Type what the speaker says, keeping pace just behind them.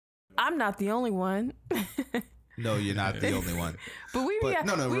I'm not the only one. No, you're not the only one. But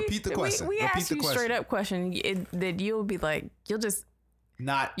repeat the question. We Repeat ask the you question. straight up question that you'll be like, you'll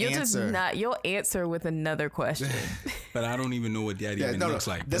answer with another question. But I don't even know what that even looks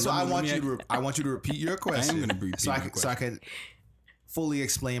like. That's why I want you to repeat your question. I am going to repeat my question. So I can fully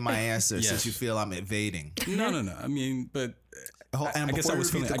explain my answer since you feel I'm evading. No. I mean, but I guess I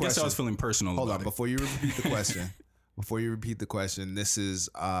was feeling personal. Hold on, before you repeat the question. This is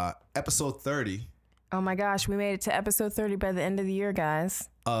episode 30. Oh my gosh, we made it to episode 30 by the end of the year, guys.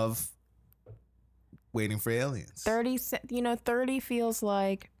 Of Waiting for Aliens. 30 feels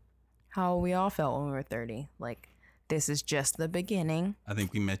like how we all felt when we were 30. Like, this is just the beginning. I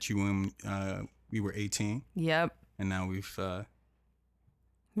think we met you when we were 18. Yep. And now we've...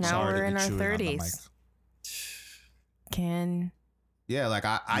 now we're in our 30s. Yeah, like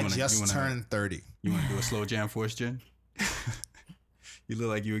I just turned 30. You want to do a slow jam for us, Jen? You look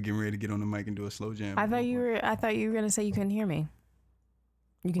like you were getting ready to get on the mic and do a slow jam. I thought you were gonna say you couldn't hear me.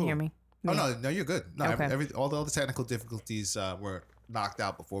 You can hear me. Oh no, you're good. No, okay. all the technical difficulties were knocked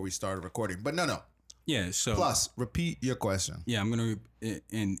out before we started recording. But no. Yeah. So plus, repeat your question. Yeah, I'm gonna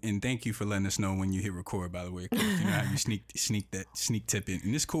and thank you for letting us know when you hit record. By the way, 'cause you know how you sneak tip in,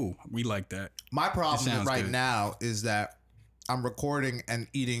 and it's cool. We like that. My problem right now is that I'm recording and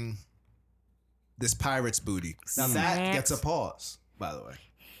eating this pirate's booty. Now that gets a pause. By the way.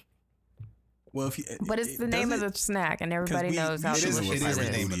 Well, but it's the name of the snack, and everybody knows how delicious it is. It is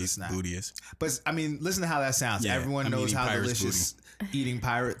the name of the snack. Booty is. But I mean, listen to how that sounds. Yeah, Everyone knows how delicious eating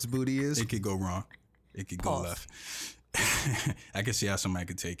pirate's booty is. It could go wrong. It could go left. I can see how somebody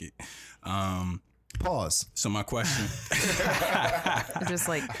could take it. Pause. So my question.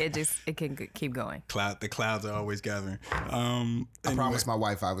 It can keep going. The clouds are always gathering. I promised my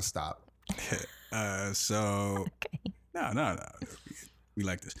wife I would stop. So. Okay. No. We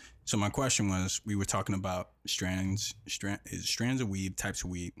like this. So my question was, we were talking about strands of weed, types of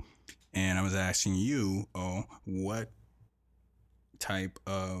weed, and I was asking you, what type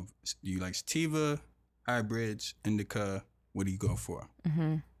of, do you like sativa, hybrids, indica? What do you go for?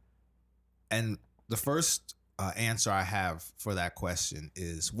 Mm-hmm. And the first answer I have for that question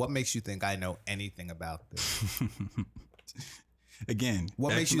is, what makes you think I know anything about this? Again,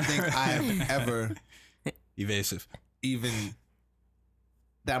 what makes you think I have ever evasive, even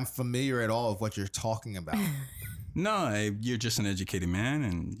that I'm familiar at all of what you're talking about? No, you're just an educated man,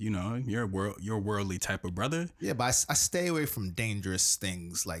 and you know you're a worldly type of brother. Yeah, but I stay away from dangerous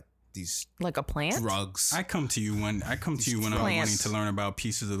things like these, like a plant, drugs. I come to you when I'm wanting to learn about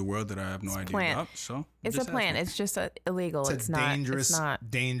pieces of the world that I have no idea about. So it's a plant. It's just illegal. It's not dangerous.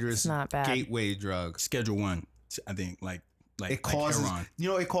 It's not bad. Gateway drug. Schedule 1, I think. Like it causes. Heron. You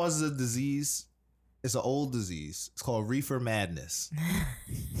know, it causes a disease. It's an old disease. It's called reefer madness.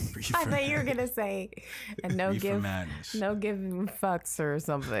 I thought you were gonna say, and no giving fucks or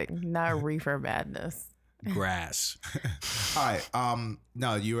something. Not reefer madness. Grass. All right.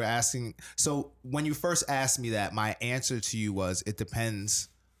 No, you were asking. So when you first asked me that, my answer to you was, it depends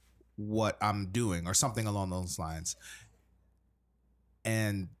what I'm doing, or something along those lines.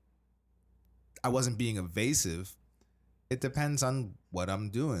 And I wasn't being evasive. It depends on what I'm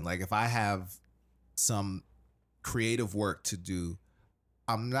doing. Like if I have some creative work to do,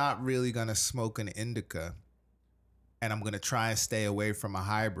 I'm not really going to smoke an indica, and I'm going to try and stay away from a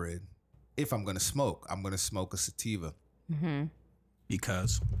hybrid. If I'm going to smoke, I'm going to smoke a sativa. Mm-hmm.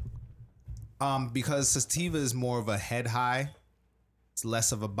 Because sativa is more of a head high. It's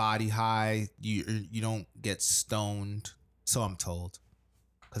less of a body high. You don't get stoned. So I'm told,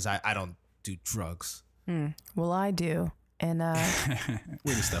 because I don't do drugs. Well, I do. And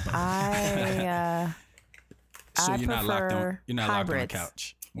wait a step up. So you're not locked on a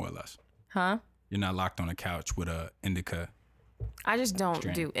couch, more or less. Huh? You're not locked on a couch with a indica. I just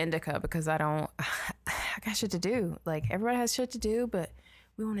don't do indica because I got shit to do. Like everybody has shit to do, but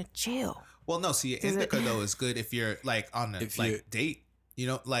we want to chill. Well, no, see, indica though is good if you're like on a date, you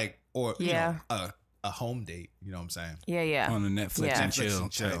know, like, or you know, a home date. You know what I'm saying? Yeah. On the Netflix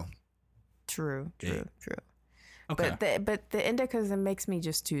and chill. True. Okay. But the indicas, it makes me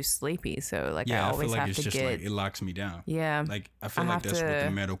just too sleepy. So like I always have to get. Like, it locks me down. Yeah. Like I feel like that's what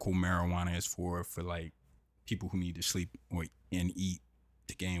the medical marijuana is for like people who need to sleep and eat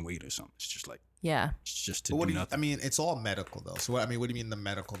to gain weight or something. It's just like it's just to do nothing. I mean, it's all medical though. So what do you mean the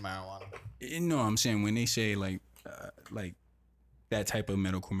medical marijuana? No, I'm saying when they say like that type of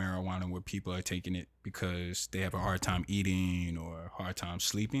medical marijuana where people are taking it because they have a hard time eating or a hard time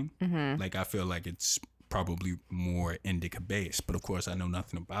sleeping. Mm-hmm. Like I feel like it's probably more indica based, but of course I know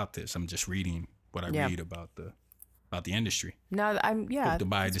nothing about this. I'm just reading what I read about the about the industry. No, Hope to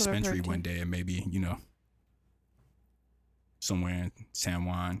buy a dispensary one day and maybe, somewhere in San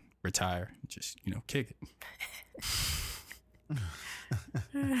Juan, retire, just, kick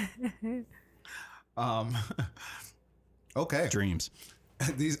it. Okay. Dreams.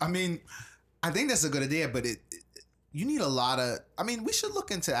 I think that's a good idea, but you need a lot of. We should look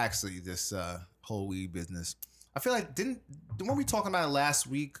into actually this whole weed business. I feel like weren't we talking about it last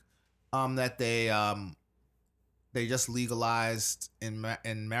week? That they just legalized in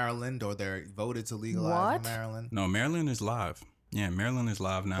Maryland, or they voted to legalize in Maryland. No, Maryland is live. Yeah, Maryland is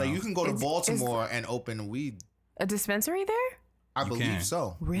live now. Like you can go to Baltimore and open a dispensary there. I believe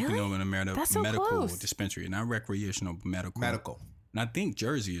so. Really? You can open a medical close. dispensary, not recreational, but medical. And I think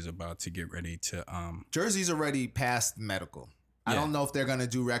Jersey is about to get ready to. Jersey's already past medical. Yeah. I don't know if they're gonna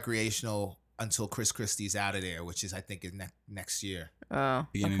do recreational until Chris Christie's out of there, which is I think is next year. Oh,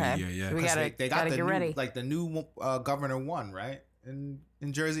 beginning of the year, yeah. We gotta get ready. Like the new governor won, right? In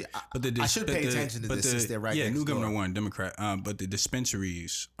Jersey, I should pay attention to this since they're right. Yeah, next new door. governor won, Democrat. But the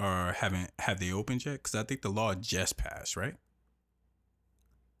dispensaries have they opened yet? Because I think the law just passed, right?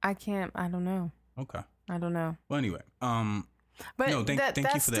 I don't know. Okay. I don't know. Well, anyway, but no, thank you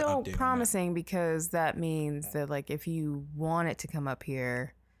that's for the still update promising because that means that like if you want it to come up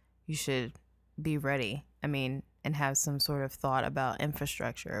here, you should be ready. And have some sort of thought about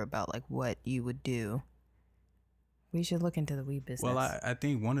infrastructure, about like what you would do. We should look into the weed business. Well, I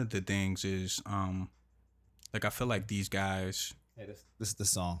think one of the things is, I feel like these guys. Hey, this is the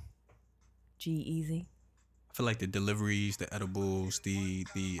song. G-Eazy. I feel like the deliveries, the edibles, the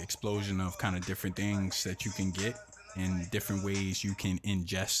explosion of kind of different things that you can get and different ways you can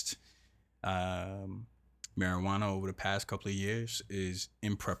ingest marijuana over the past couple of years is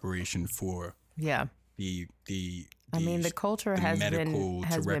in preparation for the culture has been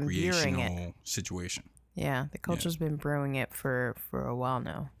brewing it. Situation. Yeah, the culture's been brewing it for a while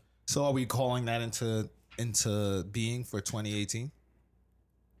now. So are we calling that into being for 2018?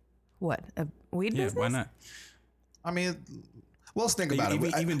 What, a weed business? Yeah, why not? Let's think about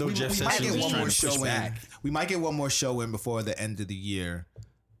it. Even though Jeff Sessions is trying to push back. We might get one more show in before the end of the year.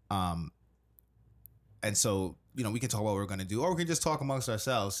 And so, we can talk about what we're going to do, or we can just talk amongst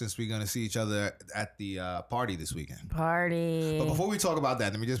ourselves since we're going to see each other at the party this weekend. Party. But before we talk about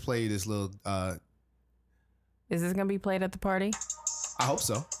that, let me just play you this little... Is this going to be played at the party? I hope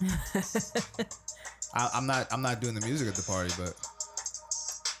so. I'm not doing the music at the party, but...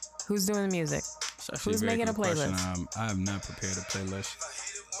 Who's doing the music? Who's making a playlist? I have not prepared a playlist.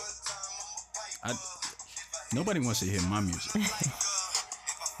 Nobody wants to hear my music.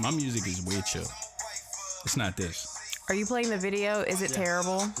 My music is way chill. It's not this. Are you playing the video? Is it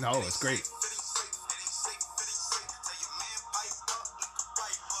terrible? No, it's great.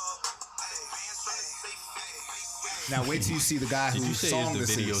 Now wait till you see the guy who song this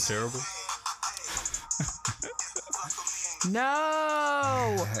is. Did you say is the video terrible?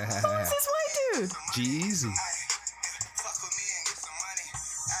 No. Who is this white dude? G-Eazy.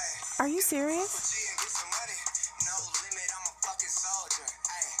 Are you serious?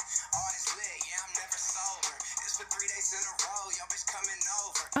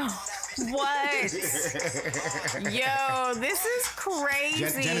 Oh, what? Yo, this is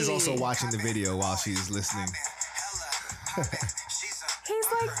crazy. Jen is also watching the video while she's listening. He's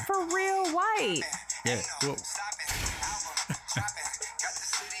like for real white. Yeah.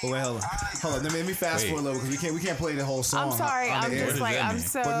 Well, wait, hold on. Let me fast forward a little because we can't play the whole song. I'm sorry. I'm just like I'm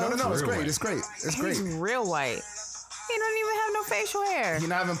so. But no. It's great. It's great. It's great. He's real white. He don't even have no facial hair. He's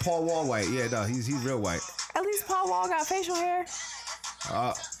not even Paul Wall white. Yeah, no, he's real white. At least Paul Wall got facial hair.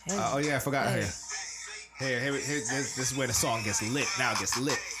 Oh yeah, I forgot. Here, this is where the song gets lit. Now it gets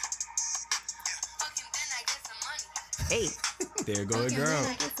lit. Hey, there go a girl.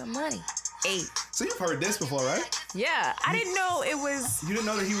 Get some money. Hey. So you've heard this before, right? Yeah, I didn't know it was. You didn't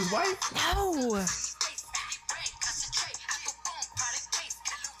know that he was white? No.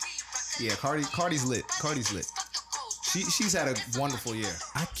 Yeah, Cardi's lit. Cardi's lit. She's had a wonderful year.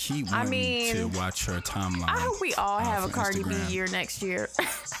 I keep wanting to watch her timeline. I hope we all have a Cardi Instagram. B year next year.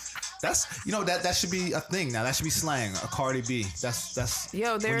 That's that should be a thing now. That should be slang. A Cardi B. That's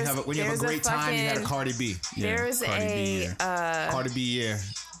Yo, when you have a great time, you had a Cardi B. Yeah, there's Cardi B year. Cardi B year.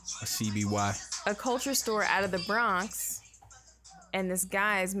 A CBY. A culture store out of the Bronx, and this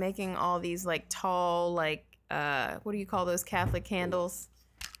guy is making all these like tall what do you call those Catholic candles?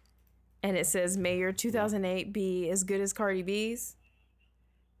 And it says, "May your 2008 be as good as Cardi B's."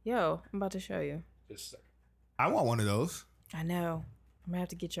 Yo, I'm about to show you. Just a second. I want one of those. I know. I'm gonna have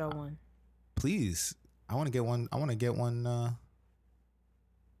to get y'all one. Please. I want to get one.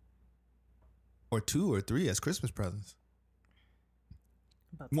 or 2 or 3 as Christmas presents.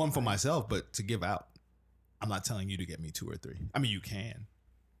 One for myself, but to give out. I'm not telling you to get me 2 or 3. I mean, you can.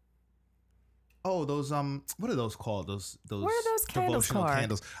 Oh, those what are those called? Those What are those candles devotional called?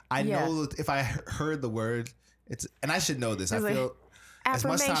 candles. I know if I heard the word, it's, and I should know this. I It's like feel as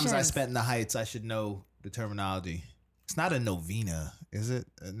much time as I affirmations. spent in the Heights, I should know the terminology. It's not a novena, is it?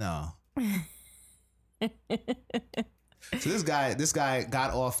 No. So this guy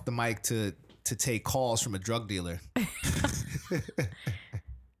got off the mic to take calls from a drug dealer.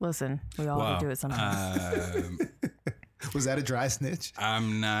 Listen, we all have to do it sometimes. Was that a dry snitch?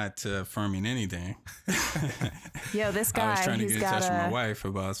 I'm not affirming anything. Yo, this guy, I was trying to he's get in got touch with my a. wife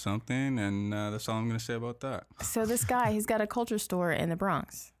about something, and that's all I'm going to say about that. So this guy, he's got a culture store in the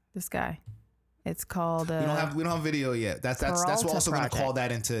Bronx. This guy, it's called. We don't have video yet. That's Peralta also going to call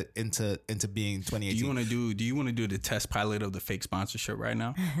Project. that into being 2018. Do you want to do the test pilot of the fake sponsorship right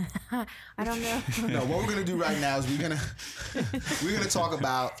now? I don't know. No, what we're gonna do right now is we're gonna talk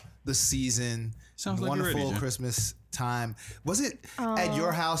about the season. Sounds like you're wonderful ready, Jen. Christmas time. Was it at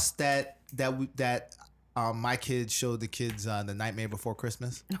your house that my kids showed the kids The Nightmare Before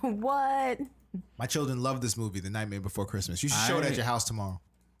Christmas? What? My children love this movie, The Nightmare Before Christmas. You should show it at your house tomorrow.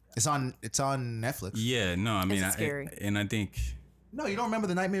 It's on Netflix. Yeah, no, I mean, it scary? and I think No, you don't remember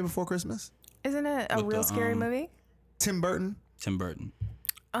The Nightmare Before Christmas? Isn't it a With real the, scary movie? Tim Burton Tim Burton.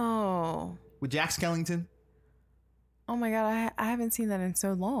 Oh. with Jack Skellington. Oh my God, I haven't seen that in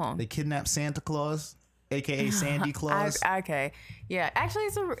so long. They kidnap Santa Claus, aka Sandy Claus. Okay. Yeah. Actually,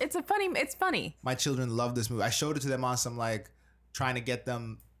 it's funny. My children love this movie. I showed it to them on some like trying to get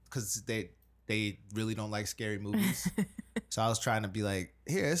them because they really don't like scary movies. So I was trying to be like,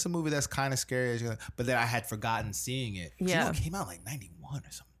 here, it's a movie that's kind of scary, but then I had forgotten seeing it. Yeah. It came out like 91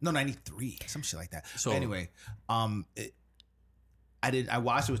 or something. No, 93, some shit like that. So- But anyway, I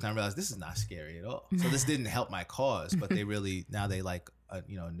watched it and I realized this is not scary at all. So this didn't help my cause, but they really now they like a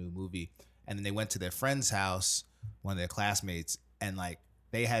new movie. And then they went to their friend's house, one of their classmates, and like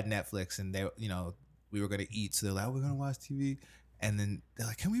they had Netflix and they we were gonna eat, so they're like, oh, we're gonna watch TV, and then they're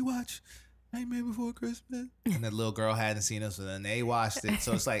like, can we watch Nightmare Before Christmas? And the little girl hadn't seen it, so then they watched it.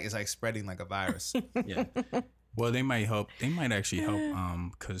 So it's like spreading like a virus. Yeah. Well, they might help. They might actually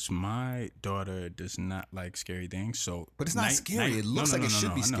help. Because my daughter does not like scary things. So, But it's not scary. It looks like it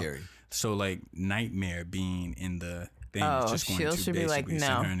should be I know. scary. So, like nightmare being in the thing Oh, is just going to she'll be like, basically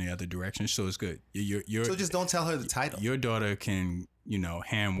send no. her in the other direction. So it's good. You're So just don't tell her the title. your daughter can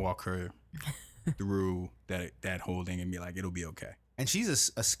hand walk her through that whole thing and be like, it'll be okay. And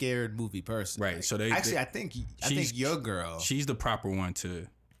she's a scared movie person. Right. Like, So they I think your girl. She's the proper one to.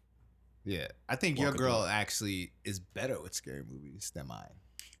 Yeah, I think your Walk it girl actually is better with scary movies than mine.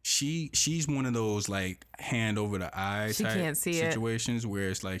 She's one of those like hand over the eye She type can't see it. situations where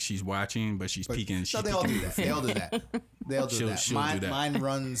it's like she's watching but she's peeking. No, She's they all do peeking. that. They all do that. They'll do that. She'll Mine, do that. mine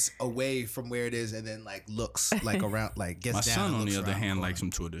runs away from where it is and then like looks like around, like gets My down. son, and on the looks other around hand, corner. likes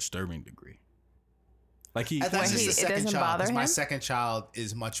them to a disturbing degree. Like he, That's Wait, just the it second doesn't child. bother 'Cause my him? second child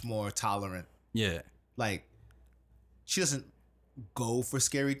is much more tolerant. yeah. Like she doesn't go for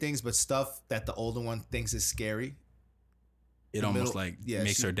scary things, but stuff that the older one thinks is scary. It The almost middle- like yeah,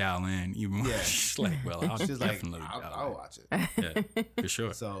 makes she- her dial in even more. Yeah. She's like, well, I'll She's like, definitely I'll dial watch it. in. Yeah, for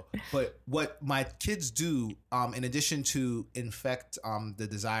sure. So, but what my kids do, in addition to infect the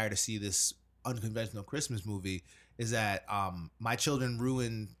desire to see this unconventional Christmas movie, is that my children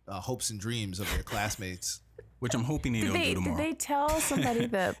ruin hopes and dreams of their classmates. Which I'm hoping they don't do Did tomorrow. they tell somebody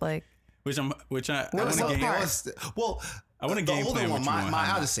that like? Which I What want was to the game. part? Well, I want to the game older plan one, with you on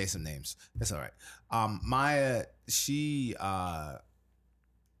how I'll just say some names. That's all right. Maya, she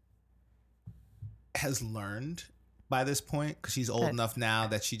has learned by this point because she's old Good. enough now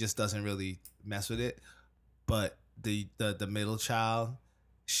that she just doesn't really mess with it. But the middle child,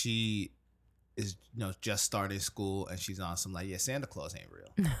 she is just starting school and she's on some like, yeah, Santa Claus ain't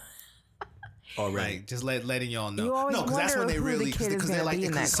real. already. Like just letting y'all know. You always No, because that's when wonder they who the really kid is because they're gonna like be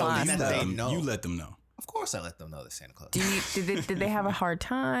in because that something class, that they though. know. You let them know. Of course, I let them know that Santa Claus. Did they have a hard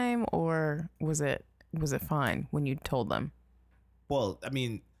time or was it fine when you told them? Well, I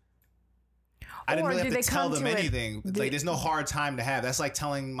mean, I didn't Or really did have they to tell come them to it- anything. did- Like, there's no hard time to have. That's like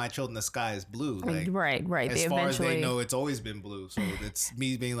telling my children the sky is blue. Like, Right. as They far as eventually they know, it's always been blue. So it's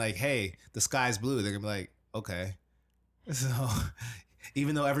me being like, hey, the sky's blue. They're going to be like, okay. So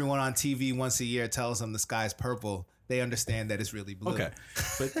even though everyone on TV once a year tells them the sky's purple, they understand that it's really blue. Okay,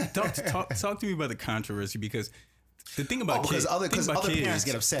 but talk to me about the controversy because the thing about because kids, other- thing 'cause about other kids, parents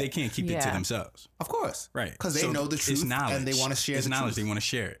get upset. They can't keep it to Yeah. themselves, Of course. right? Because they So know the it's truth knowledge, and they want to share it's the knowledge. truth. They want to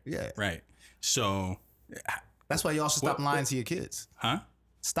share it. Yeah. Right. So, That's why y'all should stop What- lying to your kids. huh?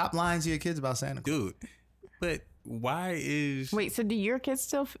 Stop lying to your kids about Santa Claus. Dude, but why is... Wait, so do your kids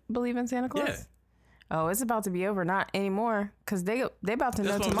still believe in Santa Claus? Yeah. Oh, it's about to be over. Not anymore, because they about to know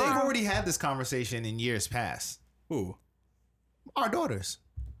That's what I'm tomorrow. They've already had this conversation in years past. Who? Our daughters.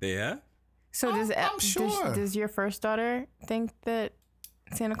 They have? So I'm sure. does your first daughter think that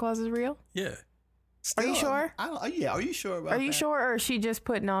Santa Claus is real? Yeah. Are you sure? Yeah, are you sure about that? Are you sure, or is she just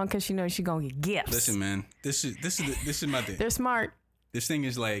putting on because she knows she's gonna get gifts? Listen, man. This is my thing. They're smart. This thing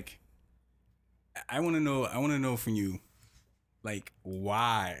is like, I want to know from you, like,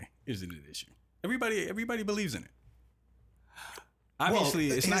 why is it an issue? Everybody believes in it. Obviously,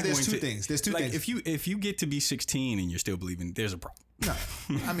 it's not there's going two to. things. There's two like, things. If you get to be 16 and you're still believing, there's a problem.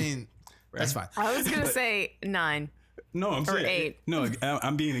 No, I mean that's fine. I was gonna say 9. No, I'm Or saying 8. No,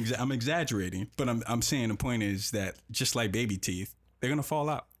 I'm exaggerating, but I'm saying the point is that just like baby teeth, they're gonna fall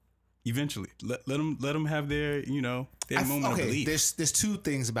out eventually. Let them have their their moment of belief. There's two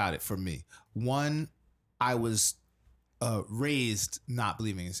things about it for me. One, I was raised not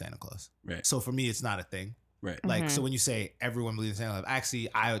believing in Santa Claus, Right. so for me it's not a thing. Right. Like, so when you say everyone believes in Santa Claus, actually,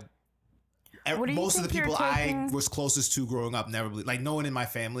 What do you most of the think people you're I taking- was closest to growing up never believed. Like, no one in my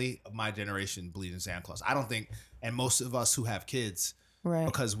family of my generation believed in Santa Claus. I don't think, and most of us who have kids, Right.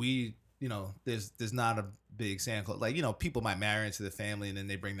 because we, there's not a big Santa Claus. Like, people might marry into the family and then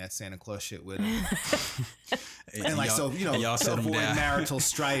they bring that Santa Claus shit with them. And like, so, y'all to sit 'em avoid down. marital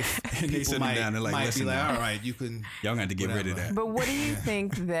strife, And they people sit 'em might, down, they're like, might be "Listen, like, man. all right, you can. Y'all got to get rid of Whatever. that. But what do you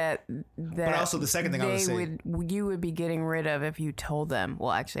think that But also the second thing I would say, you would be getting rid of if you told them?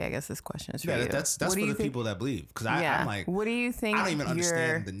 Well, actually, I guess this question is for yeah, you. that's What for do you the think- people that believe. Because Yeah. I'm like, what do you think? I don't even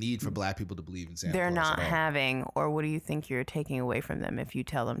understand the need for black people to believe in Santa they're Claus not at all. having, or what do you think you're taking away from them if you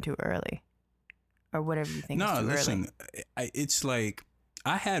tell them too early, or whatever you think is No, too listen, early? it's like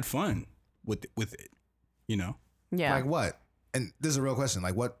I had fun with it. Yeah. Like what? And this is a real question.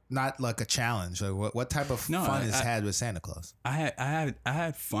 Like what? Not like a challenge. Like what type of fun is had with Santa Claus? I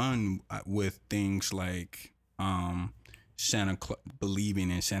had fun with things like believing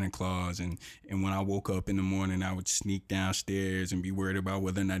in Santa Claus, and when I woke up in the morning, I would sneak downstairs and be worried about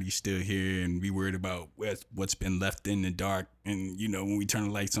whether or not he's still here, and be worried about what's been left in the dark. And when we turn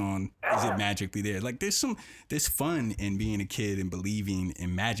the lights on, is it magically there? Like there's fun in being a kid and believing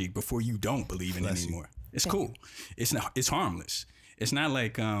in magic before you don't believe in it anymore. It's cool. It's harmless. It's not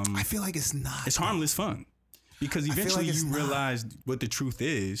like I feel like it's not. it's harmless fun. Because eventually it's you not. realize what the truth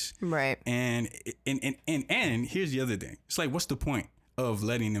is. Right. And here's the other thing. It's like, what's the point of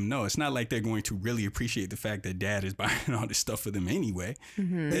letting them know? It's not like they're going to really appreciate the fact that dad is buying all this stuff for them anyway.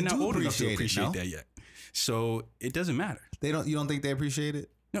 Mm-hmm. They're not do old enough to appreciate it, appreciate no? that yet. So it doesn't matter. You don't think they appreciate it?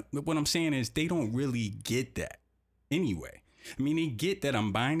 No, but what I'm saying is they don't really get that anyway. I mean, they get that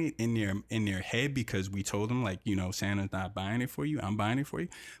I'm buying it in their head because we told them, like, Santa's not buying it for you, I'm buying it for you.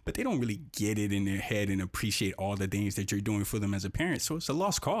 But they don't really get it in their head and appreciate all the things that you're doing for them as a parent. So it's a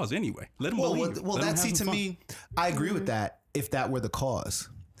lost cause anyway. Let them believe it. Well, Let them that's have to some fun. me, I agree with that if that were the cause.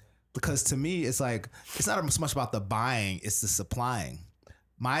 Because to me, it's like, it's not so much about the buying, it's the supplying.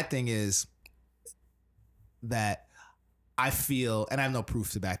 My thing is that I feel, and I have no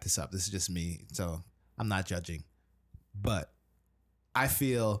proof to back this up, this is just me, so I'm not judging. But I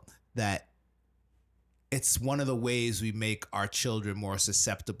feel that it's one of the ways we make our children more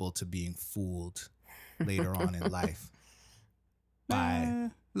susceptible to being fooled later on in life.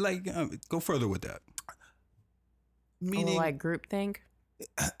 Go further with that. Meaning, like groupthink.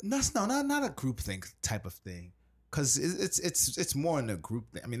 not a groupthink type of thing, because it's more in a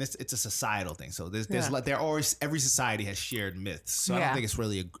group thing. I mean, it's a societal thing. So there's like there always every society has shared myths. So I don't think it's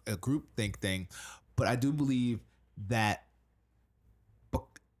really a groupthink thing, but I do believe that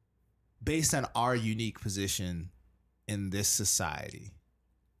based on our unique position in this society,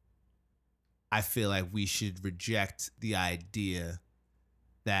 I feel like we should reject the idea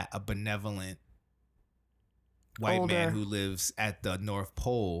that a benevolent white man who lives at the North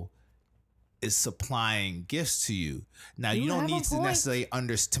Pole is supplying gifts to you. Now, you don't need to necessarily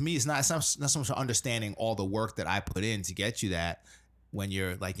to me, it's not so much understanding all the work that I put in to get you that when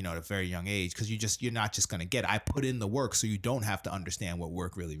you're like, at a very young age, because you're not just going to get it. I put in the work so you don't have to understand what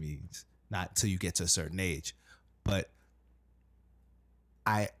work really means, not till you get to a certain age. But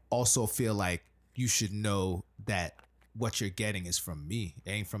I also feel like you should know that what you're getting is from me. It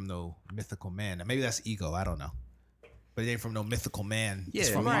ain't from no mythical man. Now, maybe that's ego. I don't know. But it ain't from no mythical man. It's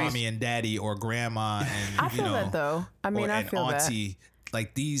from mommy and daddy or grandma and I feel that though. I mean, I feel auntie.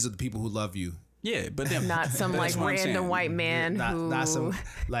 Like, these are the people who love you. Yeah, but then Not some like that's what I'm random saying. white man not who some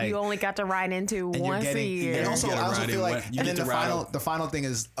like you only got to ride into and you're once a getting, year. and also You I gotta also ride feel in like, what- you and get then to ride the final thing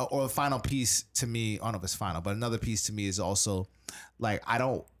is, or the final piece to me, I don't know if it's final, but another piece to me is also like I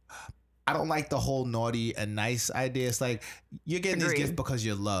don't like the whole naughty and nice idea. It's like you're getting these Agreed. gifts because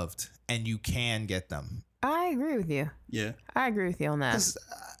you're loved and you can get them. I agree with you. Yeah. I agree with you on that.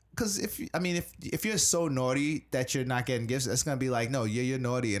 Because if you're so naughty that you're not getting gifts, it's gonna be like, no, you're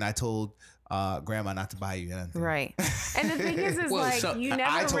naughty, and I told grandma not to buy you anything. Right. And the thing is Well, like so you never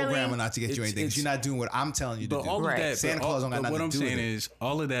I told really. grandma not to get you anything because you're not doing what I'm telling you to But do. all Right. of that, Santa but Claus don't got but what nothing I'm to do with saying it. is,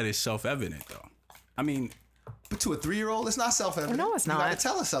 all of that is self-evident, though. I mean, But to a 3-year-old, it's not self-evident. No, it's You not. gotta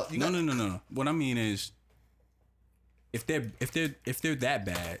tell us something. no. What I mean is, if they're that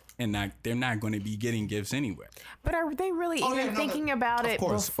bad and they're not going to be getting gifts anyway, But are they really Oh, even yeah, no, thinking about of it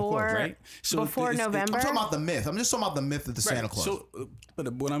course, before right? So before it's- November? I'm talking about the myth. I'm just talking about the myth of the Santa Claus. So,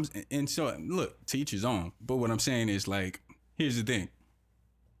 but what I'm and so look, to each his own. But what I'm saying is like, here's the thing.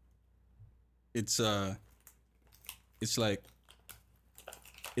 It's like,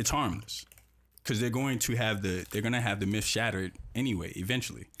 it's harmless because they're going to have the myth shattered anyway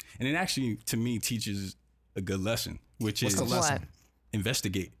eventually, and it actually to me teaches a good lesson, which What's is the lesson? What?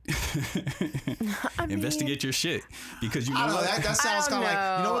 investigate. I mean, Investigate your shit because you know I don't know. what? That sounds kind of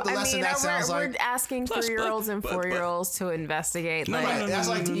like, you know what the lesson that sounds we're like? asking Plus, 3-year-olds and but- 4-year-olds to investigate. No, like, no, no, That's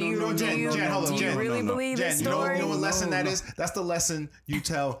like, do you, no, do Jen, you, Jen, hold on, do you Jen. really No. believe Jen, this you know story? what lesson that No. is? That's the lesson you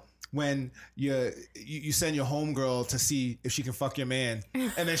tell when you send your homegirl to see if she can fuck your man,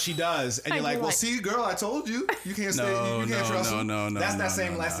 and then she does, and you're And like, you're well, like- see, girl, I told you, you can't stay, you can't trust him. no. That's that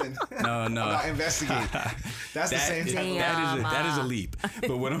same lesson. No. About investigate. That's the same type of that is a leap.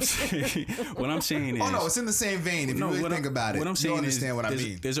 But what I'm saying is, Oh no, it's in the same vein. If you really think about it, what I'm saying you understand is, what I there's-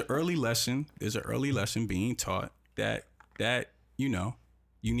 mean. There's an early lesson. There's an early lesson being taught that you know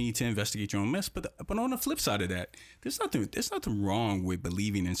you need to investigate your own mess. But on the flip side of that, there's nothing wrong with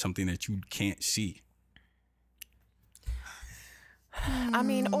believing in something that you can't see. I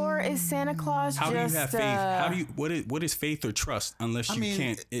mean, or is Santa Claus How just do you have faith? How do you what is faith or trust? Unless you mean,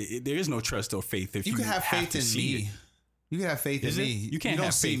 can't, there is no trust or faith if You can have faith to in see me. it. You can have faith Is in it? me. You can't don't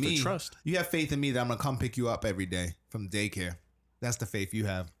have see faith or me. trust. You have faith in me that I'm gonna come pick you up every day from daycare. That's the faith you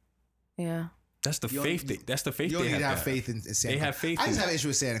have. Yeah. That's the You faith. don't- That's the faith You they don't need to have. have faith in Santa They Claus. have faith I just in- have an issue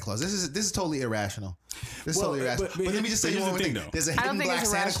with Santa Claus. This is totally irrational. This is Well, totally irrational. but But, let me just say here's one the more thing, thing. though. There's a I don't hidden think black it's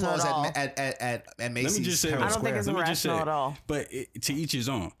Santa irrational Claus at at Macy's. Let me just say, Herald I don't think Square. it's Let me just irrational say, at all. But to each his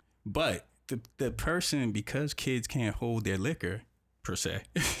own. But the person, because kids can't hold their liquor per se.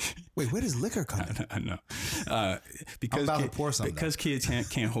 Wait, where does liquor come in? I know. Because I'm about to pour some, because kids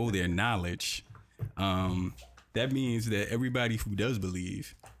can't hold their knowledge. That means that everybody who does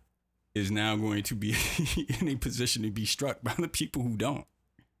believe is now going to be in a position to be struck by the people who don't,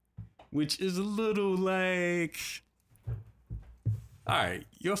 which is a little like, all right,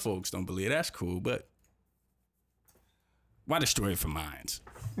 your folks don't believe, that's cool, but why destroy it for minds?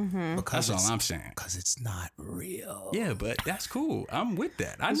 Because That's all I'm saying. Because it's not real. Yeah, but that's cool. I'm with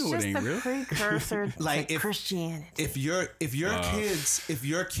that. I It's know it just ain't the real. precursor Like, to if- Christianity. If your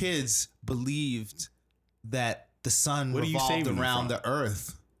kids believed that the sun What are you revolved saving them around from? the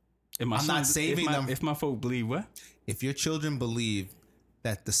earth, If my I'm not sons- saving if my, them. If my folk believe what? if your children believe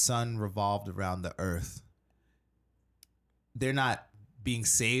that the sun revolved around the earth, they're not being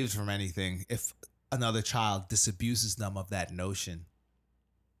saved from anything if another child disabuses them of that notion.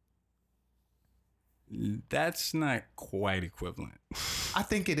 That's not quite equivalent. I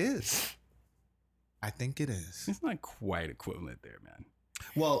think it is. I think it is. It's not quite equivalent there, man.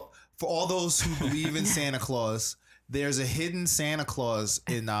 Well, for all those who believe in Santa Claus, there's a hidden Santa Claus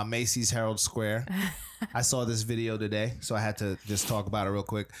in Macy's Herald Square. I saw this video today, so I had to just talk about it real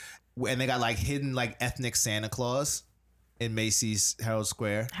quick. And they got like hidden like ethnic Santa Claus in Macy's Herald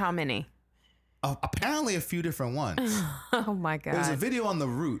Square. How many? Apparently a few different ones. Oh my There was a God. video on the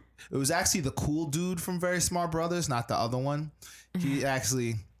route. It was actually the cool dude from Very Smart Brothers, not the other one. He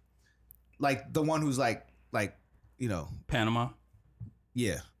actually, like the one who's like, you know, Panama.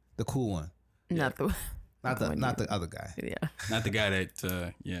 yeah, the cool one, Not the. not one the other guy. Yeah. Not the guy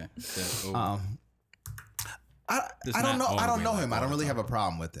that, yeah. That, That's I don't know. not I all don't know the him. way I don't like really that. have a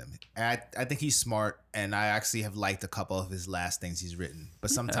problem with him. I think he's smart, and I actually have liked a couple of his last things he's written.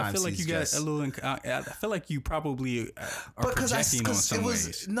 But sometimes I feel like he's you got just, a little. I feel like you probably are because projecting on some it was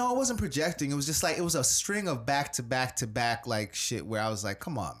ways. no, it wasn't projecting. It was just like it was a string of back to back to back like shit where I was like,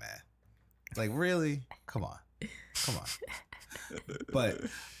 come on, man, like really, come on. But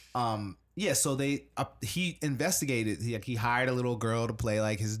yeah. So he investigated. He hired a little girl to play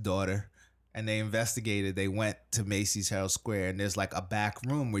like his daughter. And they investigated. They went to Macy's Herald Square, and there's like a back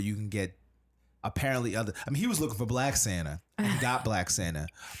room where you can get apparently he was looking for Black Santa. He got Black Santa,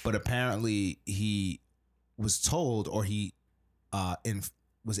 but apparently he was told, or he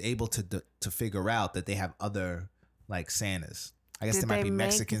was able to figure out that they have other like Santas. I guess Did there might they be make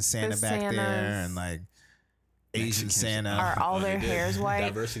Mexican Santa the back there Santas- and like Asian Mexicans. Santa. Are all they their did. hairs white?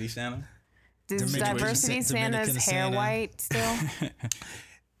 Diversity Santa. Does Dominican diversity Santa's Dominican hair Santa. white still?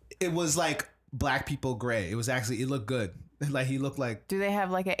 It was like black people gray. It was actually, it looked good. Like he looked like Do they have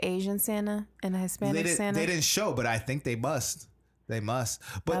like an Asian Santa and a Hispanic Santa? they didn't show, but I think they must. They must.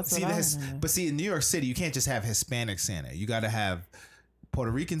 But That's see what I this. wanna know. But see, in New York City, you can't just have Hispanic Santa. You got to have Puerto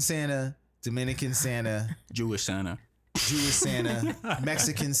Rican Santa, Dominican Santa, Jewish Santa. Jewish Santa,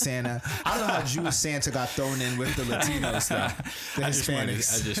 Mexican Santa. I don't know how Jewish Santa got thrown in with the Latino stuff. The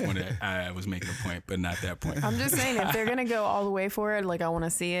Hispanics. I was making a point, but not that point. I'm just saying, if they're gonna go all the way for it, like I want to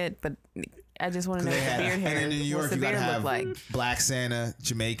see it, but I just want to know They what the had- beard hair. and in New York, What's the you gotta beard have look like? Black Santa,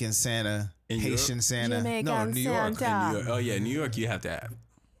 Jamaican Santa, In Haitian Santa. No, Jamaican New York. Santa. New York, oh yeah, New York, you have to have. What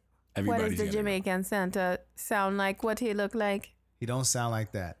Everybody's does the gotta go. Jamaican Santa sound like? What he look like? He don't sound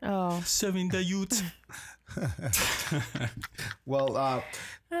like that. Oh, Serving the youth. Well,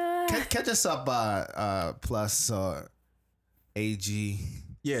 catch us up, plus AG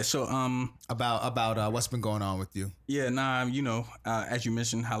Yeah, so about what's been going on with you. yeah, nah, as you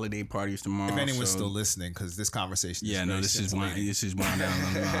mentioned, holiday parties tomorrow. If anyone's so- still listening, because this conversation. Yeah, is no, very this is scintillating. wound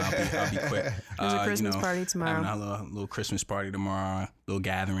down. I'll be quick. There's a Christmas party tomorrow. Having a little Christmas party tomorrow. Little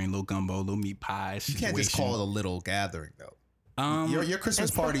gathering, little gumbo, little meat pie. You can't just call it a little gathering though. Your Christmas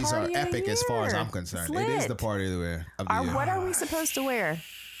It's the parties party are of the epic as far as year. I'm concerned. It's It is lit. the party of the year. What are we supposed to wear?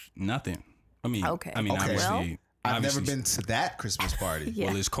 nothing. I mean, Okay. Okay. obviously, I've never obviously- been to that Christmas party. Yeah.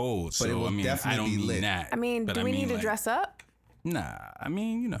 Well, it's cold, so it will I mean, I definitely don't be mean lit. that. I mean, but do we need to like, dress up? Nah, I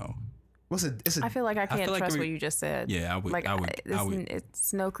mean, What's it? It's a I feel like I can't feel like trust every- what you just said. Yeah, I would. Like I would.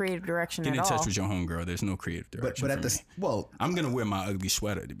 it's no creative direction Get at in touch all. with your homegirl. There's no creative direction. but at for the me. well, I'm gonna wear my ugly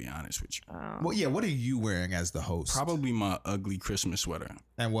sweater, to be honest with you. well, yeah. What are you wearing as the host? Probably my ugly Christmas sweater,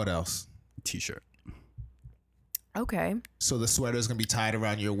 And what else? t-shirt. Okay. So the sweater is gonna be tied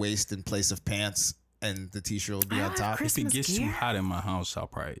around your waist in place of pants, and the t-shirt will be I on have top. If Christmas it gets gear? too hot in my house, I'll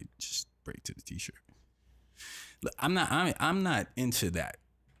probably just break to the t-shirt. Look, I'm not into that.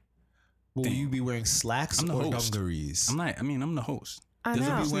 Will Damn. you be wearing slacks I'm the or host. dungarees? I'm the host. I Does it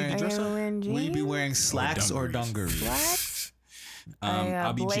know. be wearing Are dress you up? wearing Will you be jeans? wearing slacks or dungarees. dungarees? What?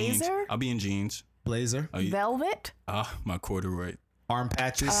 I'll be jeans. blazer? I'll be in jeans. Blazer, Oh, you- Velvet? my corduroy. arm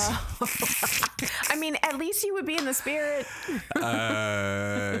patches. I mean, at least you would be in the spirit.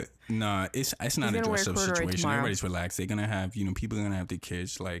 Nah, it's not a gonna wear dress up corduroy situation. tomorrow. Everybody's relaxed. They're gonna have people are gonna have their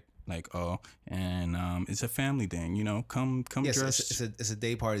kids and it's a family thing. Come yes, dress. it's a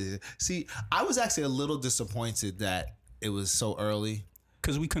day party. See, I was actually a little disappointed that it was so early.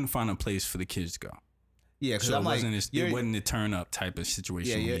 Because we couldn't find a place for the kids to go. Yeah, because So I'm it like, wasn't a turn up type of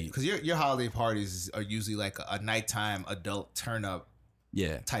situation. yeah, because your holiday parties are usually like a nighttime adult turn up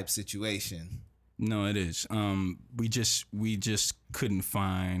Yeah. type situation. No, it is. We just couldn't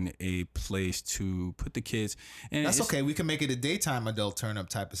find a place to put the kids. And That's it's, okay. We can make it a daytime adult turn up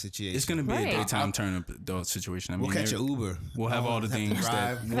type of situation. It's gonna be Right. a daytime turn up adult situation. I mean, We'll catch an Uber. We'll have all the Have to things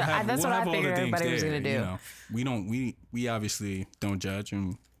that drive. we'll have, That's we'll what I have all the figured things everybody was there, gonna do. We obviously don't judge,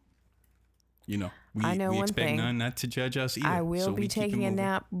 and we I know we one expect thing. none not to judge us either. I will so be we keep taking it a moving.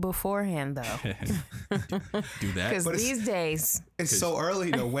 nap beforehand, though. Do that. Because But it's- these days, It's so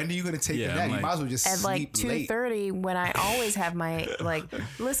early though. When are you gonna take Yeah, a nap? I'm You like- might as well just at like sleep late. 2:30, when I always have my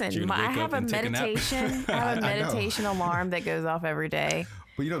listen, You're gonna I wake have up a and take a nap? meditation. I have a I know. meditation alarm that goes off every day.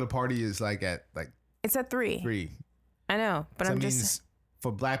 But the party is like at like It's at 3. 3. I know, but So I'm that just means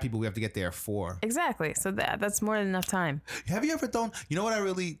for black people we have to get there at 4. exactly. So that's more than enough time. Have you ever thrown? You know what I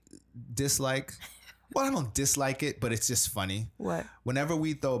really dislike? Well, I don't dislike it, but it's just funny. What? Whenever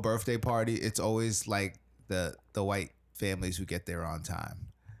we throw a birthday party, it's always like the white families who get there on time.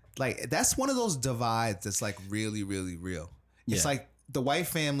 Like that's one of those divides that's like really, really real. It's Yeah. like the white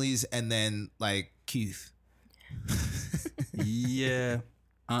families and then like Keith. Yeah.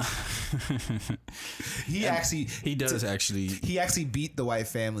 He actually He does actually. he actually beat the white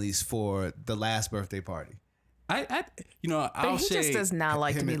families for the last birthday party. I'll But he say just does not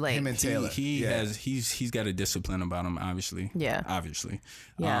like to him be and- late. him and Taylor. He Yeah. has he's got a discipline about him, obviously. Yeah. Obviously.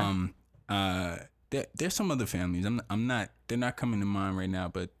 Yeah. There's some other families. I'm not. They're not coming to mind right now,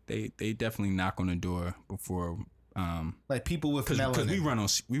 but they definitely knock on the door before. Like people with Because melanin. we run on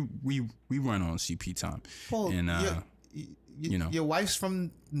we run on CP time. Well, and your wife's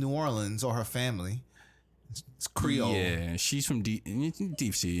from New Orleans or her family. It's Creole. Yeah, she's from Deep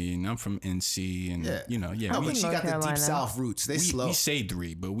Sea, and I'm from NC, and Yeah. you know, yeah, No, we, but she got the Carolina. deep South roots. They slow. we say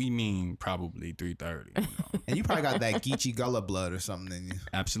 3, but we mean probably 3:30. You know? And you probably got that Geechee Gullah blood or something in you.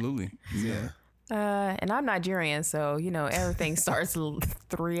 Absolutely. Yeah. And I'm Nigerian, so you know everything starts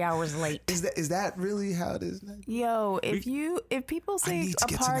 3 hours late. Is that really how it is now? Yo, if people I say need to a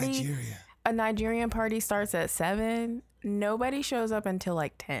get to party, Nigeria. a Nigerian party starts at 7, nobody shows up until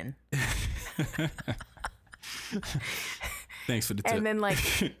like 10. Thanks for the tip. And then like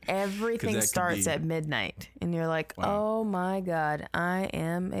everything that could starts be- at midnight, and you're like, Wow. oh my god, I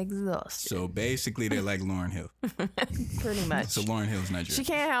am exhausted. So basically, they're like Lauryn Hill. Pretty much. So Lauryn Hill's Nigerian. She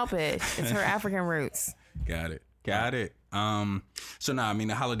can't help it. It's her African roots. Got it. So now, I mean,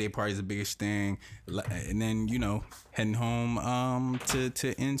 the holiday party is the biggest thing, and then you know, heading home to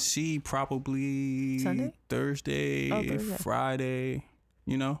NC probably Sunday? Thursday, Oh, Thursday. Friday,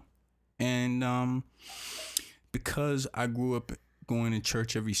 you know, and because I grew up going to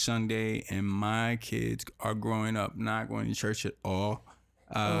church every Sunday, and my kids are growing up not going to church at all.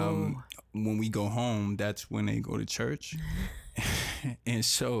 When we go home, that's when they go to church, and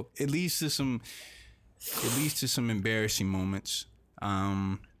so it leads to some embarrassing moments.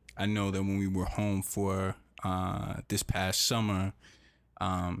 I know that when we were home for this past summer,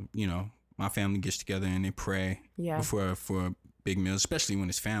 you know, my family gets together and they pray before for big meals, especially when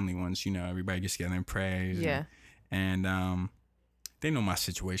it's family ones. You know, everybody gets together and prays. Yeah. And they know my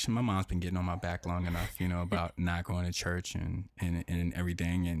situation. My mom's been getting on my back long enough, you know, about not going to church and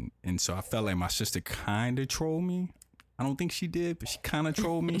everything. And so I felt like my sister kind of trolled me. I don't think she did, but she kind of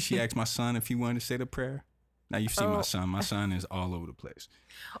trolled me. She asked my son if he wanted to say the prayer. Now you've seen my son. My son is all over the place.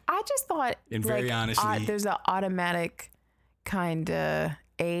 I just thought, And very honestly, there's an automatic kind of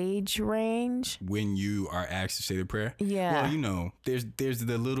age range. when you are asked to say the prayer, Yeah. well, you know, there's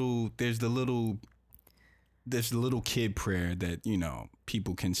the little kid prayer that, you know,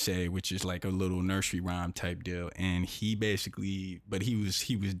 people can say, which is like a little nursery rhyme type deal. And he basically, but he was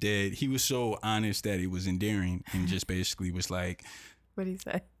dead. He was so honest that it was endearing, and just basically was like, What do you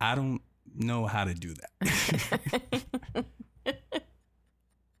say? I don't know how to do that.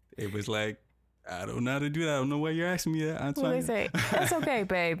 It was like, I don't know how to do that. I don't know why you're asking me that. I'm What do sorry. they say? That's okay,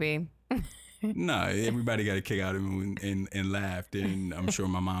 baby. No, everybody got a kick out of him and laughed, and I'm sure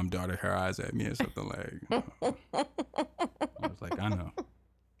my mom darted her eyes at me or something like. I was like, I know.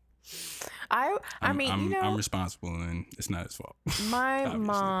 I mean, I'm, you know, I'm responsible, and it's not his fault. my obviously.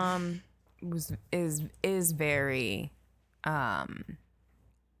 mom is very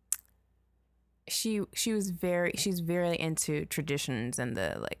she's very into traditions and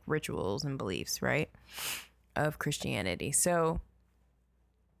the like rituals and beliefs, right, of Christianity. So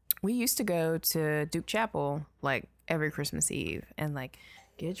we used to go to Duke Chapel like every Christmas Eve and like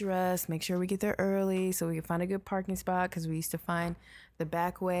get dressed, make sure we get there early so we could find a good parking spot, because we used to find the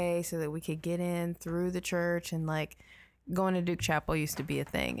back way so that we could get in through the church. And like going to Duke Chapel used to be a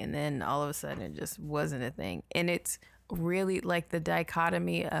thing, and then all of a sudden it just wasn't a thing. And it's really like the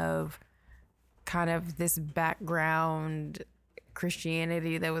dichotomy of kind of this background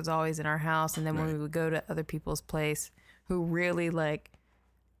Christianity that was always in our house, and then when we would go to other people's place who really like,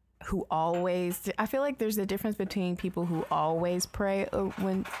 who always, I feel like there's a difference between people who always pray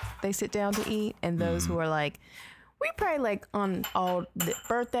when they sit down to eat, and those who are like, we pray like on all the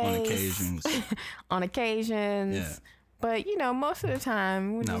birthdays, on occasions. Yeah. But you know, most of the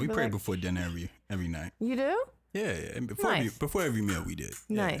time, No, we be pray like, before dinner every night. You do? Yeah, and Nice. before every meal we did.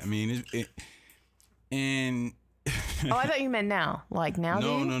 Yeah, Nice. I mean, and Oh, I thought you meant now. Like now?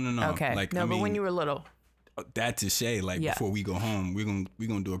 No, do you? no. Okay. Like, no, I but when mean- you were little. that to say, like, Yeah. before we go home, we're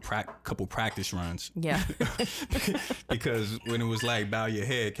gonna do a couple practice runs. Yeah. Because when it was like bow your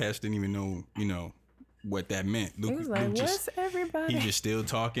head, Cash didn't even know, you know, what that meant. He was like, just, what's everybody? he just still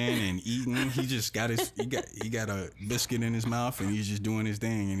talking and eating. He just got he got a biscuit in his mouth and he's just doing his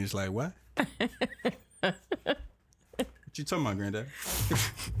thing. And he's like, what? What you talking about, Granddad?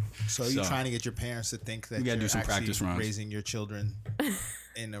 So you're trying to get your parents to think that We gotta you're do some actually practice runs. raising your children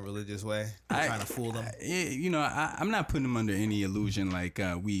in a religious way? You're trying to fool them? You know, I'm not putting them under any illusion like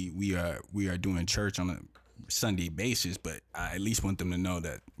we are doing church on a Sunday basis, but I at least want them to know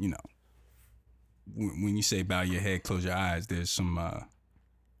that, you know, when you say bow your head, close your eyes, there's some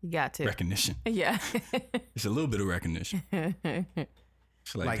You got to. recognition. Yeah. It's a little bit of recognition.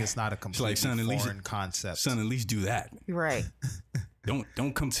 It's Like it's not a completely son, at least- foreign concept. son, at least do that. Right.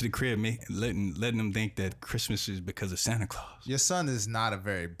 Don't come to the crib letting them think that Christmas is because of Santa Claus. Your son is not a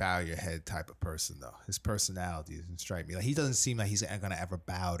very bow your head type of person, though. His personality doesn't strike me. Like he doesn't seem like he's gonna ever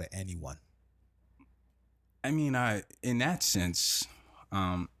bow to anyone. I mean, in that sense,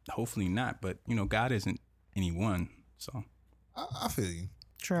 hopefully not. But you know, God isn't anyone. So I feel you.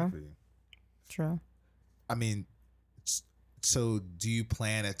 I True. feel you. True. I mean, so do you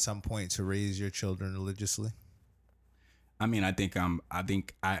plan at some point to raise your children religiously? I mean,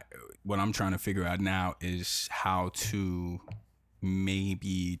 what I'm trying to figure out now is how to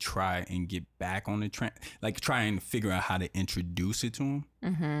maybe try and get back on the trend, like try and figure out how to introduce it to them.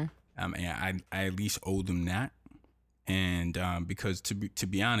 Mm-hmm. I mean, I at least owe them that. And because to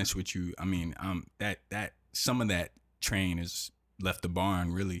be honest with you, I mean, that some of that train has left the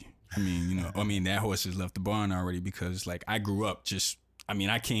barn, really. I mean, that horse has left the barn already, because like I grew up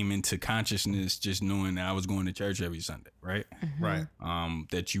I came into consciousness just knowing that I was going to church every Sunday, right? Mm-hmm. Right.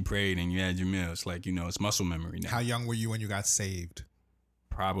 That you prayed and you had your meals, like, it's muscle memory now. How young were you when you got saved?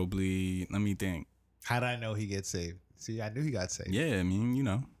 Probably, let me think. How did I know he get saved? See, I knew he got saved. Yeah, I mean,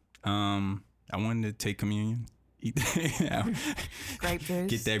 I wanted to take communion. Eat Grape juice.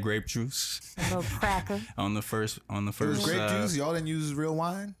 Get that grape juice. A little cracker. on the first. It was grape juice. Y'all didn't use real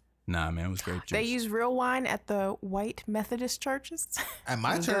wine. Nah, man, it was grape juice. They use real wine at the white Methodist churches. At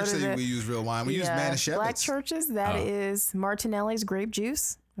my We church, go to we use real wine. We use Manischewitz. Black churches, that is Martinelli's grape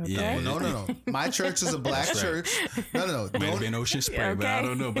juice. Okay? Yeah. No. My church is a black That's right. church. No. Might have been Ocean Spray, but I Okay.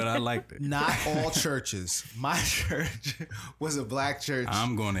 don't know. But I liked it. Not all churches. My church was a black church,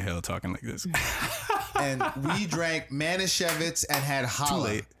 I'm going to hell talking like this. and we drank Manischewitz and had challah.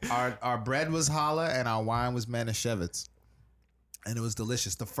 late. Our bread was challah and our wine was Manischewitz, and it was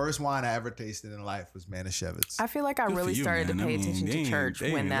delicious. The first wine I ever tasted in life was Manischewitz. I feel like I Good for really you, started man. to I pay mean, attention they to ain't- church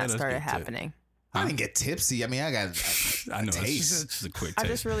they when ain't that let us started get to- happening. I didn't get tipsy. I mean, I got I know. taste. It's just a quick I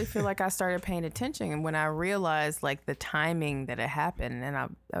taste. just really feel like I started paying attention, and when I realized like the timing that it happened, and I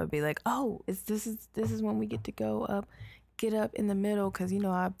would be like, oh, this is when we get to get up in the middle, because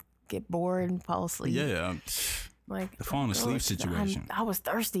I get bored and fall asleep. Yeah. Like The falling asleep situation. I was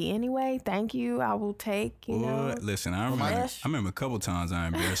thirsty anyway. Thank you. I will take. Boy, listen, I Fresh. remember a couple times I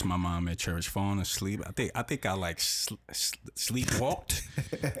embarrassed my mom at church falling asleep. I think I like sleepwalked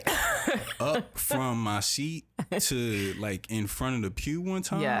up from my seat to like in front of the pew one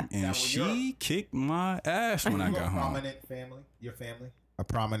time, Yeah. and was she kicked my ass when I got home. prominent family. Your family. A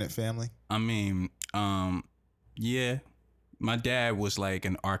prominent family. I mean, yeah. My dad was like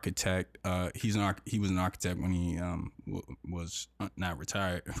an architect. He was an architect when he was not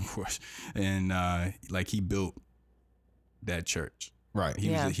retired, of course, and like he built that church. Right.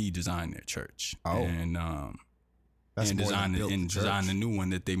 He designed their church. Oh. And That's and more than designed built the designed the church. new one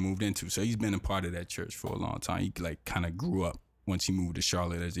that they moved into. So he's been a part of that church for a long time. He like kind of grew up once he moved to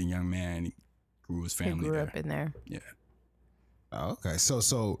Charlotte as a young man. He grew his He family grew there. up in there. Yeah. Oh, okay. So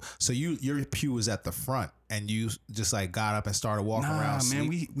your pew was at the front, and you just like got up and started walking around. man,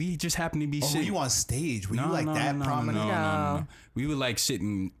 sleep? we just happened to be Or were sitting. you on stage? Were you like that prominent? No. We were like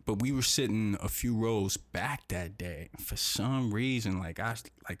sitting, but we were sitting a few rows back that day. For some reason, like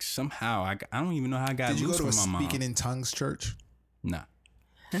somehow I don't even know how I got Did you go loose to a from my mom. speaking in tongues church? Nah.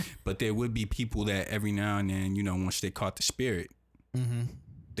 But there would be people that every now and then, once they caught the spirit, Mm-hmm.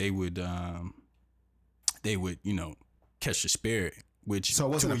 they would catch the spirit, which So it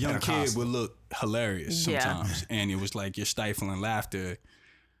wasn't to a a young kid Pentecostal. would look hilarious Yeah. sometimes. And it was like you're stifling laughter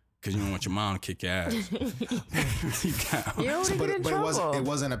because you don't want your mom to kick your ass. You got- You don't But, get in but trouble. it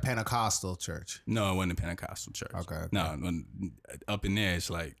wasn't a Pentecostal church. No, it wasn't a Pentecostal church. Okay. No, up in there, it's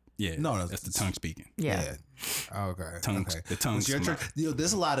like, yeah, No, that's the tongue speaking. Yeah. Okay. Tongues- okay. the tongues Was your come church?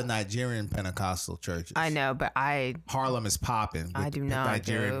 There's a lot of Nigerian Pentecostal churches. I know, but Harlem is popping. I do not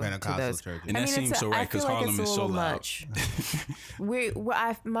Nigerian go to Pentecostal those. churches. And that seems so right because Harlem is so loud.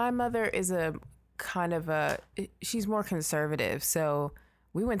 My mother is she's more conservative, so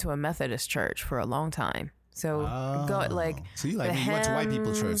we went to a Methodist church for a long time. So go like So you like the me? You went to white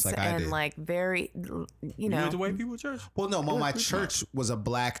people church hymns like I and did. like very, You went to white people church? Well, no, my church was a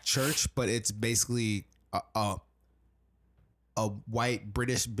black church, but it's basically a white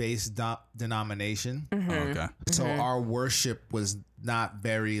British based denomination. Mm-hmm. Oh, okay. So our worship was not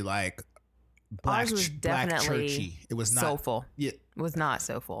very like black, Ours was black definitely churchy. It was not soulful. Yeah, Was not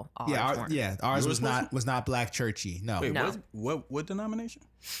soulful. ours Yours was not black churchy. No, Wait, No. what denomination?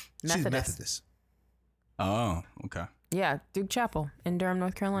 she's Methodist. Methodist. Oh, okay. Yeah, Duke Chapel in Durham,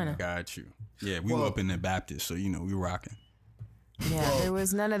 North Carolina. Got you. Yeah, we Well- were up in the Baptist, so we rocking. Yeah, there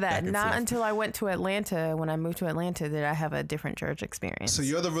was none of that. Back and Not forth. until I went to Atlanta. When I moved to Atlanta, did I have a different church experience. So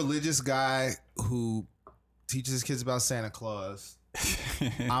you're the religious guy who teaches his kids about Santa Claus.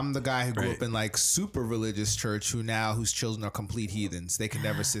 I'm the guy who grew Right. up in like super religious church whose children are complete heathens. They can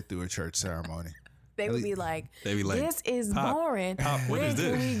never sit through a church ceremony. They would be like, They be like, this is "Pop, boring. Pop, what When is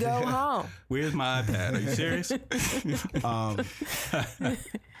can this? we go home? Where's my iPad? Are you serious?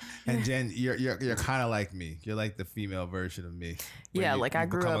 And Jen, you're kind of like me. You're like the female version of me. Where Yeah, you- like you I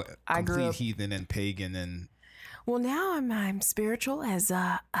grew become up- a I grew complete up- heathen and pagan and Well, now I'm spiritual as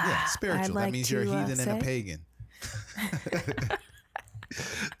yeah, spiritual. I'd that like means you're a to, heathen and a say. pagan.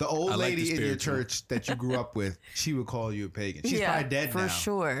 The old I like lady the in your spiritual. church that you grew up with, she would call you a pagan. She's Yeah, probably dead for now.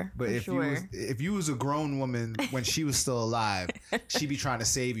 sure. But for if sure. you was a grown woman when she was still alive, she'd be trying to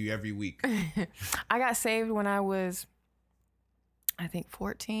save you every week. I got saved when I was, I think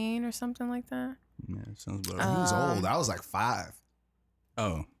 14 or something like that. Yeah, sounds about I right. was old. I was like 5.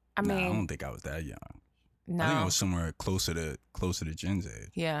 Oh, I nah, I mean, don't think I was that young. no, I think I was somewhere closer to Jen's age.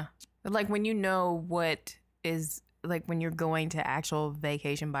 yeah, but like when you know what is like when you're going to actual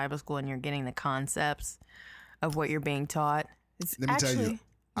vacation Bible school and you're getting the concepts of what you're being taught. It's Let me actually, tell you,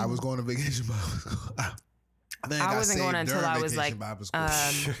 I was going to vacation Bible school. I think I got wasn't going saved until during I was vacation like Bible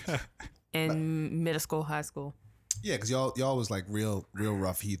school. in middle school, high school. Yeah, because y'all was like real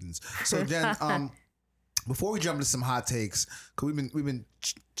rough heathens. So Jen, before we jump into some hot takes, because we've been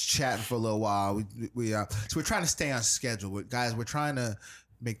chatting for a little while. So we're trying to stay on schedule, guys. We're trying to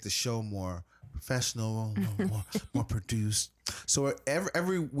make the show more professional, more produced. So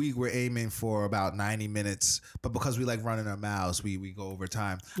every week we're aiming for about 90 minutes, but because we like running our mouths, we go over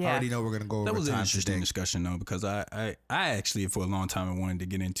time. I Yeah. already know we're gonna go over That was an time interesting today. discussion though, because I actually for a long time I wanted to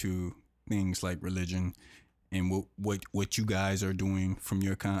get into things like religion and what you guys are doing from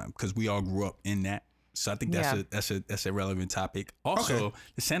your because we all grew up in that. So I think that's a relevant topic. Also, Okay.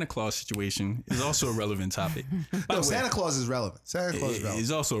 the Santa Claus situation is also a relevant topic. By No, the way, Santa Claus is relevant. Santa Claus is it relevant.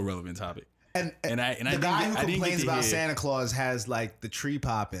 is also a relevant topic. And I the didn't guy get- who I didn't get complains to about hear- Santa Claus has like the tree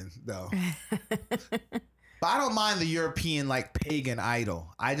popping though. But I don't mind the European like pagan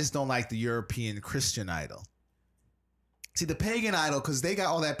idol. I just don't like the European Christian idol. See the pagan idol because they got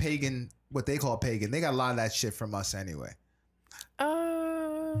all that pagan, what they call pagan. They got a lot of that shit from us anyway.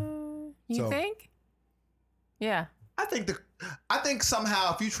 You So- think? Yeah. I think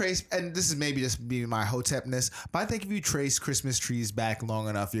somehow if you trace, and this is maybe just be my hotepness, but I think if you trace Christmas trees back long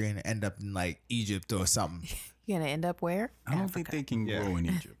enough, you're gonna end up in like Egypt or something. You're gonna end up where? I don't think they can grow in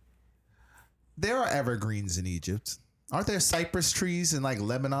Egypt. There are evergreens in Egypt. Aren't there cypress trees in like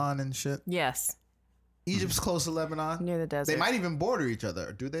Lebanon and shit? Yes, Egypt's close to Lebanon. near the desert. They might even border each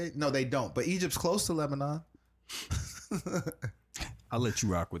other. Do they? No, they don't. But Egypt's close to Lebanon. I'll let you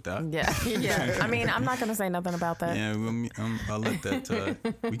rock with that. Yeah, yeah. I mean, I'm not gonna say nothing about that. Yeah, I'll let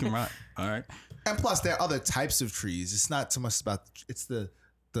that. We can rock. All right. And plus, there are other types of trees. It's not so much about. It's the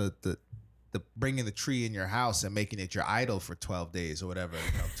bringing the tree in your house and making it your idol for 12 days or whatever.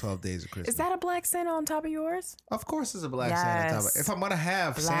 12 days of Christmas. Is that a black Santa on top of yours? Of course, there's a black Santa. On top of, Yes. if I'm gonna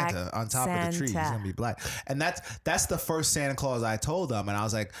have Black Santa on top of the tree, he's Santa. gonna be black. And that's the first Santa Claus I told them, and I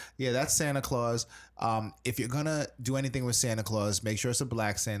was like, yeah, that's Santa Claus. If you're gonna do anything with Santa Claus, make sure it's a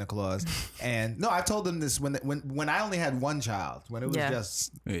black Santa Claus. And no, I told them this when I only had one child, when it was Yeah.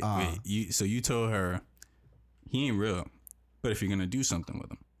 just Wait. So you told her he ain't real, but if you're gonna do something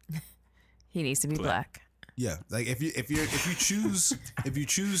with him, He needs to be black. yeah, like if you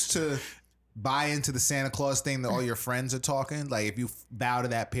choose to buy into the Santa Claus thing that all your friends are talking, like if you bow to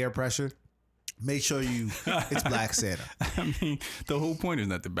that peer pressure, make sure it's black Santa. I mean, the whole point is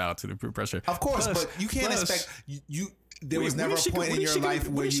not to bow to the peer pressure. Of course, Plus- but you can't plus- expect you. There Wait, was when never is she a point gonna- in when is your she gonna life be-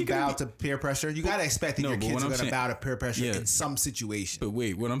 when where is you she gonna bow be- to peer pressure. You gotta expect that No, your but kids what are I'm gonna saying- bow to peer pressure Yeah. in some situation. But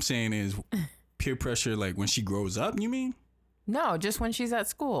wait, what I'm saying is peer pressure, like when she grows up. You mean? No, just when she's at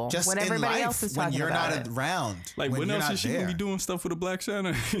school. Just when in everybody life, else is when talking you're about not it. around, Like when you're else not is she there. gonna be doing stuff with a black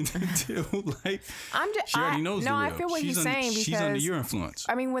Santa until like I'm just. she already knows No, the I real. feel what she's he's saying she's under because your influence.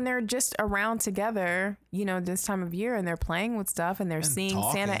 I mean, when they're just around together, you know, this time of year, and they're playing with stuff, and they're seeing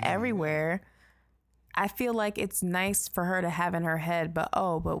talking Santa and- everywhere. I feel like it's nice for her to have in her head, but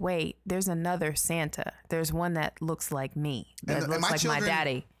wait, there's another Santa. There's one that looks like me, that And looks like my children,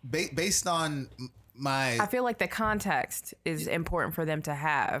 daddy. Based on my I feel like the context is important for them to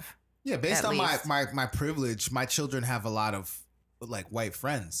have. based at on least. my privilege, my children have a lot of like white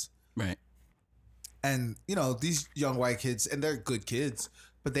friends. Right. And you know, these young white kids, and they're good kids,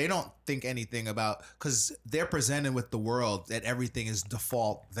 but they don't think anything about, because they're presented with the world that everything is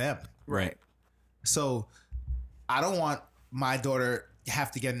default them. Right. So I don't want my daughter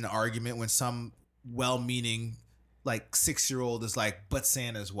have to get in an argument when some well-meaning like 6-year-old is like, but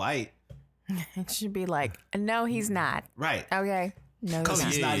Santa's white. It should be like, no, he's not. Right. Okay. No, Because you're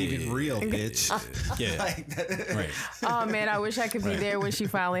he's not. not even real, bitch. Yeah. Like, Right. Oh man, I wish I could be Right. there when she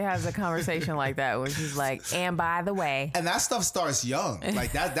finally has a conversation like that, where she's like, "And by the way," And that stuff starts young.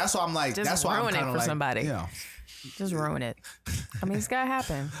 Like that. That's why I'm like. Just that's why I'm ruin it kind of for like, somebody. You know. just ruin it. I mean, it's gotta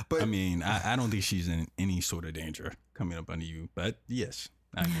happen. But I mean, I don't think she's in any sort of danger coming up under you, but yes,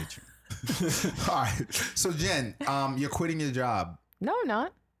 I get you. all right. So Jen, you're quitting your job. No, I'm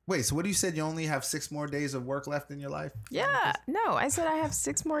not. Wait. So what you said? You only have 6 more days of work left in your life? Yeah, no. I said I have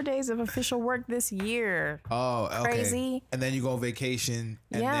 6 more days of official work this year. Oh, okay. Crazy. And then you go on vacation.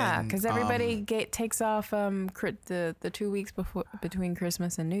 And Yeah, then, because everybody takes off the 2 weeks before between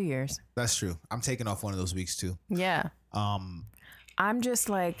Christmas and New Year's. That's true. I'm taking off one of those weeks too. Yeah, I'm just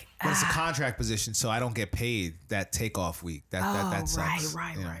like, But it's a contract position, so I don't get paid that takeoff week. That sucks.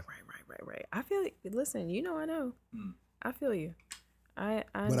 right. you know. I feel. Listen, I know. I feel you. I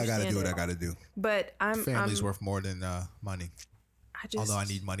But I gotta understand do what it. I gotta do. But Family's I'm, worth more than money. I just, Although I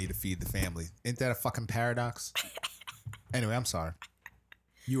need money to feed the family. Ain't that a fucking paradox? Anyway, I'm sorry.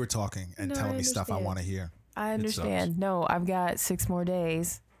 You were talking and No, telling I me stuff I understand. want to hear. I sucks. understand. No, I've got 6 more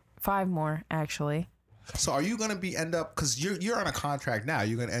days, 5 more actually. So are you gonna end up because you're on a contract now?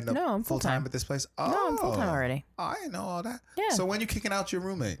 You're gonna end up No, I'm full time full-time. at this place? No, I'm full time already. Oh, I didn't know all that. Yeah. So when you kicking out your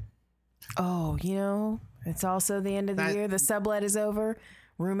roommate? Oh, it's also the end of the That- year. The sublet is over.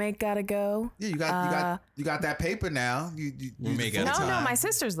 Roommate gotta go. Yeah, you got that paper now. You Roommate full gotta No, go. time. my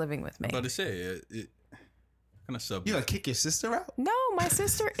sister's living with me. About to say it kind of sub. You gonna kick your sister out? No, my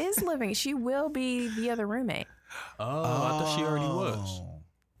sister is living. She will be the other roommate. Oh, I thought she already was.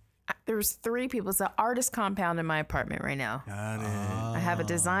 There's 3 people. It's an artist compound in my apartment right now. Got it. I have a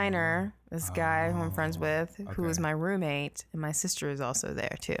designer, this guy who I'm friends with, who is okay. my roommate, and my sister is also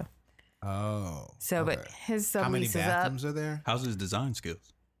there too. Oh. So, okay. but his How many sublease is up. bathrooms are there? How's his design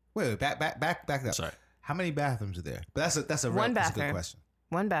skills? Wait, back up. Sorry. How many bathrooms are there? But that's a One that's a good bathroom. question.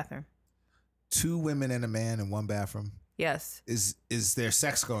 1 bathroom. 2 women and a man in 1 bathroom. Yes. Is there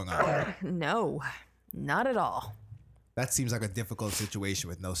sex going on? No, not at all. That seems like a difficult situation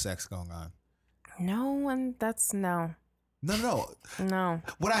with no sex going on. No one. That's no. No. No.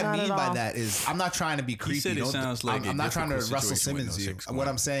 What I not mean at by all. that is I'm not trying to be creepy. said it sounds like I'm a not trying to difficult Russell situation with Simmons no you. sex going What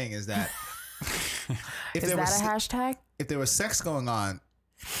on. I'm saying is that if Is there that was a hashtag? if there was sex going on,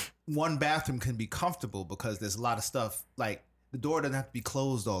 1 bathroom can be comfortable because there's a lot of stuff. Like the door doesn't have to be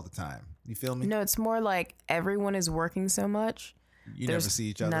closed all the time. You feel me? No, it's more like everyone is working so much. You never see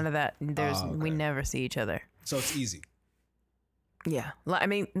each other. None of that. Oh, We okay. never see each other. So it's easy. Yeah. I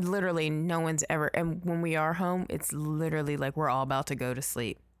mean, literally, no one's ever. And when we are home, it's literally like we're all about to go to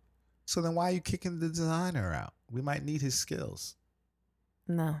sleep. So then why are you kicking the designer out? We might need his skills.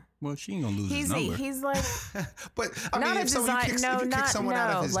 No. Well, she ain't gonna lose his number. He's like But I not mean, a if someone design. kicks, No, if you kick not someone out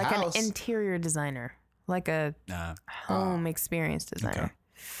of no. his Like house, an interior designer, like a Nah. home experience designer.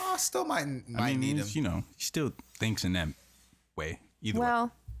 oh, still might I mean, need him. he still thinks in that way. Either way.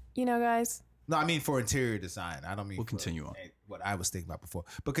 Well, guys. No, I mean for interior design. I don't mean. We'll for, continue on. What I was thinking about before,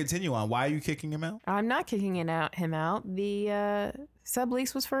 but continue on. Why are you kicking him out? I'm not kicking him out. The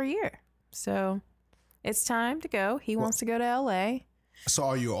sublease was for a year, so it's time to go. He wants to go to LA. So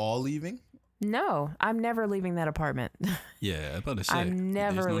are you all leaving? No, I'm never leaving that apartment. Yeah, I was about to say. I'm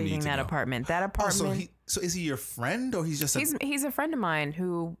there's never no need leaving to that go. apartment. That Oh, apartment. so is he your friend or he's just He's a friend of mine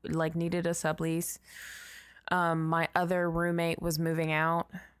who like needed a sublease. My other roommate was moving out.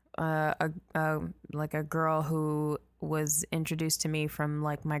 Like a girl who was introduced to me from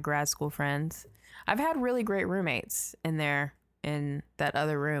like my grad school friends. I've had really great roommates in that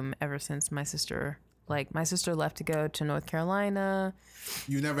other room ever since my sister left to go to North Carolina.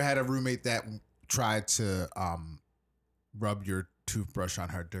 You never had a roommate that tried to rub your toothbrush on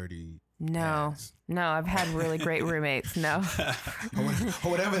her dirty No, hands? no, I've had really great roommates. No, or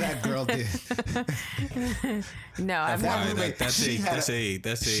whatever that girl did. no, I've that had roommate- That's she had a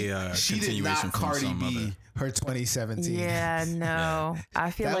She did continuation not from Cardi some B other. her 2017. Yeah, no.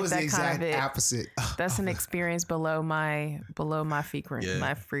 I feel that like was that the kind exact of opposite. that's an experience below my Yeah.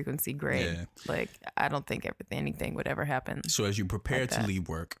 my frequency grade. Yeah. Like I don't think anything would ever happen. So as you prepare Like to that. leave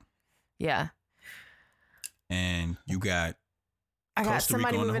work, Yeah. and you got I got Costa Rica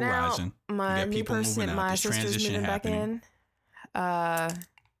somebody on the moving horizon. out. My got new people moving person, out. my This sister's transition moving back happening. in.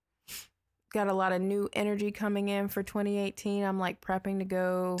 Got a lot of new energy coming in for 2018. I'm like prepping to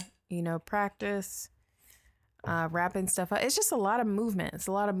go, practice, wrapping stuff up. It's just a lot of movement. It's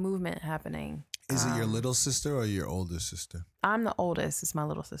a lot of movement happening. Is it your little sister or your older sister? I'm the oldest. It's my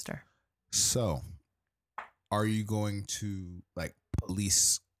little sister. So, are you going to like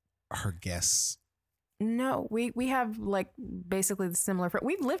police her guests? No, we have like basically the similar.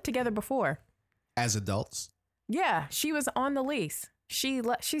 We've lived together before. As adults? Yeah, she was on the lease. She's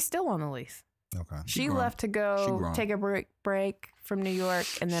still on the lease. Okay. She grown. left to She go grown. take a break from New York,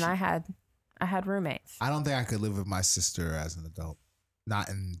 and then I had roommates. I don't think I could live with my sister as an adult. Not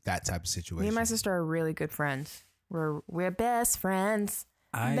in that type of situation. Me and my sister are really good friends. We're best friends.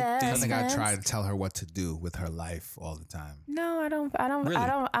 I Best I think I friends. try to tell her what to do with her life all the time. No, I don't. Really? I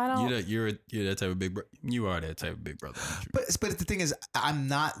don't. You're that type of big brother. You are that type of big brother. Aren't you? But the thing is, I'm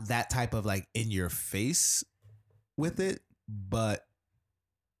not that type of like in your face with it. But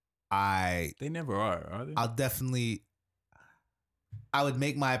They never are they? I would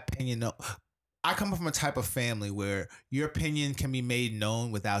make my opinion known. I come from a type of family where your opinion can be made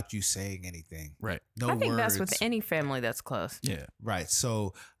known without you saying anything. Right. No I think words. that's with any family that's close. Yeah. Right.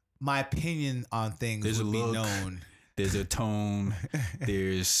 So my opinion on things There's a would be look. known. There's a tone.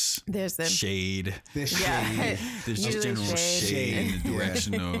 There's There's them. shade. This Yeah. shade. There's just Usually general shade. shade in the Yeah.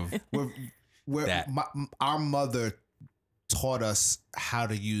 direction of We're That. our mother taught us how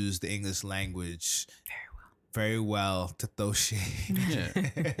to use the English language very well to throw shade.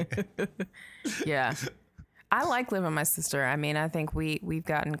 yeah. Yeah. I like living with my sister. I mean, I think we've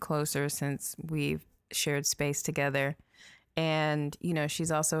gotten closer since we've shared space together. And, you know,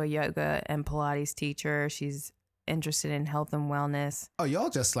 she's also a yoga and Pilates teacher. She's interested in health and wellness. Oh, y'all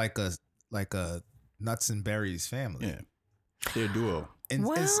just like a nuts and berries family. Yeah. They're a duo.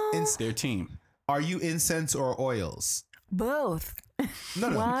 Their team. Are you incense or oils? Both. No.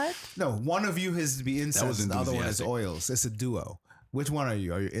 What? No, one of you has to be incense and the other one is enthusiastic. oils. It's a duo. Which one are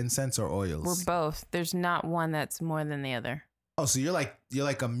you? Are you incense or oils? We're both. There's not one that's more than the other. Oh, so you're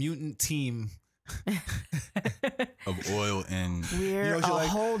like a mutant team. Of oil and We're what a you're like?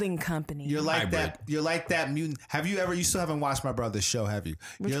 holding company. You're like Hybrid. that. You're like that mutant. Have you ever? You still haven't watched my brother's show, have you?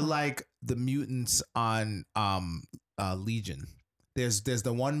 Which You're one? like the mutants on Legion. There's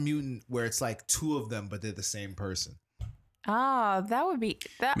the one mutant where it's like two of them, but they're the same person. Oh, that would be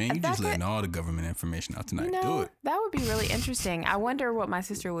that. man, you that just could- letting all the government information out tonight. You know, Do it. that would be really interesting. I wonder what my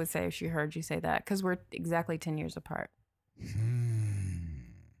sister would say if she heard you say that, because we're exactly 10 years apart.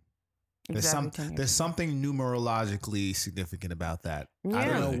 Exactly 10 years. There's something numerologically significant about that. I Yeah.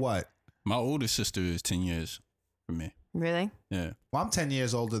 don't know Really? what. My older sister is 10 years from me. Really? Yeah. Well, I'm 10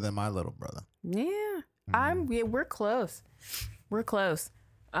 years older than my little brother. Yeah. Mm-hmm. We're close. We're close.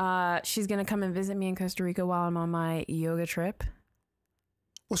 She's gonna come and visit me in Costa Rica while I'm on my yoga trip.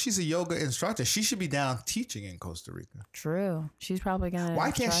 Well, she's a yoga instructor. She should be down teaching in Costa Rica. True. She's probably gonna.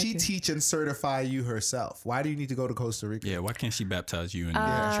 Why can't try she to. teach and certify you herself? Why do you need to go to Costa Rica? Yeah. Why can't she baptize you in the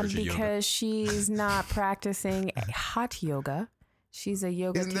church of yoga? Because she's not practicing hot yoga. She's a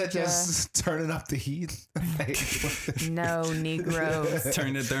yoga Isn't teacher. that just turning up the heat? No, Negroes.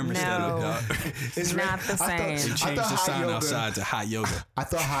 Turn the thermostat No. up, dog. It's Not the same. They I changed thought the hot sign yoga- outside to hot yoga. I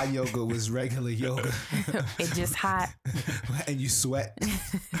thought hot yoga was regular yoga, It's just hot. and you sweat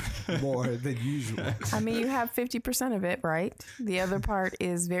more than usual. I mean, you have 50% of it, right? The other part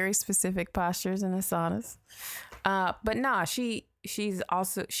is very specific postures and asanas. But nah, she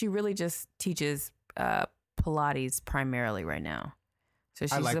really just teaches Pilates primarily right now. So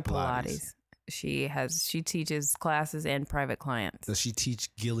she's like a Pilates. Pilates. She teaches classes and private clients. Does she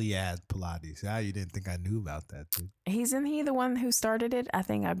teach Gilead Pilates? Ah, you didn't think I knew about that, dude. Isn't he the one who started it? I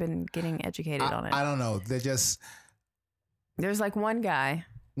think I've been getting educated on it. I don't know. They're just There's like one guy.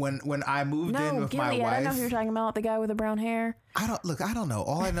 when I moved in No, with my Gilead. I know wife. who you're talking about. The guy with the brown hair. I don't know.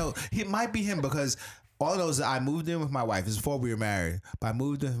 All I know, it might be him because all I know is that I moved in with my wife. This is before we were married. But I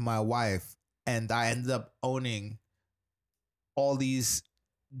moved in with my wife, and I ended up owning all these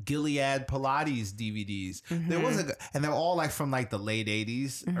Gilead Pilates DVDs. There was and they're all like from like the late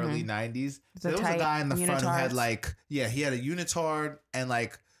 80s, early 90s. The There was a tight guy in the front who had unitards. like, yeah, he had a unitard and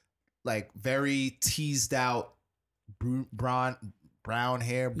like very teased out brown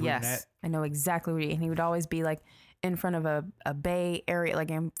hair, brunette. Yes, I know exactly what and he would always be like in front of a bay area,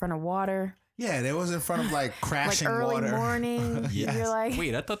 like in front of water, Yeah, they was in front of like like crashing early water. morning. Yes. You're like,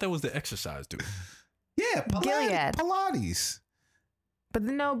 Wait, I thought that was the exercise, dude. Yeah, Gilead. Pilates. but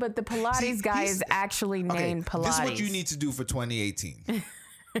the Pilates See, guy he's- is actually named Pilates. This is what you need to do for 2018.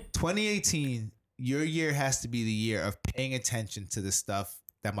 2018, your year has to be the year of paying attention to the stuff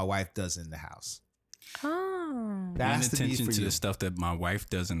that my wife does in the house. Oh, That Paying has to be attention for to you. the stuff that my wife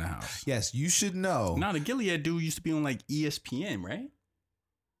does in the house. Yes, you should know. Now, the Gilead dude used to be on like ESPN, right?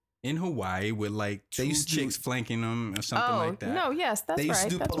 in Hawaii with like They two used to do- chicks flanking them or something like that. No, yes, that's They used right.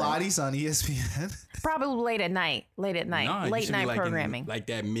 to do that's right. Pilates on ESPN. Probably late at night. No, it Late used to be night like in, programming. like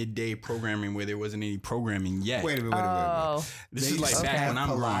that midday programming where there wasn't any programming yet. Wait a minute. Oh, This They is like used to back have when I'm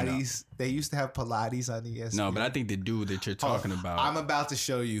growing up. Pilates. They used to have Pilates on ESPN. No, but I think the dude that you're talking about. I'm about to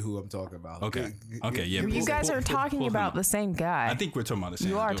show you who I'm talking about. Okay. Okay, yeah. you guys are talking about the same guy. I think we're talking about the same.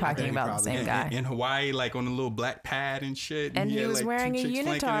 you are dude. talking Okay, about the probably. same guy. In Hawaii, like on a little black pad and shit. And he had, was like, wearing two a chicks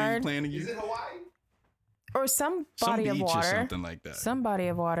flanking him, unitard. playing a Is it Hawaii? Or some body beach of or water. something like that. Some body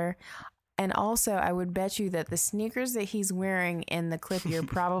of water. And also, I would bet you that the sneakers that he's wearing in the clip you're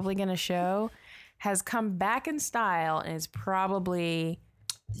probably going to show has come back in style and is probably...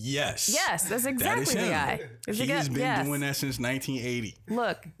 Yes. Yes, that's exactly that is the him. guy. Is the He's guy- been yes. doing that since 1980.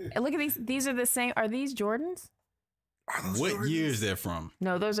 Look at these. These are the same. Are these Jordans? What year is that from?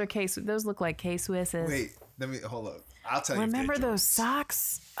 No, those are K. Those look like K Swisses. Wait, let me hold up. I'll tell you. Remember if they're those Jordans.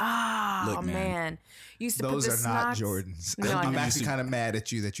 socks? Oh, Look, man. man. Used to Those put are the not socks. Jordans. No, I I'm know. actually kind of mad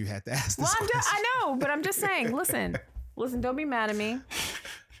at you that you had to ask this Well, question. I know, but I'm just saying. Listen, don't be mad at me.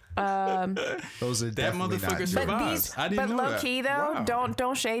 Those are That definitely motherfucker not survived. But Jordans. these, I didn't but know low that. key though, Wow.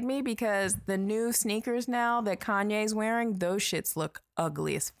 don't shade me because the new sneakers now that Kanye's wearing, those shits look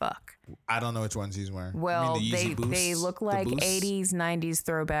ugly as fuck. I don't know which ones he's wearing. Well, you mean the Yeezy they Boosts? look The like Boosts? 80s, 90s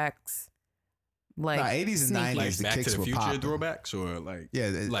throwbacks. Like Nah, 80s and sneaky. 90s. Like the Back to kicks the were Future popping. throwbacks or like Yeah,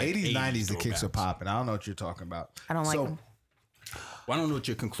 the like 80s, 90s, the kicks are throwbacks? popping. I don't know what you're talking about. I don't like So, them. Well, I don't know what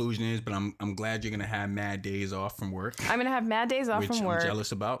your conclusion is, but I'm glad you're gonna have mad days off from work, I'm gonna have mad days off which from I'm work.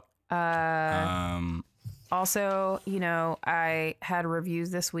 jealous about. Also, I had reviews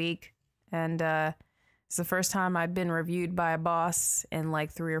this week, and it's the first time I've been reviewed by a boss in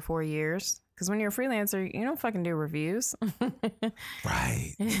like 3 or 4 years. Because when you're a freelancer, you don't fucking do reviews.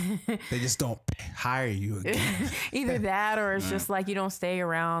 right. They just don't hire you again. Either that, or it's just like you don't stay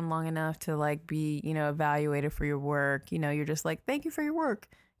around long enough to like be, evaluated for your work. You're just like, thank you for your work.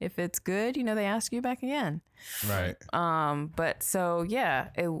 If it's good, they ask you back again. Right. But so yeah,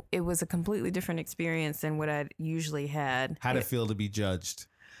 it was a completely different experience than what I'd usually had. How'd it feel to be judged?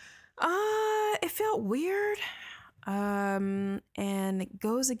 It felt weird. And it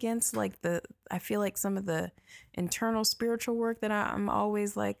goes against like I feel like some of the internal spiritual work that I'm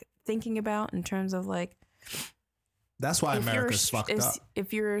always like thinking about in terms of like, That's why if America's your- fucked up.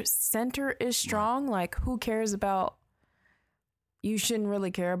 if your center is strong, like who cares about, you shouldn't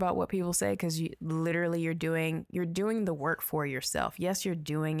really care about what people say, because you're doing the work for yourself. Yes, you're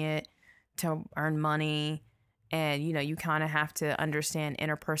doing it to earn money, and you kind of have to understand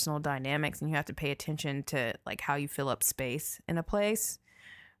interpersonal dynamics, and you have to pay attention to like how you fill up space in a place.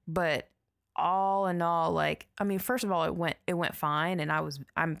 But all in all, like, I mean, first of all, it went fine, and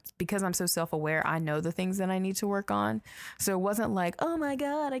because I'm so self-aware, I know the things that I need to work on. So it wasn't like, oh my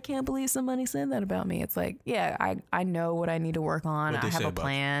God, I can't believe somebody said that about me. It's like, yeah, I know what I need to work on. What'd I they have say a about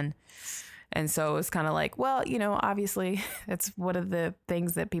plan. And so it's kind of like, well, obviously that's one of the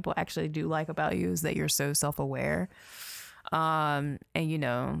things that people actually do like about you is that you're so self-aware. And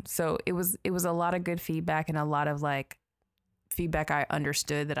so it was a lot of good feedback, and a lot of like feedback I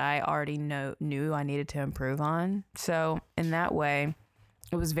understood that I already knew I needed to improve on. So in that way,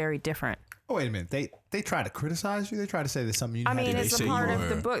 it was very different. Oh, wait a minute. They try to criticize you? They try to say there's something you I have mean, to it's say a you part of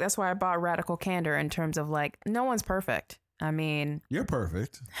the were- book. That's why I bought Radical Candor, in terms of like, no one's perfect. I mean, You're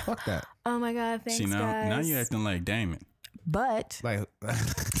perfect. Fuck that. oh my God, thanks, See now guys. you're acting like Damon. But Like,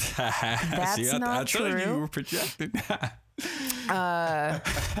 That's not I told you true. you were projecting.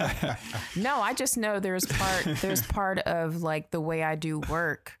 no, I just know there's part of like the way I do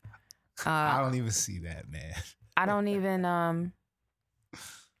work. I don't even see that, man. I don't even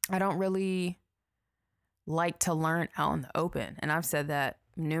I don't really like to learn out in the open, and I've said that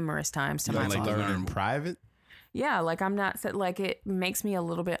numerous times to You my don't Like boss. to learn in learn- private? Yeah, like I'm not like, it makes me a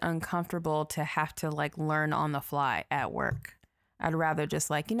little bit uncomfortable to have to like learn on the fly at work. I'd rather just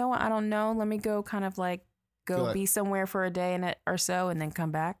like, you know what, I don't know, let me go kind of like Feel go like- be somewhere for a day or so and then come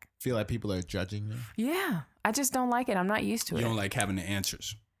back. Feel like people are judging you? Yeah, I just don't like it. I'm not used to You it. don't like having the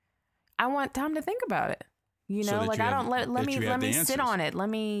answers. I want time to think about it. You So know, that like you I have- don't let that me you have the sit answers. on it. Let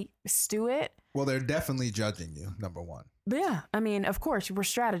me stew it. Well, they're definitely judging you, number one. But yeah, I mean, of course, we're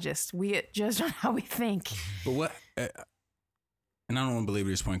strategists. We get judged on how we think. But what? And I don't want to belabor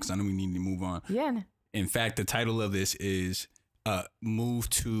this point because I know we need to move on. Yeah. In fact, the title of this is "Move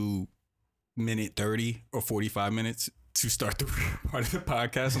to Minute 30 or 45 minutes." to start the part of the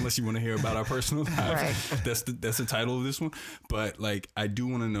podcast, unless you want to hear about our personal lives. Right. That's the title of this one. But like, I do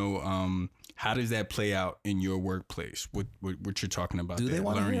want to know, how does that play out in your workplace? What you're talking about? Do they there,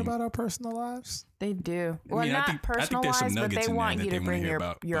 want to hear learning. about our personal lives? They do. I Well, mean, I not think there's some personalized, but nuggets they in there want that you they to wanna bring hear your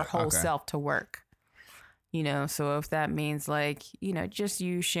about, your but- whole okay. self to work. You know, so if that means like, you know, just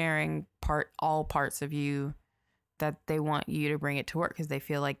you sharing all parts of you, that they want you to bring it to work because they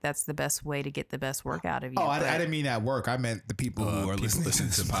feel like that's the best way to get the best work out of you. Oh, But- I didn't mean at work. I meant the people who are People listening listen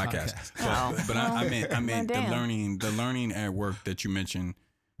to the podcast. Oh, But I well, meant the damn. learning at work that you mentioned.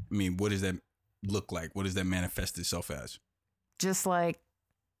 I mean, what does that look like? What does that manifest itself as? just like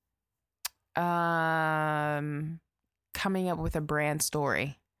coming up with a brand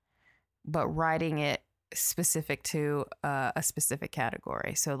story, but writing it specific to a specific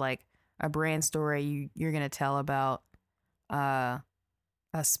category. So like a brand story you're going to tell about a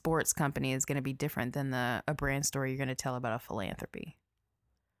sports company is going to be different than a brand story you're going to tell about a philanthropy.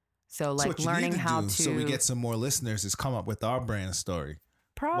 So like what you learning need to how do, to so we get some more listeners, is come up with our brand story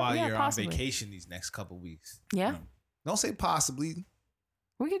while yeah, you're possibly. on vacation these next couple weeks. Yeah, No. Don't say possibly.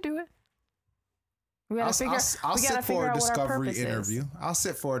 we could do it. We gotta I'll figure. I'll we gotta sit figure for a out what our discovery purpose interview. is. I'll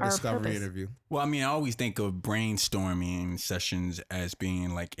sit for a Our discovery purpose. interview. Well, I mean, I always think of brainstorming sessions as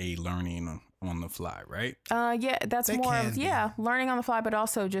being like a learning on the fly, right? Yeah, that's They more can of be. learning on the fly, but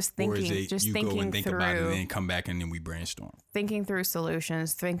also just Or is thinking, it just you thinking go and think through, about it and then come back and then we brainstorm? thinking through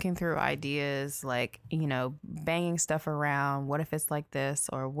solutions, thinking through ideas, like banging stuff around. What if it's like this,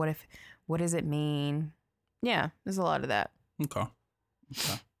 or what does it mean? Yeah, there's a lot of that. Okay.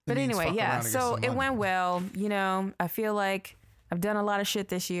 But means anyway, fuck yeah. around and get So some it money. went well. I feel like I've done a lot of shit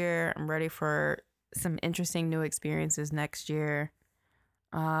this year. I'm ready for some interesting new experiences next year.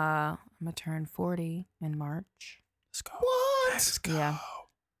 I'm gonna turn 40 in March. Let's go. What? Let's go. Yeah.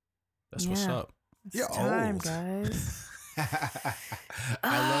 That's what's Yeah. up. It's You're time, old. guys.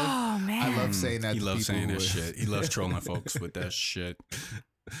 I Man. love saying that. He to loves people saying who that are- shit. He loves trolling folks with that shit.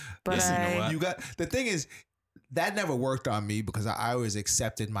 But Yes, you know what? You got the thing is that never worked on me because I always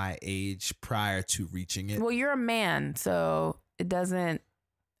accepted my age prior to reaching it. Well, you're a man, so it doesn't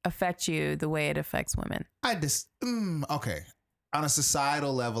affect you the way it affects women. I just okay. On a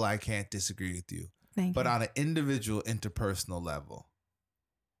societal level, I can't disagree with you, Thank but you. on an individual, interpersonal level,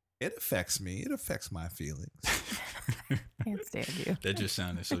 it affects me. It affects my feelings. Can't stand you. That just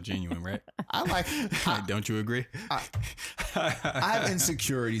sounded so genuine, right? I like. Don't you agree? I have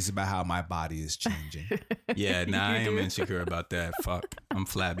insecurities about how my body is changing. Yeah, nah, I You am do? insecure about that. Fuck. I'm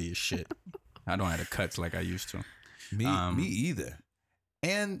flabby as shit. I don't have the cuts like I used to. Me either.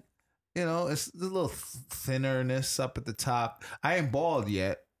 And it's a little thinnerness up at the top. I ain't bald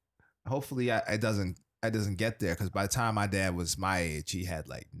yet. Hopefully, it doesn't get there because by the time my dad was my age, he had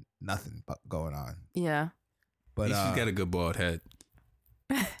like nothing going on. Yeah. At But least he's got a good bald head.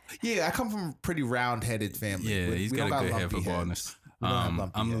 yeah, I come from a pretty round-headed family. Yeah, he's got a good head for lumpy baldness. heads. We don't have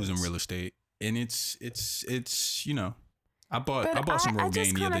lumpy I'm losing heads. real estate, and it's I bought But some I just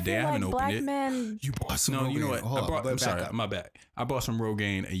Rogaine the kinda other day. feel I haven't like opened black it. men. You bought some. No, you know Rogaine. what? Hold on, I'm back sorry, up. my bad. I bought some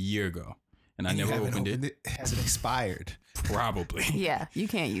Rogaine a year ago, and I And you never haven't opened it. Has it expired? Probably. Yeah, you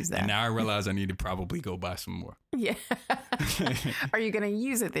can't use that. And now I realize I need to probably go buy some more. Yeah. Are you gonna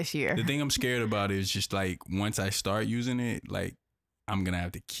use it this year? The thing I'm scared about is just like once I start using it, like I'm gonna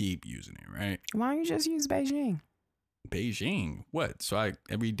have to keep using it, right? Why don't you just use Beijing? Beijing. What? So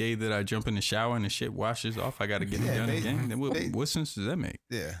every day that I jump in the shower and the shit washes off, I gotta get it done again. Then what sense does that make?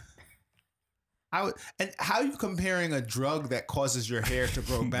 Yeah. And how are you comparing a drug that causes your hair to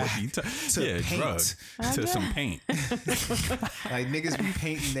grow back What you to yeah, paint? drug to some paint. Like niggas be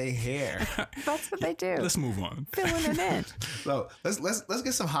painting their hair. That's what they do. Let's move on. Filling it in. So let's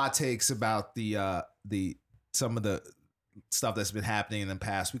get some hot takes about the some of the stuff that's been happening in the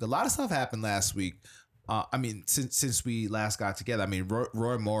past week. A lot of stuff happened last week. I mean, since we last got together. I mean,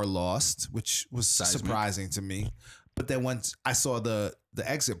 Roy Moore lost, which was Seismic. surprising to me. But then once I saw the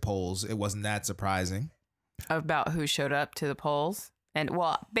exit polls, it wasn't that surprising. About who showed up to the polls and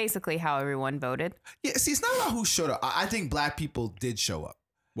basically how everyone voted. Yeah, see, it's not about who showed up. I think black people did show up.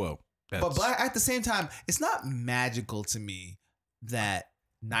 Well, But at the same time, it's not magical to me that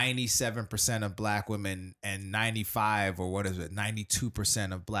 97% of black women and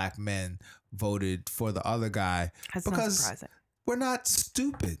 92% of black men voted for the other guy. That's Because not surprising. We're not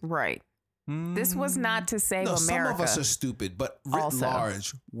stupid. Right. This was not to save No, America. some of us are stupid, but writ Also.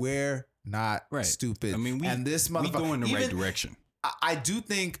 large, we're not Right. stupid. I mean, and this we motherfucker, go in the right even- direction. I do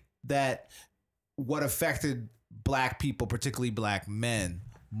think that what affected black people, particularly black men,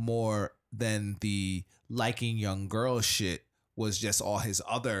 more than the liking young girls shit was just all his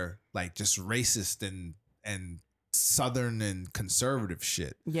other like just racist and Southern and conservative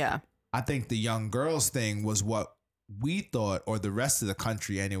shit. Yeah. I think the young girls thing was what we thought, or the rest of the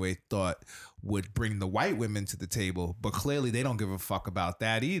country anyway, thought would bring the white women to the table. But clearly they don't give a fuck about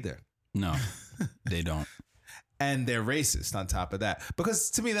that either. No, they don't. And they're racist on top of that. Because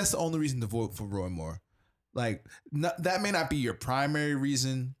to me, that's the only reason to vote for Roy Moore. Like, that may not be your primary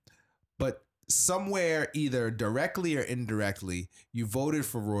reason, but somewhere, either directly or indirectly, you voted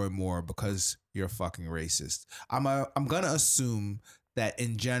for Roy Moore because you're a fucking racist. I'm gonna assume that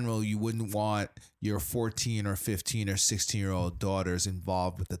in general you wouldn't want your 14 or 15 or 16-year-old daughters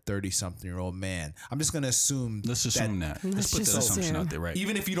involved with a 30-something-year-old man. I'm just gonna assume. Let's assume that. Let's put the assumption out there, right?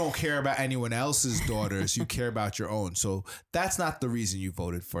 Even if you don't care about anyone else's daughters, you care about your own. So that's not the reason you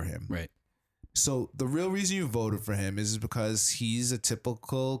voted for him. Right. So the real reason you voted for him is because he's a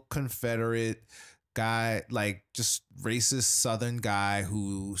typical Confederate guy, like just racist Southern guy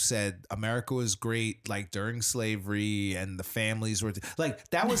who said America was great, like during slavery, and the families were like,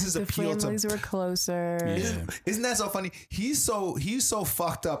 that was his appeal. The families were closer. Yeah. Isn't that so funny? He's so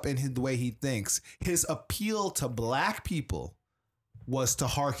fucked up in the way he thinks. His appeal to black people was to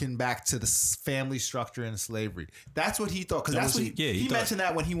harken back to the family structure and slavery. That's what he thought. Because that's what he mentioned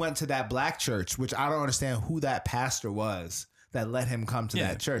that when he went to that black church, which I don't understand who that pastor was that let him come to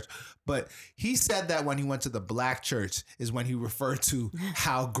that church. But he said that when he went to the black church is when he referred to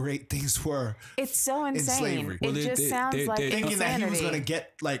how great things were. It's so insane. Slavery. It just sounds like thinking insanity. that he was going to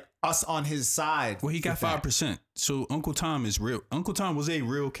get like us on his side. Well, he got 5%. So Uncle Tom is real. Uncle Tom was a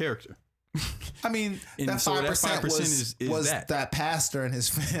real character. I mean, and that 5%, so that 5% was that. that pastor and his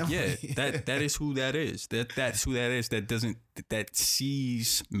family. Yeah, that is who that is. That's who that is. That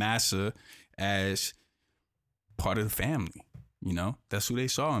sees Massa as part of the family. You know, that's who they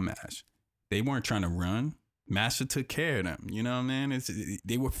saw him as. They weren't trying to run. Massa took care of them. You know what I mean?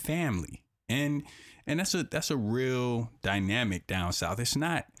 They were family, and that's a real dynamic down south. It's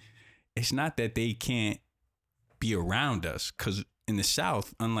not that they can't be around us, because in the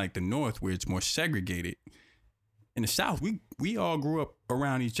South, unlike the North where it's more segregated, in the South we all grew up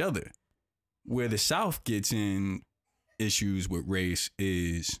around each other. Where the South gets in issues with race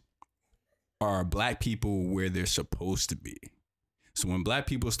is, are black people where they're supposed to be? So when black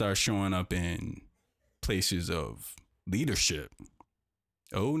people start showing up in places of leadership,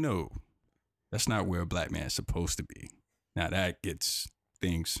 oh no, that's not where a black man is supposed to be. Now that gets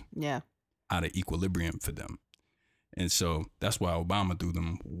things out of equilibrium for them. And so that's why Obama threw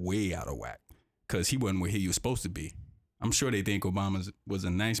them way out of whack, because he wasn't where he was supposed to be. I'm sure they think Obama was a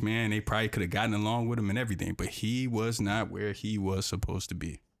nice man. They probably could have gotten along with him and everything, but he was not where he was supposed to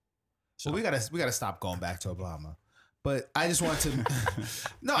be. So well, we gotta stop going back to Obama. But I just want to.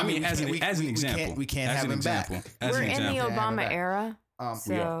 No, I mean, as an example, we can't have him back. We're in the Obama era,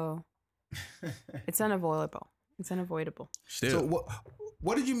 so it's unavoidable. It's unavoidable. Still. So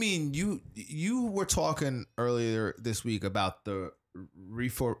what did you mean? You were talking earlier this week about the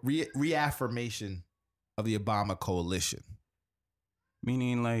reaffirmation of the Obama coalition.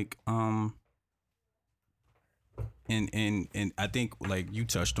 Meaning, like, and I think, like, you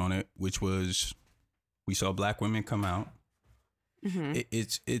touched on it, which was, we saw black women come out. Mm-hmm.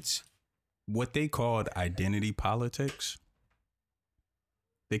 It's what they called identity politics.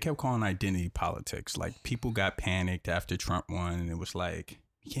 They kept calling identity politics. Like, people got panicked after Trump won, and it was like,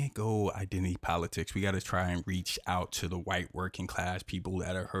 we can't go identity politics. We got to try and reach out to the white working class people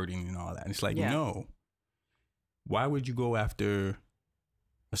that are hurting and all that. And it's like, no. Why would you go after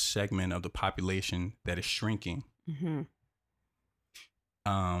a segment of the population that is shrinking? Mm-hmm.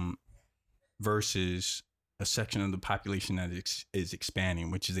 Versus a section of the population that is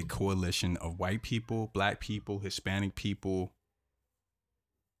expanding, which is a coalition of white people, black people, Hispanic people,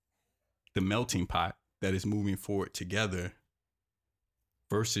 the melting pot that is moving forward together,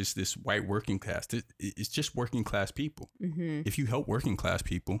 versus this white working class. It's just working class people. Mm-hmm. If you help working class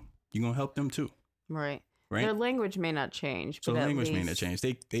people, you're going to help them too. Right. Their language may not change. So language may not change.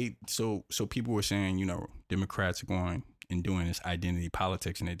 So people were saying, you know, Democrats are going and doing this identity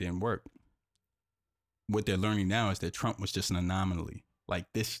politics, and it didn't work. What they're learning now is that Trump was just an anomaly. Like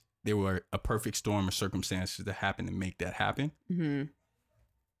this, there were a perfect storm of circumstances that happened to make that happen. Mm-hmm.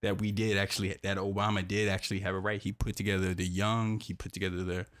 That Obama did actually have it right. He put together the young, he put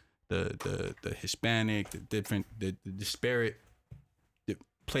together the Hispanic, the disparate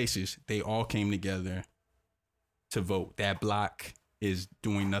places. They all came together to vote. That block is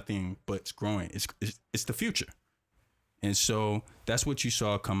doing nothing but it's growing. It's the future. And so that's what you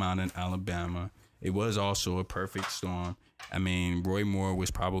saw come out in Alabama. It was also a perfect storm. I mean, Roy Moore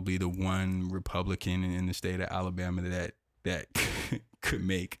was probably the one Republican in the state of Alabama that could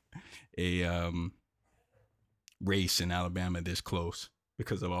make a race in Alabama this close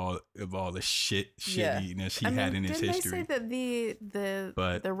because of all the Yeah. shittiness he had in his didn't history. They say that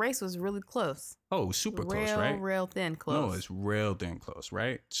But- the race was really close? Oh, it was super close, right? Real thin close. No, it's real thin close,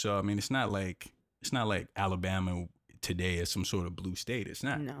 right? So I mean, it's not like Alabama today is some sort of blue state. It's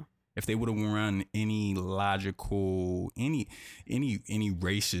not. No. If they would have run any logical, any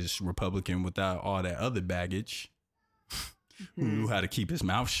racist Republican without all that other baggage, who knew how to keep his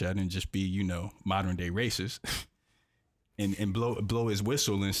mouth shut and just be, modern day racist, and blow his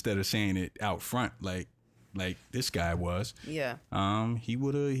whistle instead of saying it out front like this guy was. Yeah. He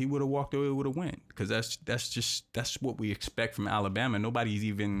would have walked away with a win, because that's what we expect from Alabama. Nobody's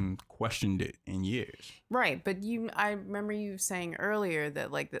even questioned it in years. Right, but I remember you saying earlier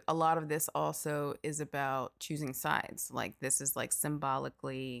that like a lot of this also is about choosing sides. Like this is like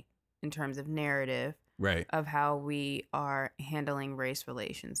symbolically in terms of narrative Right. of how we are handling race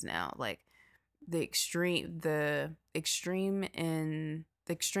relations now. Like the extremes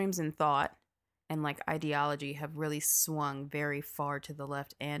in thought and like ideology have really swung very far to the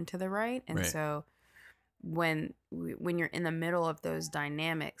left and to the right. And Right. so when you're in the middle of those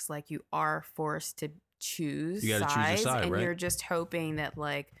dynamics, like you are forced to choose You gotta choose your sides, side, and right? you're just hoping that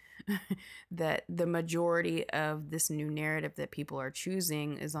like that the majority of this new narrative that people are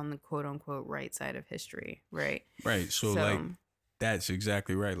choosing is on the quote unquote right side of history, right? Right. So like that's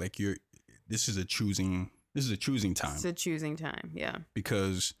exactly right. Like this is a choosing time. It's a choosing time, yeah.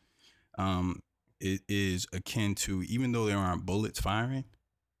 Because it is akin to, even though there aren't bullets firing,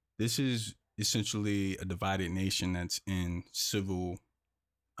 this is essentially a divided nation that's in civil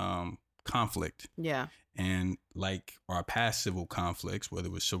conflict. Yeah. And like our past civil conflicts, whether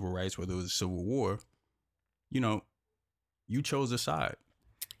it was civil rights, whether it was civil war, you chose a side.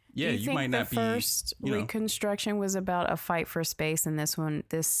 Yeah, Do you think might not the be. first Reconstruction was about a fight for space, and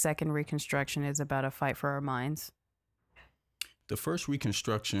this second Reconstruction is about a fight for our minds. The first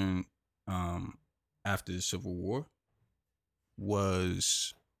Reconstruction after the Civil War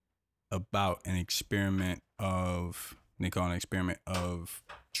was about an experiment of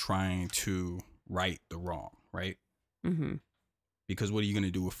trying to right the wrong, right? Mm-hmm. Because what are you going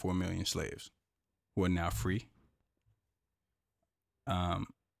to do with 4 million slaves who are now free?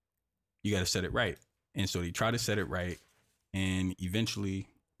 You got to set it right. And so they try to set it right. And eventually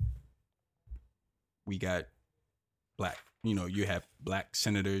we got black, you have black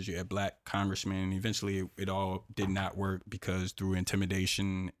senators, you have black congressmen. And eventually it all did not work because through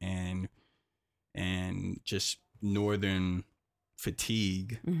intimidation and just northern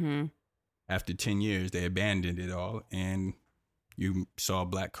fatigue, Mm-hmm. after 10 years, they abandoned it all. And you saw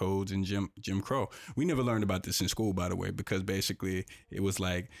black codes and Jim Crow. We never learned about this in school, by the way, because basically it was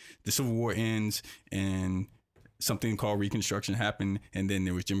like the Civil War ends and something called Reconstruction happened, and then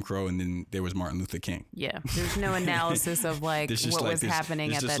there was Jim Crow, and then there was Martin Luther King. Yeah, there's no analysis of like There's just what like was this-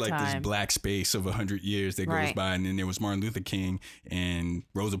 happening there's at just that like time. this black space of 100 years that goes Right. by, and then there was Martin Luther King, and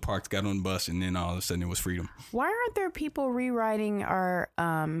Rosa Parks got on the bus, and then all of a sudden it was freedom. Why aren't there people rewriting our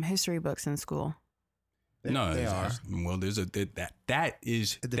history books in school? No, they are. Well, there's that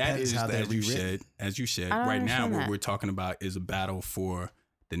is It depends how they're rewritten. as you said. I don't Right now, understand what that. we're talking about is a battle for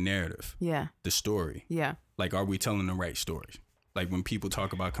the narrative, Yeah, the story. yeah. Like, are we telling the right stories? Like when people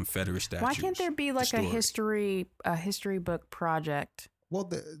talk about Confederate statues. Why can't there be like a story. history book project? Well,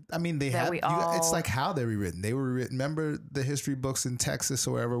 they That have. we It's all- like how they're rewritten. They were rewritten. Remember the history books in Texas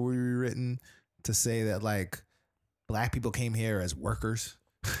or wherever were rewritten to say that like black people came here as workers.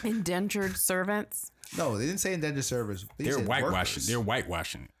 Indentured servants. No, they didn't say indentured servants. They're said whitewashing. workers. They're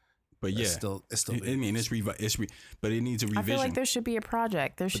whitewashing it. But yeah, It's still. I mean, but it needs a revision. I feel like there should be a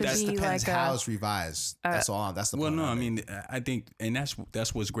project. There should That be depends like how a. it's revised. That's all. That's the Well, point. no, I'm I making. mean, I think, and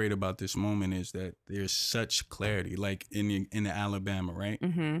that's what's great about this moment is that there's such clarity, like in the Alabama, right?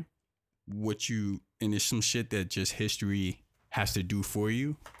 Mm-hmm. And there's some shit that just history has to do for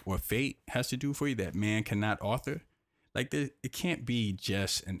you, or fate has to do for you, that man cannot author. Like it can't be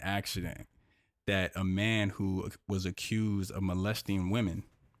just an accident that a man who was accused of molesting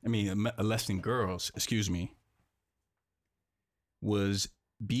girls, was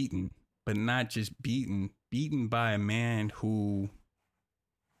beaten, but not just beaten by a man who,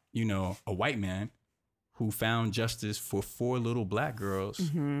 a white man who found justice for 4 little black girls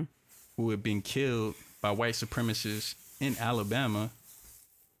Mm-hmm. who had been killed by white supremacists in Alabama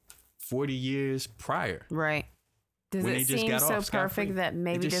 40 years prior. Right. Does When it they just seem got so off scot-free. perfect that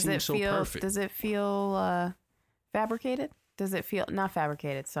maybe just seems so perfect. does it feel fabricated? Does it feel not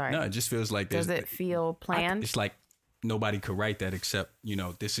fabricated? Sorry. No, it just feels like Does it feel planned? It's like nobody could write that except,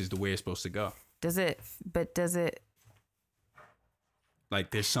 this is the way it's supposed to go. Does it? But does it? Like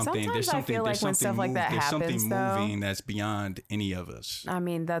there's something. Sometimes There's I something. feel There's like when something. stuff like that There's happens, something though. moving that's beyond any of us. I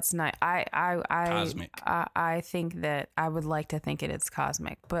mean, that's not. Cosmic. I think that I would like to think it's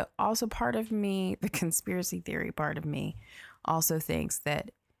cosmic, but also part of me, the conspiracy theory part of me, also thinks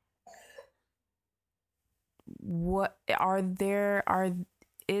that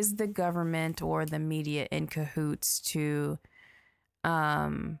is the government or the media in cahoots to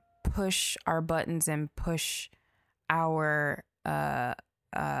push our buttons and push our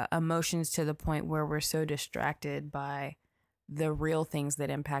emotions to the point where we're so distracted by the real things that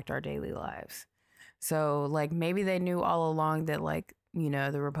impact our daily lives. So like maybe they knew all along that like, you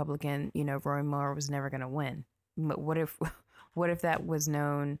know, the Republican, you know, Roy Moore was never going to win. But what if that was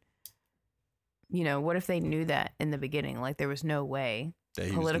known, you know, what if they knew that in the beginning? Like there was no way.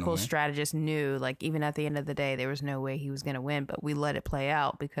 Political strategists knew, like even at the end of the day, there was no way he was going to win, but we let it play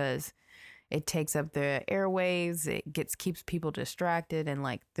out because it takes up the airwaves. It keeps people distracted, and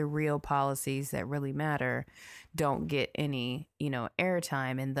like the real policies that really matter don't get any, you know,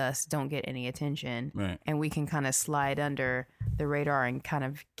 airtime, and thus don't get any attention. Right. And we can kind of slide under the radar and kind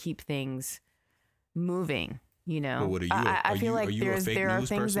of keep things moving. You know, But what are you? I feel like there are things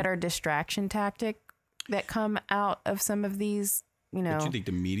person? that are distraction tactic that come out of some of these. You know, But you think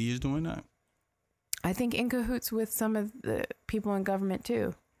the media is doing that? I think in cahoots with some of the people in government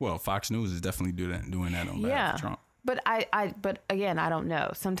too. Well, Fox News is definitely doing that on behalf of Trump. But but again, I don't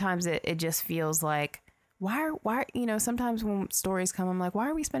know. Sometimes it just feels like why, you know, sometimes when stories come, I'm like, why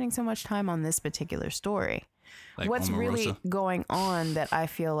are we spending so much time on this particular story? Like What's Omarosa? really going on that I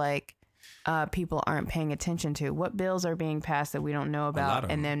feel like people aren't paying attention to? What bills are being passed that we don't know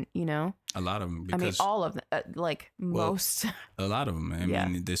about? And then, you know, a lot of them. I mean, all of them, most. A lot of them. I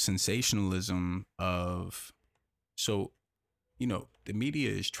mean, the sensationalism of, so, you know, the media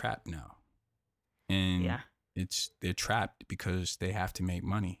is trapped now, and they're trapped because they have to make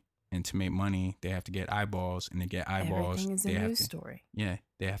money, and to make money, they have to get eyeballs, and to get eyeballs, everything is a news story. Yeah,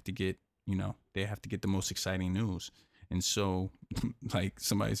 they have to get, you know, they have to get the most exciting news. And so, like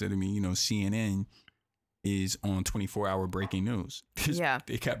somebody said to me, you know, CNN is on 24-hour breaking news.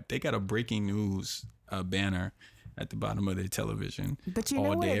 They got a breaking news banner at the bottom of their television. But you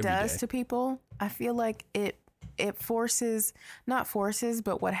know what it does to people? I feel like it not forces,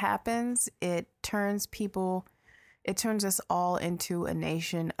 but what happens, it turns us all into a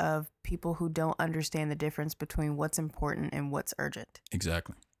nation of people who don't understand the difference between what's important and what's urgent.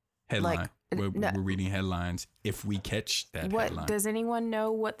 Exactly. Headline. Like, we're reading headlines. If we catch that headline. Does anyone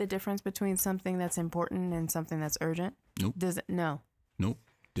know what the difference between something that's important and something that's urgent? Nope. No. Nope.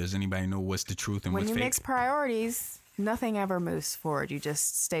 Does anybody know what's the truth and what's fake? When you mix priorities, nothing ever moves forward. You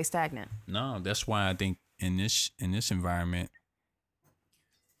just stay stagnant. No, that's why I think in this environment,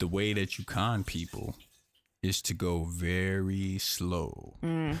 the way that you con people is to go very slow.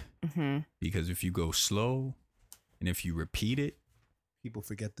 Mm-hmm. Because if you go slow and if you repeat it, people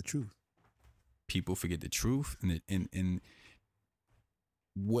forget the truth. People forget the truth, and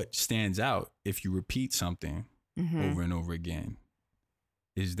what stands out if you repeat something over and over again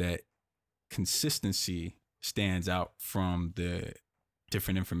is that consistency stands out from the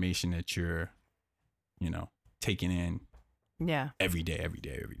different information that you're, you know, taking in. Yeah. Every day.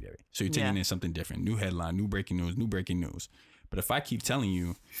 So you're taking in something different, new headline, new breaking news. But if I keep telling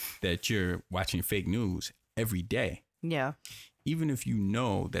you that you're watching fake news every day, yeah, even if you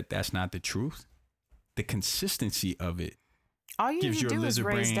know that that's not the truth, the consistency of it all you gives need to your do is lizard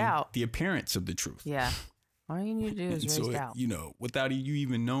raise brain doubt. the appearance of the truth. Yeah. All you need to do is raise doubt. You know, without you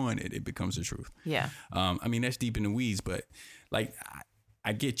even knowing it, it becomes the truth. Yeah. I mean, that's deep in the weeds, but like,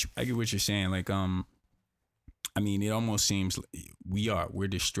 I get you. I get what you're saying. Like, I mean, it almost seems we're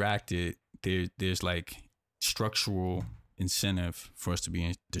distracted. There's like structural incentive for us to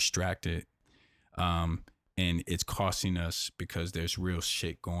be distracted. And it's costing us because there's real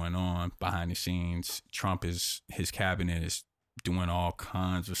shit going on behind the scenes. his cabinet is doing all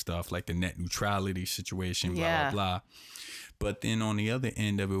kinds of stuff like the net neutrality situation, blah, blah, blah. But then on the other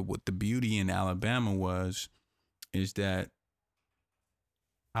end of it, what the beauty in Alabama is that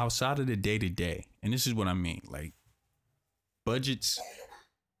outside of the day to day, and this is what I mean, like budgets,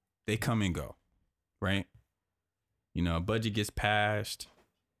 they come and go, right? You know, a budget gets passed.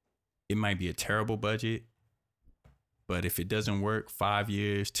 It might be a terrible budget. But if it doesn't work 5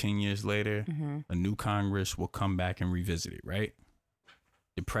 years, 10 years later, a new Congress will come back and revisit it, right?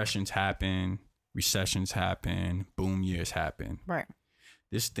 Depressions happen, recessions happen, boom years happen. Right.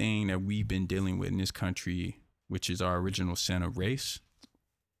 This thing that we've been dealing with in this country, which is our original sin of race,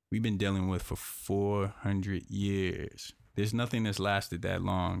 we've been dealing with for 400 years. There's nothing that's lasted that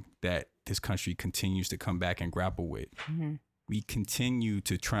long that this country continues to come back and grapple with. we continue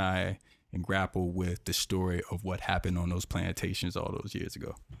to try and grapple with the story of what happened on those plantations all those years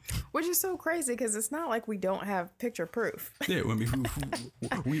ago. Which is so crazy because it's not like we don't have picture proof. Yeah, I mean,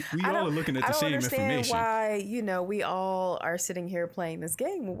 we all are looking at the same information. Why, we all are sitting here playing this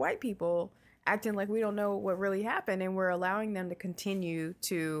game with white people acting like we don't know what really happened, and we're allowing them to continue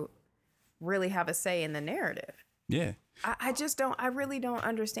to really have a say in the narrative. Yeah. I really don't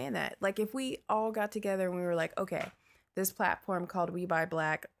understand that. Like, if we all got together and we were like, okay, this platform called We Buy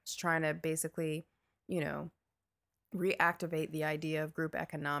Black is trying to basically, reactivate the idea of group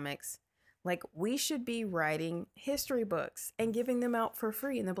economics. Like, we should be writing history books and giving them out for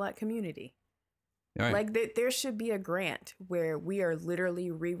free in the Black community. Right. Like, there should be a grant where we are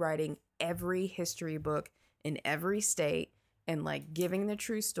literally rewriting every history book in every state and like giving the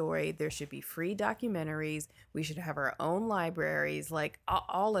true story. There should be free documentaries. We should have our own libraries, like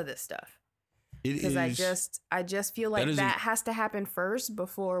all of this stuff. Because I just feel like that has to happen first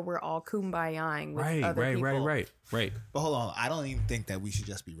before we're all kumbayaing with other people. Right. But hold on, I don't even think that we should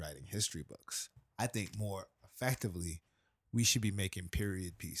just be writing history books. I think more effectively, we should be making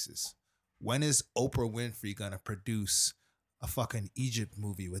period pieces. When is Oprah Winfrey gonna produce a fucking Egypt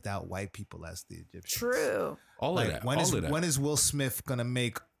movie without white people as the Egyptians? True. All of that. When is Will Smith gonna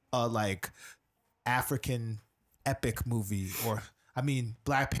make a like African epic movie? Or I mean,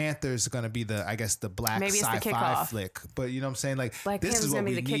 Black Panther is gonna be the black sci-fi flick. But you know what I'm saying? Like, Black this Panther's is what gonna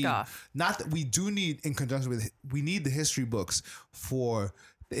we be the need. kickoff. Not that we do need, in conjunction with, we need the history books for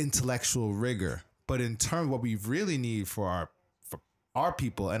the intellectual rigor. But in terms of what we really need for our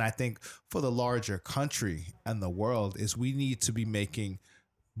people, and I think for the larger country and the world, is we need to be making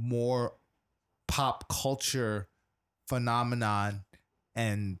more pop culture phenomenon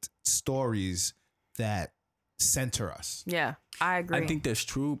and stories that center us. Yeah, I agree. I think that's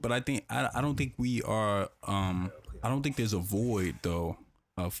true, but I don't think we are. I don't think there's a void though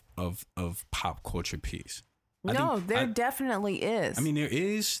of pop culture piece. There definitely is. I mean, there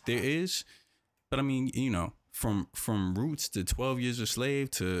is, but I mean, from Roots to 12 Years a Slave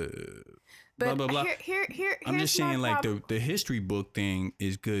to blah blah blah. I'm just saying, like the history book thing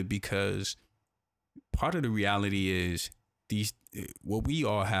is good because part of the reality is what we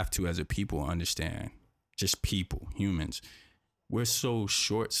all have to as a people understand. Just people, humans, we're so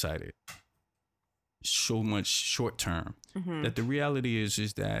short-sighted, so much short-term, that the reality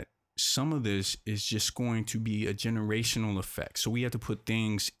is that some of this is just going to be a generational effect. So we have to put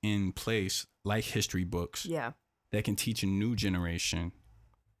things in place like history books that can teach a new generation.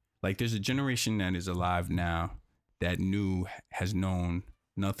 Like, there's a generation that is alive now that has known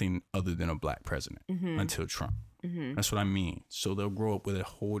nothing other than a black president until Trump. That's what I mean. So they'll grow up with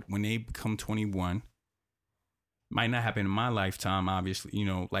when they become 21, might not happen in my lifetime, obviously,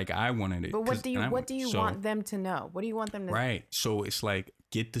 like I wanted it. But what do you want them to know? What do you want them to know? Right. So it's like,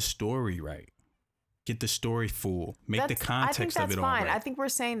 get the story right. Get the story full. Make the context of it all right. I think we're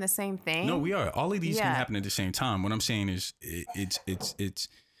saying the same thing. No, we are. All of these can happen at the same time. What I'm saying is it's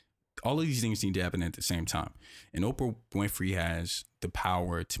all of these things need to happen at the same time. And Oprah Winfrey has the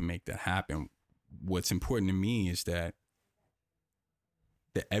power to make that happen. What's important to me is that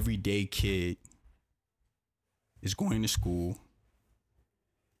the everyday kid is going to school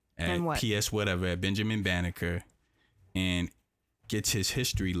at PS whatever at Benjamin Banneker and gets his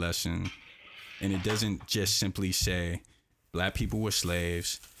history lesson, and it doesn't just simply say black people were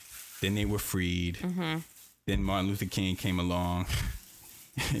slaves, then they were freed, then Martin Luther King came along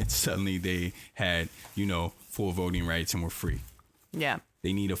and suddenly they had full voting rights and were free. Yeah.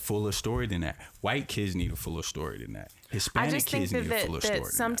 They need a fuller story than that. White kids need a fuller story than that. Hispanic kids need a fuller story than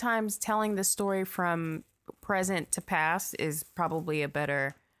that. Sometimes telling the story from present to past is probably a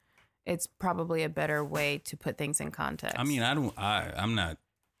better way to put things in context. I mean, I'm not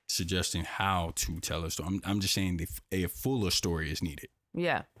suggesting how to tell a story. I'm just saying a fuller story is needed.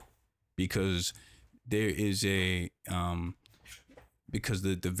 Yeah. Because there is because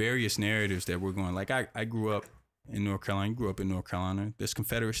the various narratives that we're going, like I grew up in North Carolina, you grew up in North Carolina, there's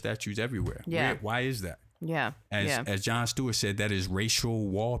Confederate statues everywhere. Yeah. Why is that? Yeah. As Jon Stewart said, that is racial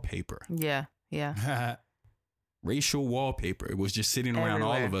wallpaper. Yeah. Yeah. Racial wallpaper. It was just sitting around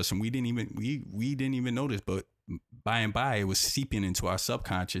all of us, and we didn't even notice. But by and by, it was seeping into our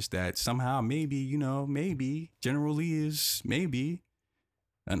subconscious that somehow maybe General Lee is maybe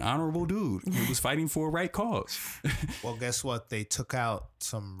an honorable dude who was fighting for a right cause. Well, guess what? They took out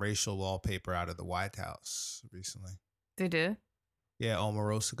some racial wallpaper out of the White House recently. They did? Yeah,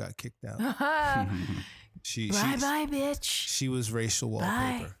 Omarosa got kicked out. Bye, bitch. She was racial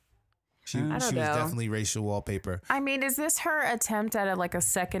wallpaper. Bye. She was definitely racial wallpaper. I mean, is this her attempt at a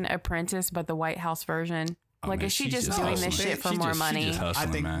second Apprentice, but the White House version? Oh, Like, man, is she she's just doing this hustling. shit for She more just- she money? just I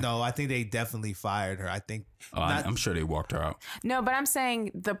hustling, think man. no. I think they definitely fired her. I think I'm sure they walked her out. No, but I'm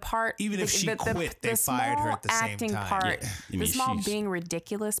saying the part. Even if she quit, they the fired her small at the same acting time. Part, Yeah. I the mean, small she's- being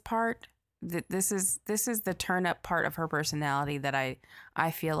ridiculous part. This is the turn up part of her personality that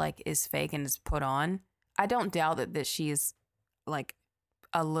I feel like is fake and is put on. I don't doubt that she's like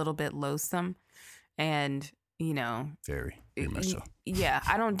a little bit loathsome, and Very much so. yeah,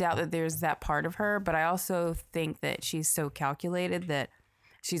 I don't doubt that there's that part of her, but I also think that she's so calculated that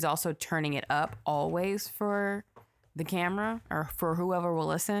she's also turning it up always for the camera or for whoever will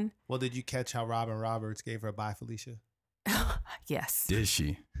listen. Well, did you catch how Robin Roberts gave her a bye, Felicia? Yes. Did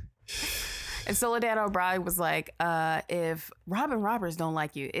she? And Soledad O'Brien was like, if Robin Roberts don't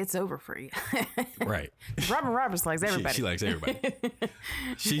like you, it's over for you. Right. Robin Roberts likes everybody. She likes everybody.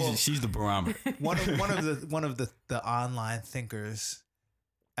 She's the barometer. One of the online thinkers,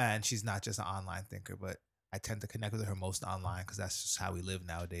 and she's not just an online thinker, but I tend to connect with her most online because that's just how we live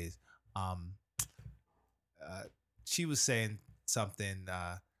nowadays. She was saying something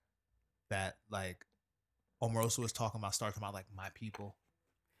that like Omarosa was talking about, like my people.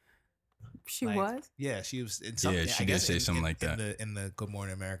 She Like, was? Yeah, she was in something. Yeah, she I did guess say something like that. in the Good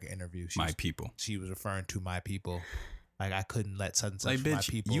Morning America interview. My people. She was referring to my people. Like I couldn't let such and such Like, for my bitch,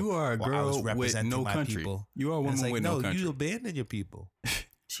 people. you are a or I was girl with representing no my country. people. You are a And woman it's like, with no country. you abandon your people.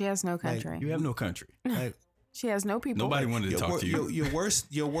 She has no country. You have no country. Like She has no people. Nobody wanted to talk to you. You're worse.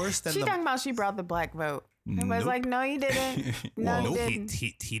 You're worse than She the. talking about she brought the black vote. Everybody's Nope. like, no, you didn't. No, Well, you he,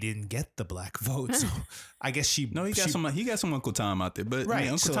 didn't. he didn't get the black vote, so I guess she. No, he got some Uncle Tom out there, but Right, I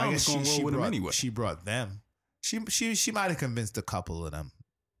mean, Uncle so I Tom guess was going to roll with him anyway. She brought them. She might have convinced a couple of them.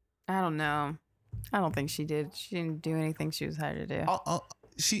 I don't know. I don't think she did. She didn't do anything she was hired to do.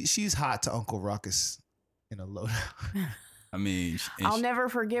 She's hot to Uncle Ruckus in a loadout. I mean, I'll never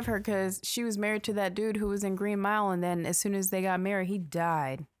forgive her because she was married to that dude who was in Green Mile, and then as soon as they got married, he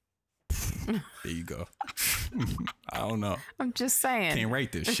died. there you go. I don't know. I'm just saying. Can't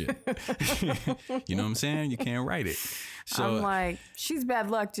write this shit. You know what I'm saying? You can't write it. So I'm like, she's bad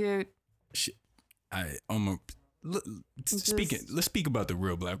luck, dude. Let's speak about the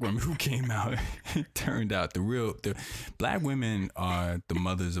real black women who came out. It turned out the black women are the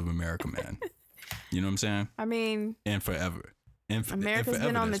mothers of America, man. You know what I'm saying? I mean, And forever. America's forever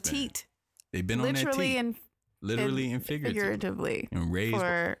been on the that's been. teat. They've been on that Literally teat. and Literally and figuratively. And raised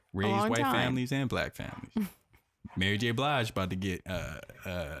for a long white time. families and black families. Mary J. Blige about to get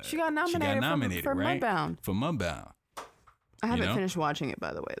She got nominated for right? Mudbound. For Mudbound. I haven't know? finished watching it,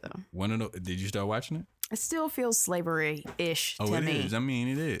 by the way, though. Did you start watching it? It still feels slavery-ish Oh, to it me. is. I mean,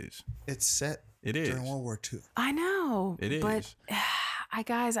 it is. It's set It is. during World War II. I know. It is. But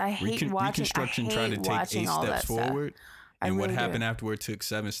I hate watching. Reconstruction I hate tried to take 8 watching all steps that stuff. forward. I And what really do. happened afterward took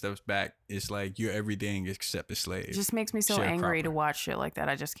 7 steps back. It's like you're everything except a slave. It just makes me so angry to watch shit like that.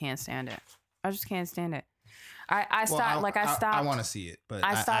 I just can't stand it. I just can't stand it. I stopped. I stopped. I want to see it, but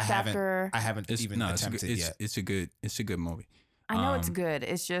I stopped haven't, after. I haven't even attempted yet. It's a good movie. I know it's good.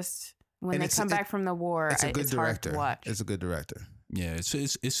 It's just when and they it's- come back from the war, It's a good it's hard director. to watch. It's a good director. Yeah,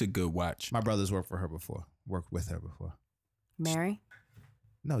 it's a good watch. My brothers worked with her before. Mary?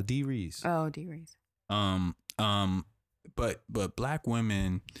 No, Dee Rees. Oh, D. Reese. But black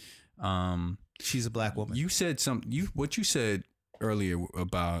women, She's a black woman. you said what you said earlier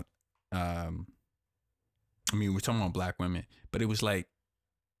about I mean, we're talking about black women, but it was like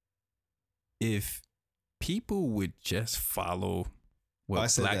if people would just follow I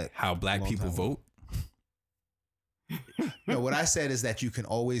said that how black a long people time ago. vote. No, what I said is that you can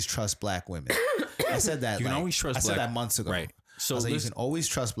always trust black women. I said that. You can like, always trust I said black- that months ago. Right. So I was like, you listen- can always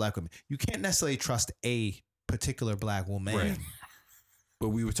trust black women. You can't necessarily trust a particular black woman. Right. But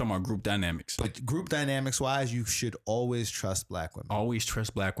we were talking about group dynamics. But group dynamics wise, you should always trust black women. Always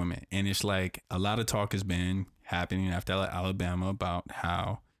trust black women. And it's like a lot of talk has been happening after Alabama about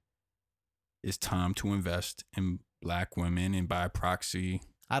how it's time to invest in black women and by proxy.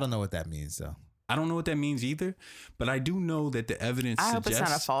 I don't know what that means though. I don't know what that means either, but I do know that the evidence I hope suggests. it's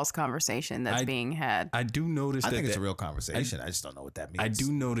not a false conversation that's being had. I do notice I that think it's a real conversation. I just don't know what that means. I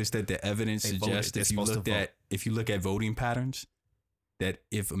do notice that the evidence They voted. suggests They're if you supposed to looked vote. at if you look at voting patterns, that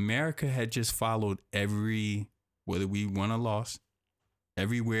if America had just followed whether we won or lost,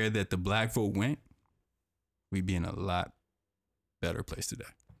 everywhere that the black vote went, we'd be in a lot better place today.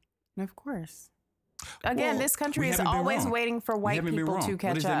 Of course. Again, Well, this country we is haven't been always wrong. waiting for We white haven't been people wrong. to What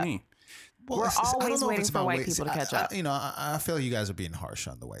catch does up. that mean? We're I don't always know if waiting it's for about white wait- people to catch up. I feel like you guys are being harsh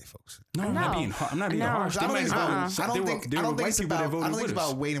on the white folks. No, I'm not being I'm not being No. harsh. I don't think it's about. There I don't were- think. there I were don't think white it's people that about. I voted don't think it's with us.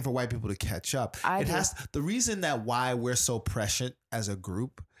 about waiting for white people to catch up. I do. The reason that why we're so prescient as a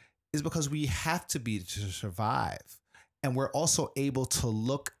group is because we have to be to survive. And we're also able to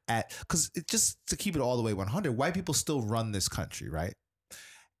look at, because just to keep it all the way 100, white people still run this country, right?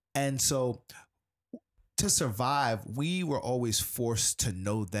 And so to survive, we were always forced to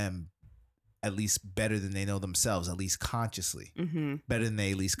know them at least better than they know themselves, at least consciously, better than they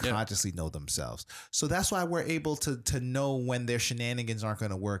at least consciously know themselves. So that's why we're able to know when their shenanigans aren't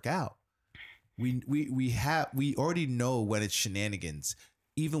going to work out. We already know when it's shenanigans,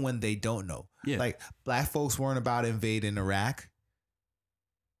 even when they don't know. Yeah. Like black folks weren't about invading Iraq.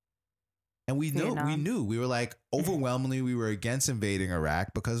 And we knew we were like, overwhelmingly, we were against invading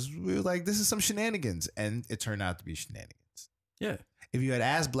Iraq because we were like, this is some shenanigans. And it turned out to be shenanigans. Yeah. If you had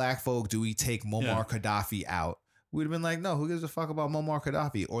asked black folk, do we take Muammar Gaddafi out? We'd have been like, no, who gives a fuck about Muammar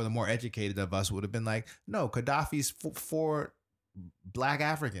Gaddafi? Or the more educated of us would have been like, no, Gaddafi's for black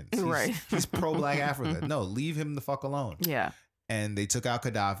Africans. He's pro-black Africa. No, leave him the fuck alone. Yeah. And they took out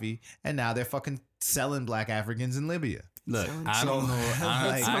Gaddafi, and now they're fucking selling black Africans in Libya. Look, I don't know.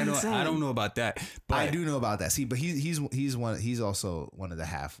 I don't know about that, but I do know about that. See, but he's also one of the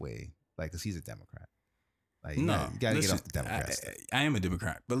halfway, like, because he's a Democrat. Like, you gotta get off the Democrats. I am a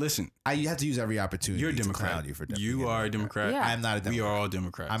Democrat, but listen, you have to use every opportunity. You're a Democrat. To clown you for you are a Democrat. Yeah. I'm not a Democrat. We are all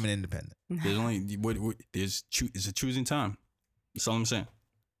Democrats. I'm an independent. There's only it's a choosing time. That's all I'm saying.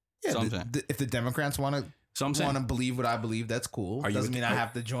 Yeah, if the Democrats want to believe what I believe, that's cool. Doesn't mean I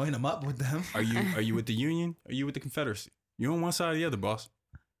have to join them up with them. Are you with the Union? Are you with the Confederacy? You're on one side or the other, boss.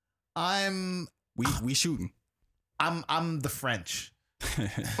 We shooting. I'm the French.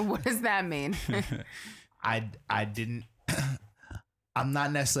 What does that mean? I didn't. I'm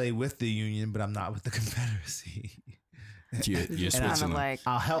not necessarily with the Union, but I'm not with the Confederacy. You're Switzerland. Like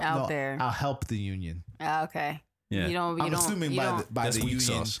I'll help out there. I'll help the Union. Okay. Yeah. I'm assuming by the Union.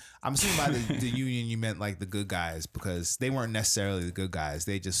 Sauce. I'm assuming by the Union you meant like the good guys, because they weren't necessarily the good guys.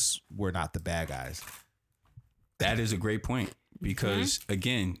 They just were not the bad guys. That is a great point, because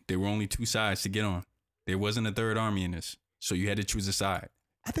again, there were only two sides to get on. There wasn't a third army in this, so you had to choose a side.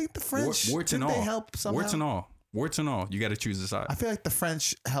 I think the French warts and all. They help somehow? Warts and all. You got to choose a side. I feel like the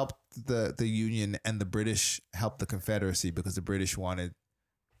French helped the Union and the British helped the Confederacy, because the British wanted,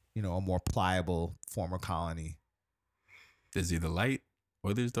 a more pliable former colony. There's either light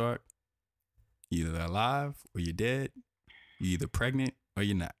or there's dark. You're either alive or you're dead. You're either pregnant or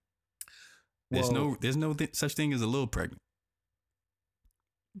you're not. There's no such thing as a little pregnant.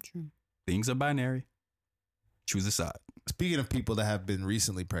 True. Things are binary. Choose a side. Speaking of people that have been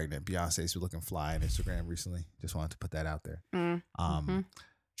recently pregnant, Beyonce's been looking fly on Instagram recently. Just wanted to put that out there.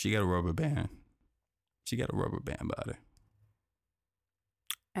 She got a rubber band. She got a rubber band about her.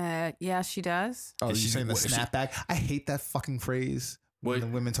 Yeah, she does. Oh, you're saying the snapback? I hate that fucking phrase. When the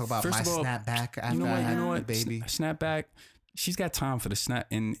women talk about my snapback after I had the baby. Snapback. She's got time for the snap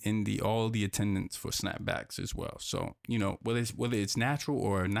in all the attendance for snapbacks as well. So whether it's natural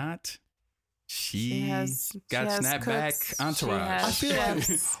or not, she got snapback entourage. I feel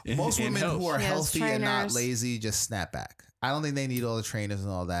like most women who are healthy and not lazy just snap back. I don't think they need all the trainers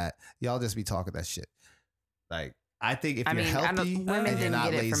and all that. Y'all just be talking that shit. Like, I think if you're healthy women and you're didn't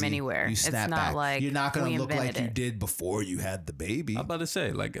not get it lazy, from anywhere. you snap it's not back. Like you're not going to look like you did before you had the baby. I'm about to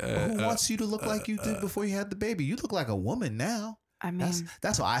say, like, who wants you to look like you did before you had the baby? You look like a woman now. I mean,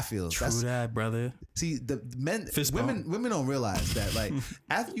 that's what I feel. True that, brother. See, the women don't realize that. Like,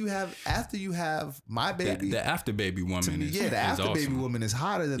 after you have my baby, the after baby woman is the after awesome. baby woman is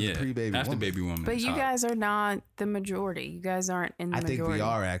hotter than the pre baby after woman. baby woman. But you guys are not the majority. You guys aren't in the majority. I think we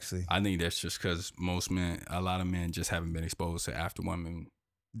are, actually. I think that's just because a lot of men just haven't been exposed to after women.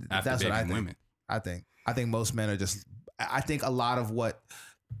 That's what I think. Women. I think most men are just. I think a lot of what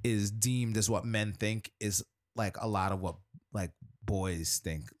is deemed as what men think is like a lot of what like boys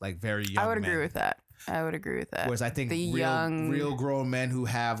think, like very young. I would men. agree with that. Whereas I think real grown men who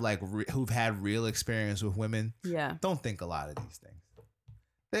have who've had real experience with women, don't think a lot of these things.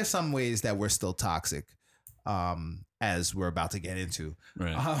 There's some ways that we're still toxic, as we're about to get into.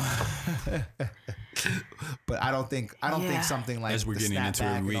 Right. But I don't think something like as we're getting into it,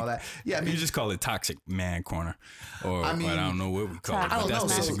 and all that. Yeah, I mean, you just call it toxic man corner, or I don't know what we call it. But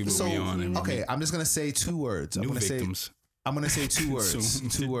that's basically what we on. Okay, I'm just gonna say two words. I'm gonna say two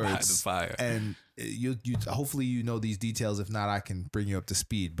words. Two words. The fire. And you hopefully you know these details. If not, I can bring you up to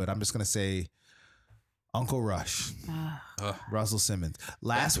speed. But I'm just gonna say Uncle Rush, Russell Simmons.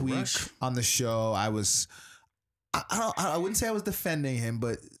 Last week on the show, I wouldn't say I was defending him,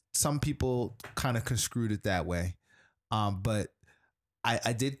 but some people kind of construed it that way. But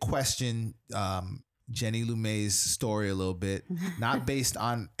I did question Jenny Lumet's story a little bit, not based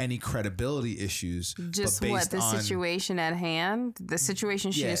on any credibility issues, Just but based what the on situation at hand, the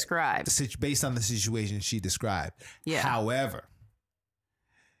situation she described. based on the situation she described. Yeah. However,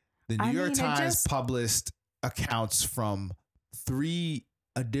 the New York Times published accounts from 3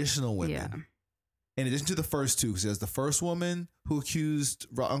 additional women. Yeah. In addition to the first 2, because there's the first woman who accused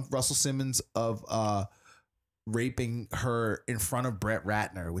Russell Simmons of raping her in front of Brett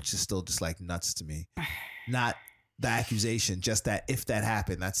Ratner, which is still just like nuts to me. Not the accusation, just that if that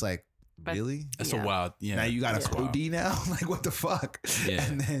happened, that's like, really? That's a wild. Yeah. Now you got a OD now? Like, what the fuck? Yeah.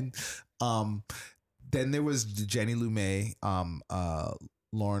 And then there was Jenny Lumet,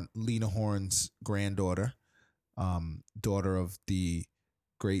 Lena Horne's granddaughter, daughter of the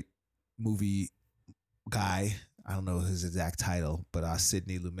great movie guy. I don't know his exact title, but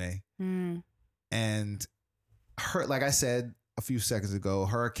Sidney Lumet. And her, like I said a few seconds ago,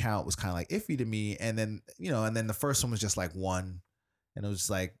 her account was kind of like iffy to me. And then, and then the first one was just like one, and it was just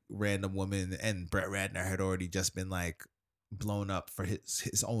like random woman, and Brett Ratner had already just been like blown up for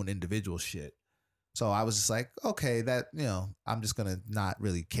his own individual shit. So I was just like, okay, that, I'm just gonna not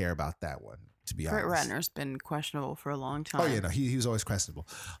really care about that one, to be honest. Brett Ratner's been questionable for a long time. Oh yeah, no, he was always questionable.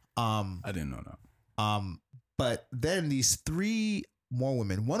 I didn't know that. But then these 3 more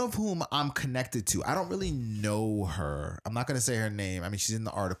women, one of whom I'm connected to. I don't really know her. I'm not gonna say her name. I mean, she's in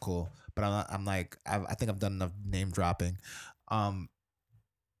the article, but I think I've done enough name dropping.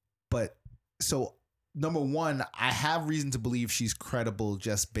 But so number 1, I have reason to believe she's credible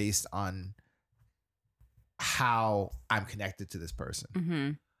just based on how I'm connected to this person.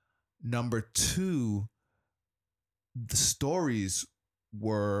 Mm-hmm. Number 2, the stories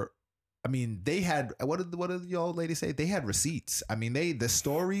were, I mean, they had, what did y'all ladies say? They had receipts. I mean, the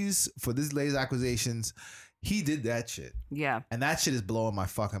stories for this lady's accusations, he did that shit. Yeah. And that shit is blowing my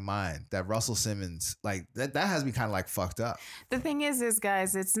fucking mind. That Russell Simmons, like, that has me kind of like fucked up. The thing is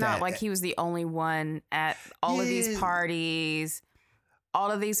guys, it's not like he was the only one at all of these parties,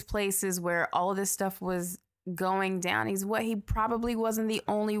 all of these places where all of this stuff was going down. He probably wasn't the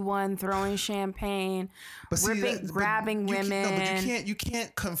only one throwing champagne, grabbing women. You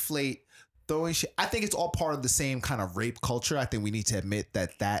can't conflate throwing shit. I think it's all part of the same kind of rape culture. I think we need to admit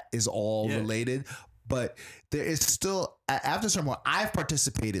that is all related. But there is still, after some more, I've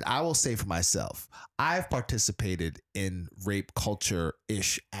participated. I will say for myself, I've participated in rape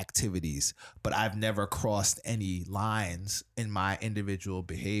culture-ish activities, but I've never crossed any lines in my individual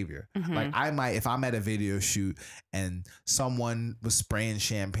behavior. Mm-hmm. Like I might, if I'm at a video shoot and someone was spraying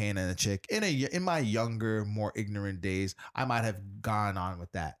champagne at a chick in my younger, more ignorant days, I might have gone on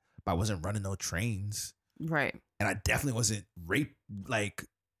with that, but I wasn't running no trains. Right. And I definitely wasn't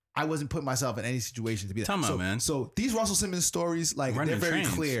I wasn't putting myself in any situation to be that. Man. So these Russell Simmons stories, like, they're very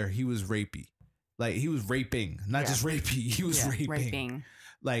clear. He was rapey. Like, he was raping, not just rapey. He was raping.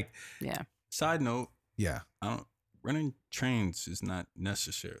 Like, yeah. Side note. Yeah. Running trains is not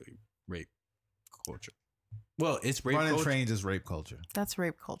necessarily rape culture. Well, it's rape running culture. Trains is rape culture. That's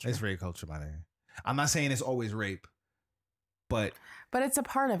rape culture. It's rape culture, my nigga. I'm not saying it's always rape, but it's a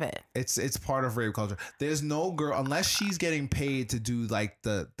part of it. It's part of rape culture. There's no girl, unless she's getting paid to do like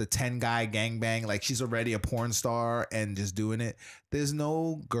the 10 guy gangbang, like she's already a porn star and just doing it. There's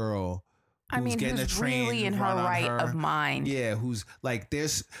no girl who's getting a train really in her right of mind. Yeah, who's like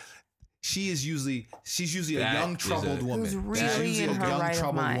she's usually a young troubled woman. Who's really in her right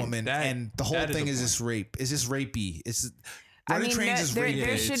of mind. And the whole thing is just rape. It's just rapey. Running trains is rapey.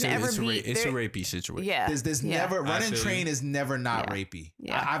 There shouldn't ever be. It's a rapey situation. Yeah. There's never running train is never not rapey.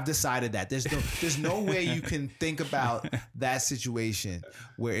 Yeah. I've decided that. There's no way you can think about that situation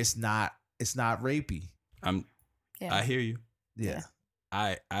where it's not rapey. I hear you. Yeah.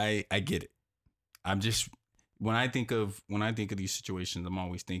 I get it. I'm just when I think of these situations, I'm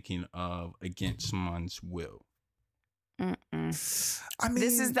always thinking of against someone's will. Mm-mm. I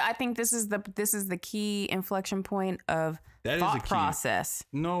mean, I think this is the key inflection point of thought process.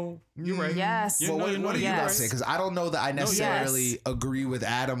 No, you're right. Yes. Well, what are you about to say? Because I don't know that I necessarily agree with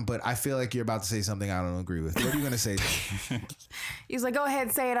Adam, but I feel like you're about to say something I don't agree with. What are you going to say? He's like, go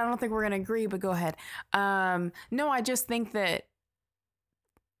ahead, say it. I don't think we're going to agree, but go ahead. No, I just think that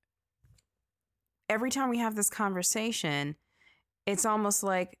every time we have this conversation, it's almost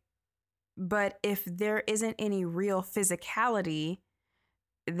like, but if there isn't any real physicality,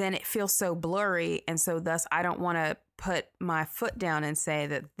 then it feels so blurry. And so thus I don't want to put my foot down and say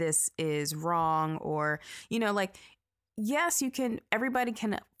that this is wrong, or, like, yes, everybody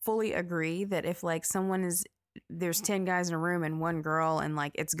can fully agree that if like there's 10 guys in a room and one girl and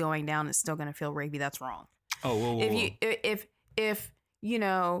like it's going down, it's still going to feel rapey. That's wrong. Oh, whoa. If you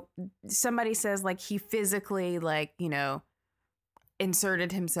know, somebody says like he physically like, you know,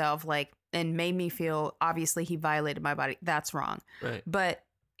 inserted himself like and made me feel obviously he violated my body. That's wrong. Right. But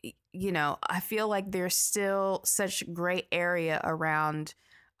you know, I feel like there's still such gray area around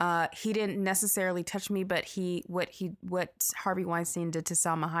he didn't necessarily touch me, but what Harvey Weinstein did to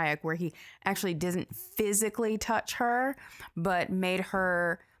Salma Hayek, where he actually didn't physically touch her, but made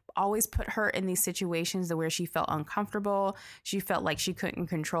her always put her in these situations where she felt uncomfortable. She felt like she couldn't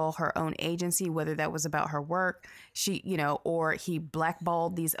control her own agency, whether that was about her work, or he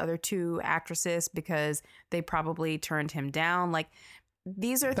blackballed these other two actresses because they probably turned him down. Like,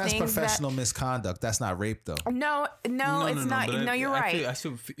 these are That's things professional misconduct. That's not rape, though. No, it's not. but No, you're right. I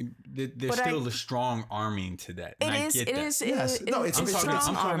still there's But still a strong arming to that. And I get that. Yes. No, it's I'm talking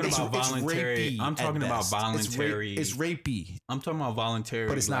about voluntary. I'm talking about voluntary. It's rapey, I'm talking about voluntary,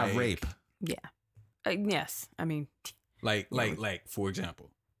 but it's not rape. Yeah. Yes. I mean, Like for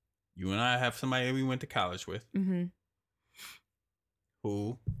example, you and I have somebody that we went to college with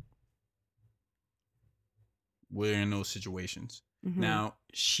who were in those situations. Now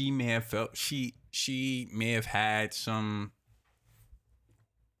she may have felt she may have had some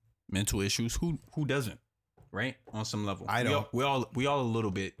mental issues. Who doesn't, right? On some level, I don't. We all a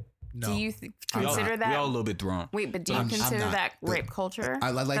little bit. No. do you consider that? We all a little bit thrown. Wait, but do you I'm consider not. that rape culture? I'd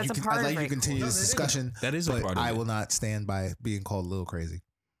like That's you a part I'd of like you rape continue culture. this discussion. That is a but part of I it. will not stand by being called a little crazy.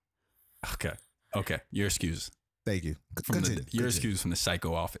 Okay. Your excuse. Thank you. Your excuse from the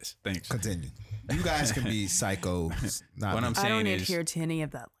psycho office. Thanks. Continue. You guys can be psychos. Not What me. I'm I don't saying is, adhere to any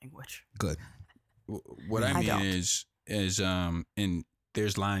of that language. Good. what I I mean don't. is and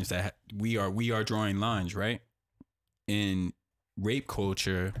there's lines that we are drawing lines, right? In rape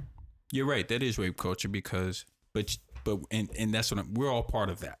culture, you're right. That is rape culture because, but that's what we're all part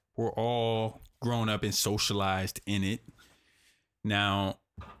of that. We're all grown up and socialized in it. Now,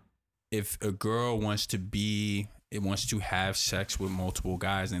 if a girl wants to have sex with multiple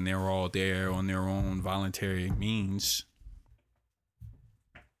guys and they're all there on their own voluntary means,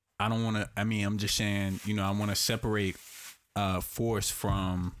 I don't want to. I mean, I'm just saying, I want to separate force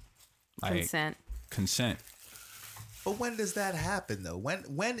from like consent. But when does that happen, though?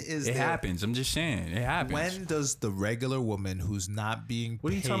 When is It happens. I'm just saying, it happens. When does the regular woman who's not being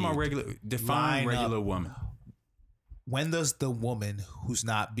What are you talking about? Regular? Define regular woman. When does the woman who's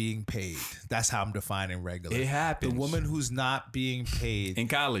not being paid? That's how I'm defining regular. It happens. The woman who's not being paid In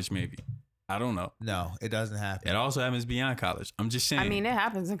college, maybe. I don't know. No, it doesn't happen. It also happens beyond college. I'm just saying. I mean, it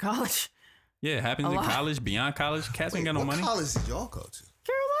happens in college. Yeah, it happens in lot. college, beyond college. Cats ain't got no what money. college did y'all go to?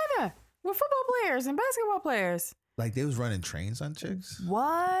 Carolina, with football players and basketball players. Like they was running trains on chicks,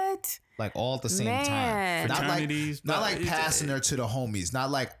 What? like all at the same Man. time. Fraternities, Not but like it's- passing her to the homies. Not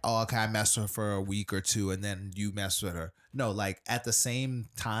like, oh, okay, I messed with her for a week or two and then you mess with her. No, like at the same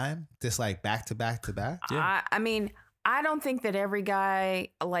time, just like back to back to back. Yeah. I mean, I don't think that every guy,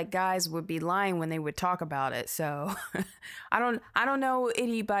 like guys, would be lying when they would talk about it. So I don't know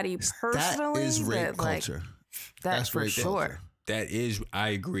anybody personally. That is rape that, like, culture. that's for rape sure. culture. That is, I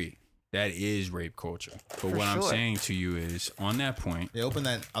agree. That is rape culture. But what I'm sure. saying to you is, on that point, Yeah, open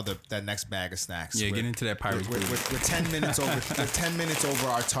that next bag of snacks. yeah, get into that pirate's We're booty. 10 minutes over. We're 10 minutes over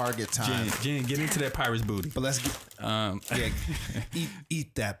our target time. Jen, get into that pirate's booty. But let's get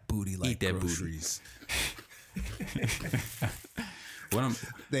eat that booty like Eat that booty. groceries. What I'm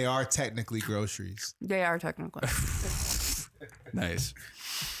They are technically groceries. They are technically. nice.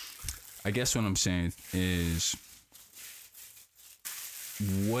 I guess what I'm saying is,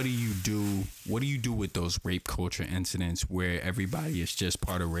 what do you do with those rape culture incidents where everybody is just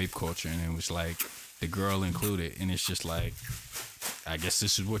part of rape culture and it was like the girl included and it's just like, I guess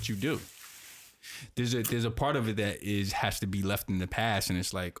this is what you do. There's a part of it that has to be left in the past and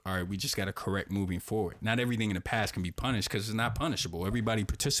it's like, all right, we just got to correct moving forward. Not everything in the past can be punished because it's not punishable. Everybody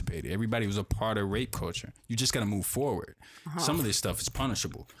participated. Everybody was a part of rape culture. You just got to move forward. Some of this stuff is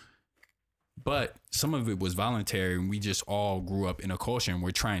punishable. But some of it was voluntary and we just all grew up in a culture and we're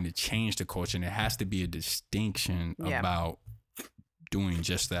trying to change the culture and there has to be a distinction about doing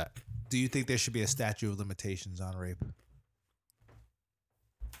just that. Do you think there should be a statute of limitations on rape?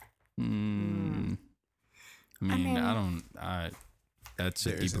 I mean, that's a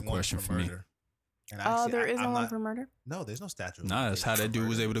There deeper isn't one question for me. murder. And Oh, actually, there isn't I'm one not- for murder? No, there's no statute. of Nah, that's how that limitations dude on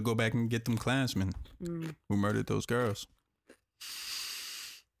was murder. able to go back and get them Klansmen who murdered those girls.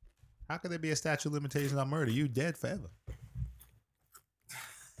 How could there be a statute of limitations on murder? You dead forever.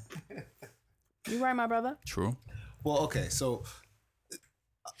 You right, my brother? True. Well, okay, so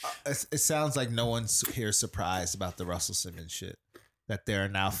it sounds like no one's here surprised about the Russell Simmons shit. that there are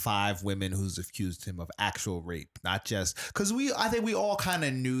now 5 women who's accused him of actual rape, not just because I think we all kind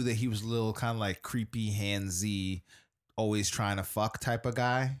of knew that he was a little kind of like creepy, handsy, always trying to fuck type of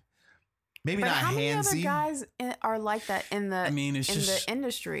guy. Maybe But not how many other handsy. guys are like that in the just, the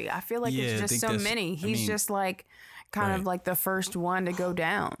industry? I feel like Yeah, I it's just think so that's- many. He's just like kind of Right. like the first one to go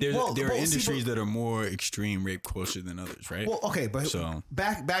down. there are see, industries that are more extreme rape culture than others, right? Well, okay, but So-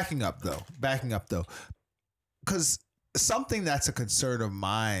 backing up though, because something that's a concern of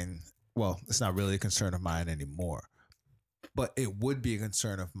mine. Well, it's not really a concern of mine anymore, but it would be a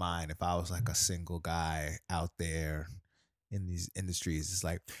concern of mine if I was like a single guy out there in these industries. It's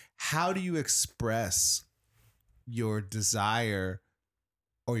like, how do you express your desire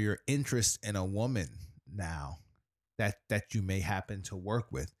or your interest in a woman now that you may happen to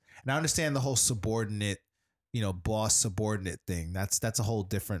work with? And I understand the whole subordinate, boss subordinate thing. That's a whole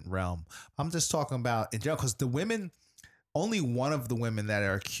different realm. I'm just talking about in general, because the women, only one of the women that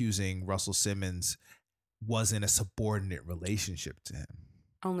are accusing Russell Simmons was in a subordinate relationship to him.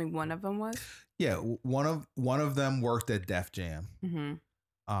 Only one of them was. Yeah, one of them worked at Def Jam.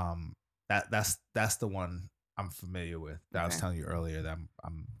 Mm-hmm. That's the one I'm familiar with that I was Okay. telling you earlier that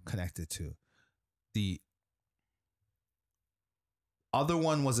I'm connected to. The other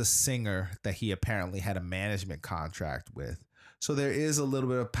one was a singer that he apparently had a management contract with. So there is a little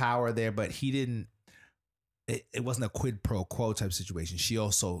bit of power there, but he didn't. It wasn't a quid pro quo type situation. She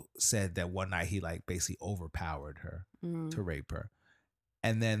also said that one night he like basically overpowered her to rape her.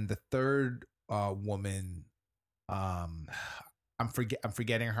 And then the third woman, I'm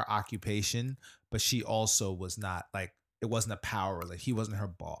forgetting her occupation, but she also was not like, it wasn't a power, like he wasn't her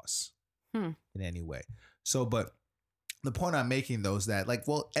boss in any way. So, but the point I'm making though is that like,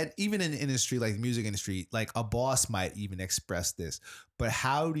 well, and even in the industry, like the music industry, like a boss might even express this, but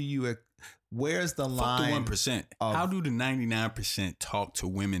how do you, where's the line? Fuck the 1%. How do the 99% talk to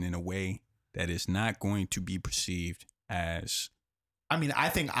women in a way that is not going to be perceived as? I mean, I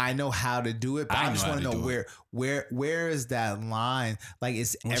think I know how to do it, but I just want to know where is that line? Like,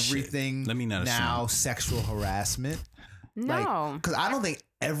 is everything Let me not now assume. sexual harassment? No, Because I don't think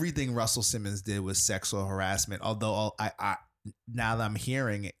everything Russell Simmons did was sexual harassment. Although I now that I'm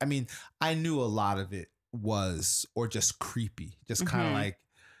hearing it, I mean, I knew a lot of it was or just creepy, just kind of like,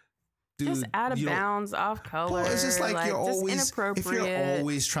 dude, just out of you don't- bounds, off color. Well, it's just like you're just always inappropriate. if you're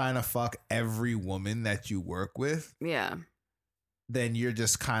always trying to fuck every woman that you work with, yeah. then you're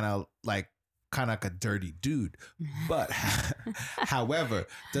just kind of like a dirty dude. But however,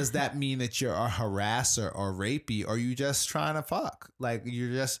 does that mean that you're a harasser or rapey, or you just trying to fuck? Like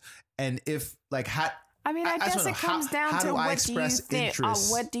you're just, and if like I mean, I just guess wanna it know, comes down how to do I what do you express think?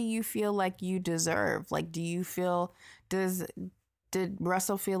 interest? What do you feel like you deserve? Like, do you feel did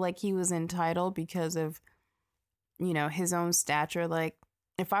Russell feel like he was entitled because of his own stature? Like,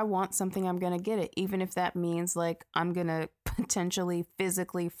 if I want something, I'm gonna get it, even if that means like I'm gonna potentially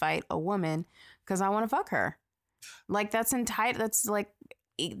physically fight a woman because I want to fuck her. Like that's entitled. That's like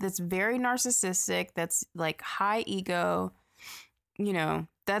that's very narcissistic. That's like high ego.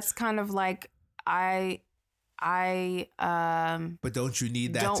 That's kind of like I but don't you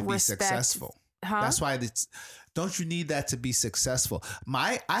need that don't to be respect- successful? huh? That's why don't you need that to be successful?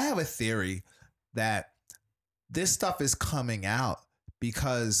 I have a theory that this stuff is coming out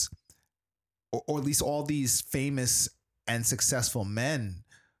because, or at least all these famous and successful men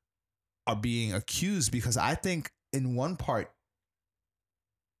are being accused because I think in one part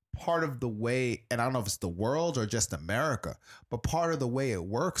of the way, and I don't know if it's the world or just America, but part of the way it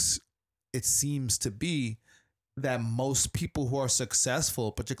works, it seems to be that most people who are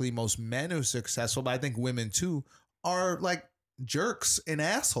successful, particularly most men who are successful, but I think women too, are like jerks and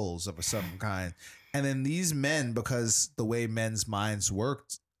assholes of some kind. And then these men, because the way men's minds work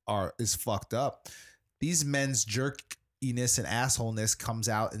is fucked up, these men's jerkiness and assholeness comes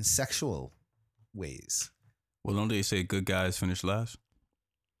out in sexual ways. Well, don't they say good guys finish last?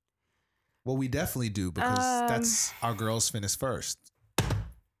 Well, we definitely do because that's our girls finish first.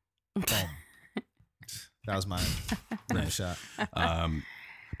 Boom. That was my shot.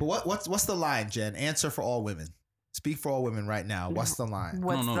 But what's the line, Jen? Answer for all women. Speak for all women right now. What's the line?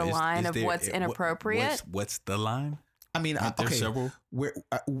 What's the line of what's inappropriate? What's the line? I mean, Aren't there okay, several?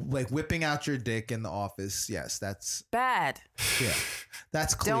 like whipping out your dick in the office. Yes, that's Bad.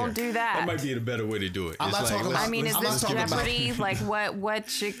 that's clear. Don't do that. That might be the better way to do it. I'm not talking about- I mean, is I'm not this talking about- Jeopardy? Like, what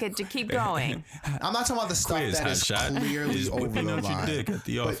should get to keep going? I'm not talking about the stuff Quiz, that is hot shot. clearly Is over whipping the out line. your dick at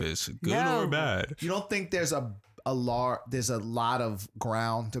the office good No. or bad? You don't think there's a lot of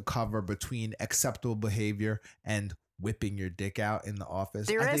ground to cover between acceptable behavior and whipping your dick out in the office?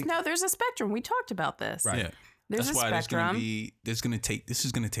 There's a spectrum. We talked about this. Right. Yeah. There's That's a why spectrum. this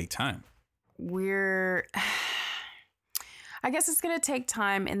is gonna take time. I guess it's going to take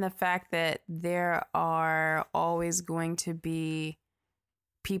time in the fact that there are always going to be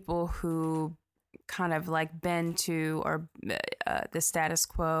people who kind of like bend to or the status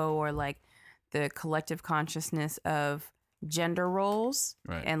quo or like the collective consciousness of gender roles,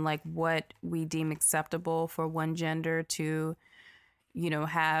 Right. and like what we deem acceptable for one gender to,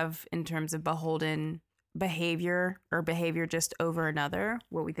 have in terms of beholden behavior or behavior just over another,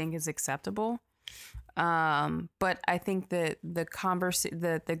 what we think is acceptable. But I think that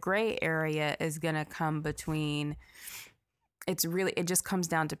the gray area is going to come between, it just comes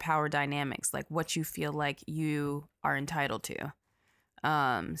down to power dynamics, like what you feel like you are entitled to.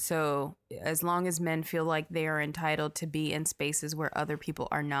 So as long as men feel like they are entitled to be in spaces where other people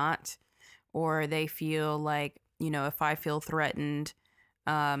are not, or they feel like, if I feel threatened,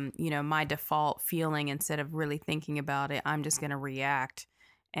 my default feeling, instead of really thinking about it, I'm just going to react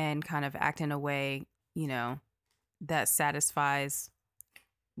and kind of act in a way, that satisfies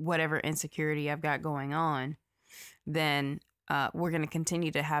whatever insecurity I've got going on, then we're going to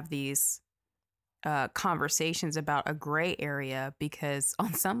continue to have these conversations about a gray area, because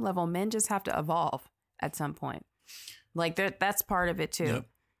on some level, men just have to evolve at some point. Like that's part of it too. Yep.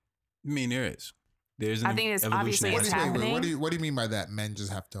 I mean, there's I think it's obviously it's happening. What do you mean by that? Men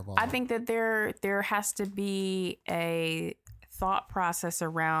just have to evolve. I think that there has to be a thought process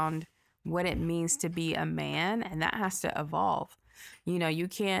around what it means to be a man, and that has to evolve. You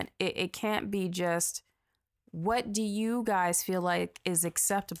can't, it can't be just, what do you guys feel like is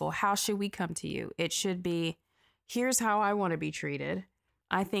acceptable? How should we come to you? It should be, here's how I want to be treated.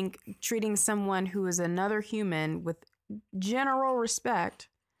 I think treating someone who is another human with general respect,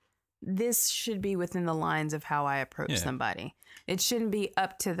 this should be within the lines of how I approach somebody. It shouldn't be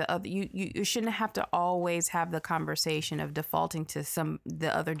up to the other. You shouldn't have to always have the conversation of defaulting to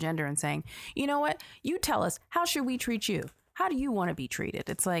the other gender and saying, you know what? You tell us, how should we treat you? How do you want to be treated?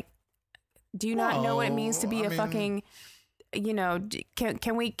 It's like, do you not know what it means to be fucking,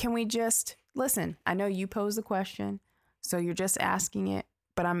 can we just listen? I know you pose the question, so you're just asking it.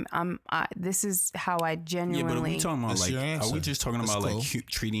 But this is how I genuinely. Yeah, but are we talking about are we just talking That's about cool. like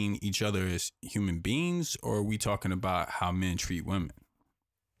treating each other as human beings, or are we talking about how men treat women?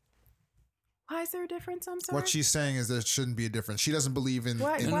 Why is there a difference? I'm sorry. What she's saying is there shouldn't be a difference. She doesn't believe in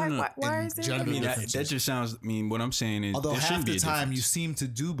Why in is there a gender I mean, differences. that just sounds. I mean, what I'm saying is, Although there half shouldn't be the a time difference. you seem to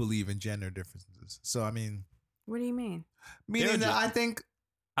do believe in gender differences. So I mean, What do you mean? meaning that I think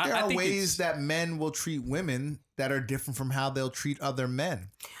there I are think ways that men will treat women that are different from how they'll treat other men.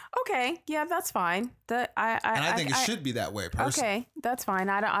 Okay, yeah, that's fine. And I think it should be that way, personally. Okay, that's fine.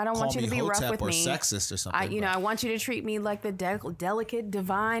 I don't Call want you me to be rough Hotep with or me. sexist or something. I want you to treat me like the delicate,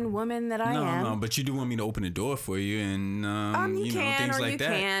 divine woman that I am. No, but you do want me to open the door for you, and you can things or like you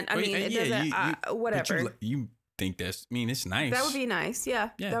that. can't. I mean, it doesn't. Whatever. But you think that's? I mean, it's nice. That would be nice. Yeah,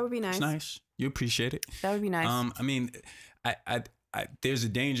 that would be nice. It's nice. You appreciate it. That would be nice. I mean, I there's a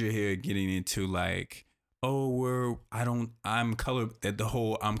danger here getting into like, oh, I'm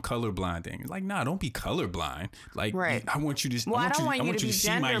colorblind thing. Like, nah, don't be colorblind. Like, right. I want you to. Well, I don't want you to be see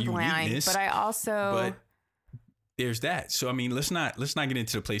my gender blind, uniqueness, but I also. But there's that. So I mean, let's not get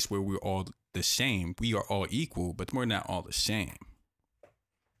into the place where we're all the same. We are all equal, but we're not all the same.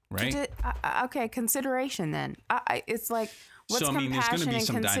 Right? Okay, consideration then. It's like, what's so I mean, there's going to compassion be and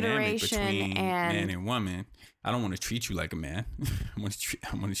some dynamic consideration between man and woman. I don't want to treat you like a man. I want to treat you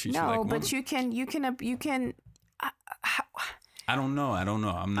like a woman. No, but you can. I don't know.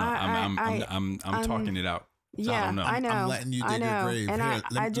 I'm not. I'm talking it out. So Yeah, I don't know. I know. I'm letting you dig your grave. And Here,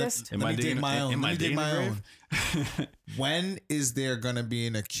 I just. Am I let me dig digging- my own. am I Let me dig digging the my grave? own. When is there going to be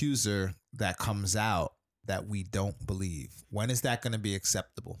an accuser that comes out that we don't believe? When is that going to be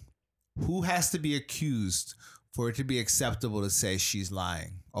acceptable? Who has to be accused for it to be acceptable to say she's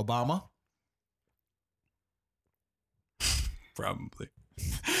lying? Obama? Probably.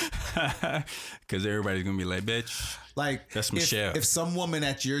 Because everybody's going to be like, bitch. Like, That's Michelle. If some woman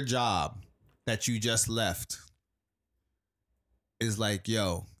at your job that you just left is like,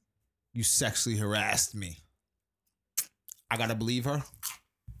 yo, you sexually harassed me, I got to believe her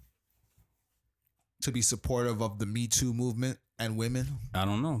to be supportive of the Me Too movement and women? I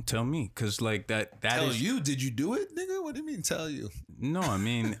don't know. Tell me. Because like that Tell is... you? Did you do it, nigga? What do you mean tell you? No, I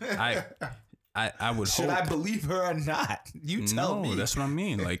mean, I would Should hope... I believe her or not? You tell me. No, that's what I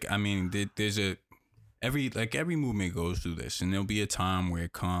mean. Like, I mean, there's every movement goes through this, and there'll be a time where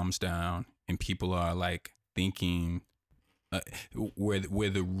it calms down and people are like thinking where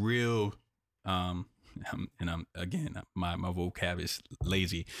the real and I'm again, my vocab is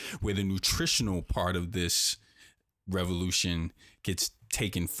lazy, where the nutritional part of this revolution gets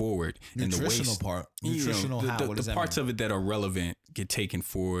taken forward, and the Nutritional waste, part. Nutritional how? What does the that parts mean? of it that are relevant get taken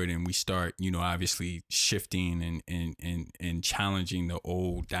forward, and we start, obviously shifting and challenging the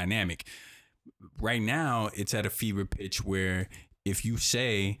old dynamic. Right now, it's at a fever pitch where if you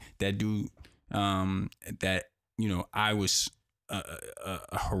say that dude, that I was a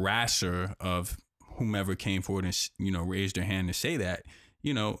harasser of whomever came forward and raised their hand to say that,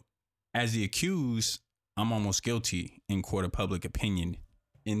 as the accused, I'm almost guilty in court of public opinion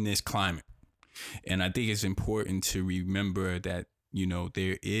in this climate. And I think it's important to remember that,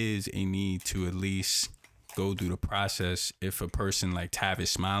 there is a need to at least go through the process. If a person like Tavis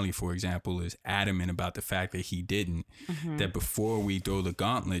Smiley, for example, is adamant about the fact that he didn't, that before we throw the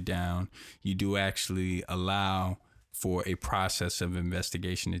gauntlet down, you do actually allow for a process of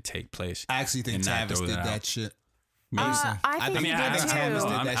investigation to take place. I actually think and not Tavis throw did that that out. shit. I think he did too. Tavis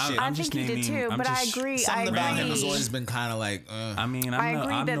did that shit. I think he did too, but I agree. Something about him has always been kind of like. I mean, I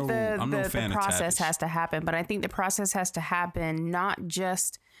agree that the process has to happen, but I think the process has to happen not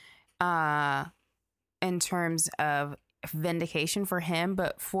just in terms of vindication for him,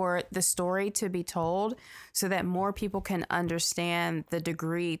 but for the story to be told so that more people can understand the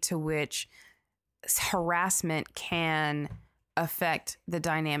degree to which harassment can affect the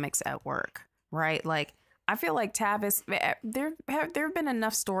dynamics at work, right? Like, I feel like Tavis, there have been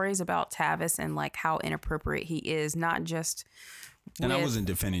enough stories about Tavis and like how inappropriate he is, not just. And I wasn't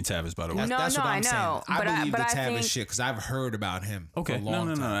defending Tavis, by the way. That's what I'm saying. I believe the I Tavis think, shit because I've heard about him. Okay, for a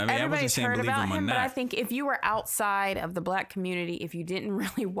long time. I mean, everybody's heard about him, but that. I think if you were outside of the Black community, if you didn't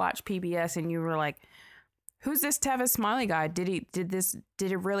really watch PBS and you were like, "Who's this Tavis Smiley guy? Did it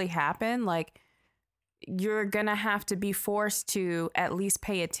really happen?" Like, you're gonna have to be forced to at least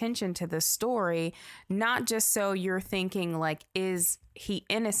pay attention to the story, not just so you're thinking like, is he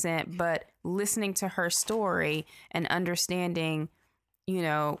innocent, but listening to her story and understanding,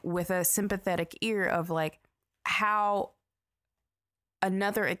 with a sympathetic ear of like how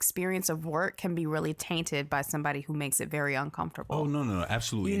another experience of work can be really tainted by somebody who makes it very uncomfortable. Oh, no,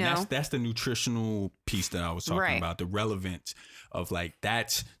 absolutely. And that's the nutritional piece that I was talking about, the relevance of like,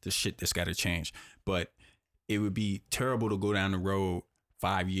 that's the shit that's got to change. But it would be terrible to go down the road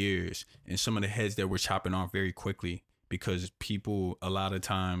 5 years and some of the heads that we're chopping off very quickly because people a lot of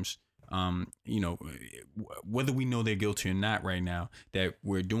times, whether we know they're guilty or not right now, that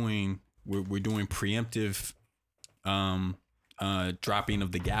we're doing preemptive dropping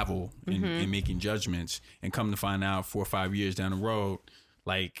of the gavel and making judgments, and come to find out 4 or 5 years down the road,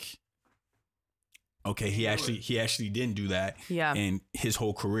 like, okay, he actually didn't do that. Yeah. And his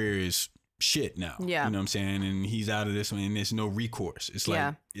whole career is shit now. Yeah. You know what I'm saying? And he's out of this one and there's no recourse. It's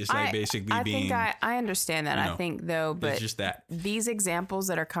like, basically I being. I think I understand that. I think though, but it's just that these examples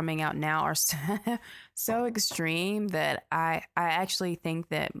that are coming out now are so extreme that I actually think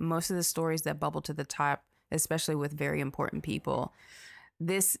that most of the stories that bubble to the top, especially with very important people,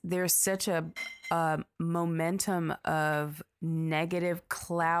 there's such a momentum of negative,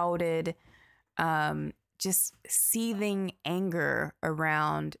 clouded, just seething anger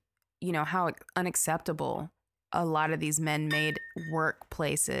around, how unacceptable a lot of these men-made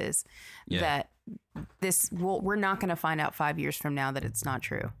workplaces that we're not going to find out 5 years from now that it's not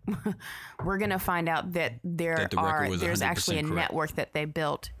true. We're going to find out that there's actually a network that they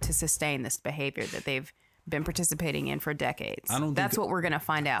built to sustain this behavior that they've been participating in for decades. That's what we're going to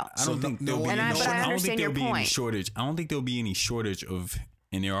find out. I don't think there'll be any shortage. I don't think there'll be any shortage of,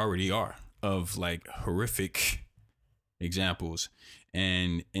 and there already are, of like horrific examples.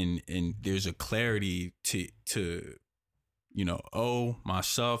 And there's a clarity to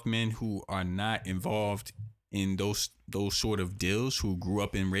myself, men who are not involved in those sort of deals, who grew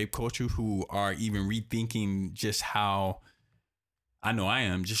up in rape culture, who are even rethinking just how, I know I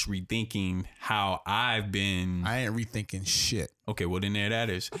am just rethinking how I've been. I ain't rethinking shit. Okay, well then there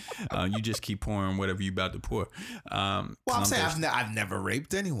that is. You just keep pouring whatever you about to pour. Well, I'm saying I've never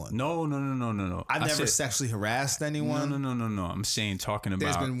raped anyone. No. I've never sexually harassed anyone. No. I'm saying talking about.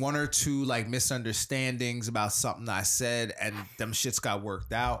 There's been one or two like misunderstandings about something I said, and them shits got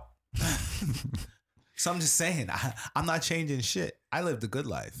worked out. So I'm just saying, I'm not changing shit. I lived a good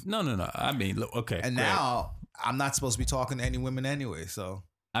life. No. I mean, look, okay. And now I'm not supposed to be talking to any women anyway. So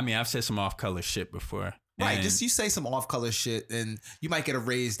I mean, I've said some off-color shit before. Right, just you say some off-color shit, and you might get a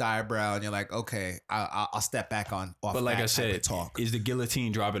raised eyebrow, and you're like, okay, I'll step back on. But like I said, is the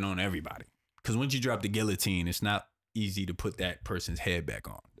guillotine dropping on everybody? Because once you drop the guillotine, it's not easy to put that person's head back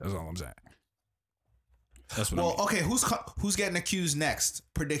on. That's all I'm saying. That's what I Well, mean. okay, who's getting accused next?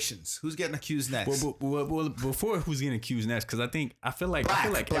 Predictions. Who's getting accused next? Well, before who's getting accused next, because I feel like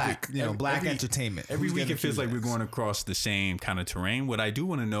black every entertainment. Every Who's week getting it feels accused like we're next? going across the same kind of terrain. What I do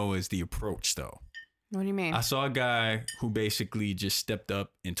want to know is the approach, though. What do you mean? I saw a guy who basically just stepped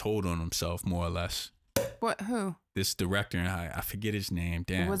up and told on himself, more or less. What? Who? This director, and I forget his name.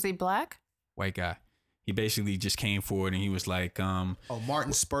 Damn, Was he black? white guy. He basically just came forward and he was like, Martin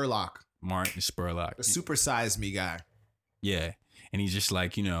Spurlock, Martin Spurlock. the Super Size Me guy. Yeah. And he's just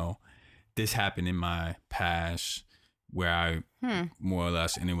like, this happened in my past where I more or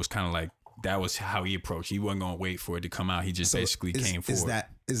less, and it was kind of like, that was how he approached. He wasn't going to wait for it to come out. He just basically came forward.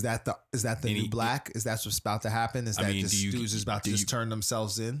 Is that the new black? Is that what's about to happen? Is that just dudes is about to just turn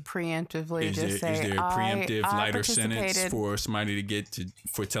themselves in? Preemptively, Is just there say, a preemptive I lighter sentence participated. for somebody to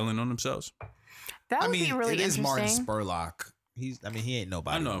for telling on themselves? That would be really it is interesting. Martin Spurlock. He ain't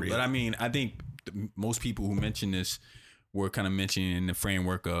nobody. I know, real. but I think most people who mention this were kind of mentioning in the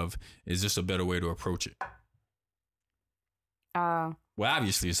framework of, is this a better way to approach it? Well,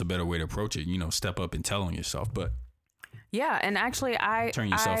 obviously it's a better way to approach it. Step up and tell on yourself, but yeah, and actually, turn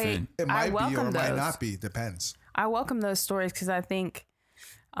yourself in. It might be or welcome it might those. not be. Depends. I welcome those stories because I think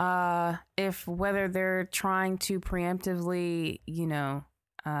if whether they're trying to preemptively,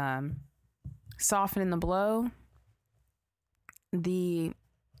 soften the blow, the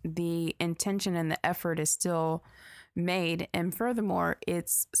intention and the effort is still made, and furthermore,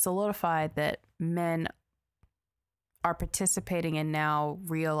 it's solidified that men are participating and now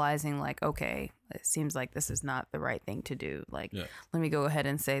realizing like, okay, it seems like this is not the right thing to do. Like, let me go ahead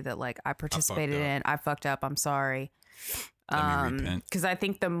and say that like I participated I fucked up. I'm sorry. Let me repent. Because I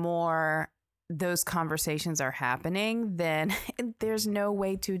think the more those conversations are happening, then there's no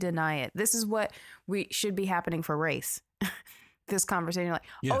way to deny it. This is what we should be happening for race. This conversation, like,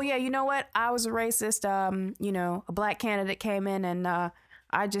 oh yeah, you know what? I was a racist. A black candidate came in and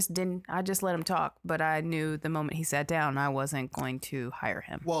I just let him talk, but I knew the moment he sat down, I wasn't going to hire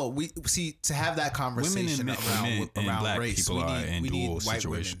him. Well, we see to have that conversation around black race. people are in We dual need white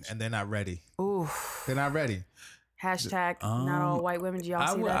women, situations. and they're not ready. Ooh. They're not ready. Hashtag not all white women. Do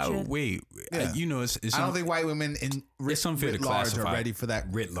y'all see that shit? Wait, Yeah. it's I don't think white women it's unfair to writ large classify are ready for that.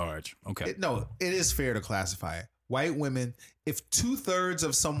 writ large. Okay. It is fair to classify it. White women, if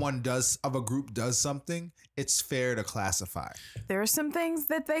 2/3 of a group does something, it's fair to classify. There are some things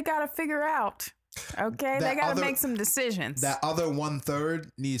that they got to figure out. Okay, they got to make some decisions. That other 1/3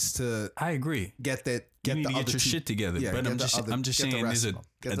 needs to I agree. get that. You need the to other get your two- shit together. Yeah, but get I'm the just other- I'm just get the saying rest there's of them.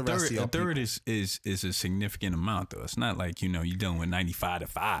 Get the rest of a your third people. is a significant amount though. It's not like you're dealing with 95 to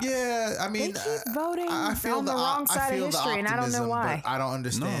 5. Yeah, I they mean, keep voting I feel on the wrong I side feel of the history, and I don't know optimism, why. but I don't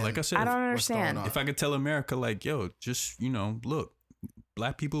understand. No, like I said, I don't what's going understand. on. if I could tell America, like, yo, just look,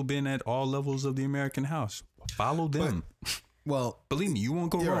 black people been at all levels of the American house. Follow them. Well, Believe me, you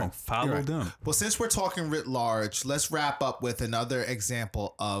won't go you're wrong. right. Follow You're right. them. Well, since we're talking writ large, let's wrap up with another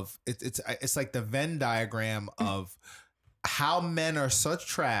example of it's like the Venn diagram of how men are such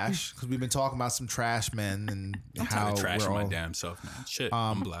trash, because we've been talking about some trash men and I'm how tired of trashing we're my all, damn self, man. Shit,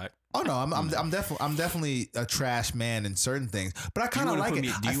 I'm black. Oh no, I'm definitely a trash man in certain things, but I kind of like it. Do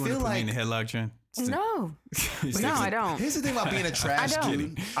you I want to feel put like me in the headlock, Jen? No, no, I don't. Here's the thing about being a trash don't.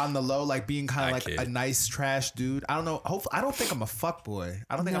 dude on the low, like being kind I of like kid. a nice trash dude. I don't know. I don't think I'm a fuckboy.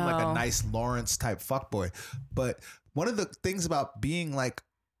 I don't think I'm like a No. nice Lawrence type fuckboy. But one of the things about being like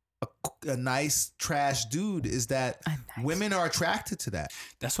a nice trash dude is that nice- women are attracted to that.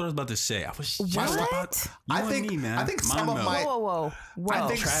 That's what I was about to say. I was just What? about. You I and think- me, man. I think some Mind of meld. my- Whoa. I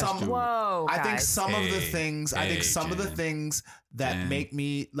think trash some. dude. Whoa, I think guys. some of the Hey, things. I think hey, some of the Jen. things that Jen. make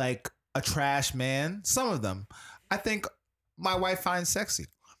me like a trash man. Some of them, I think my wife finds sexy.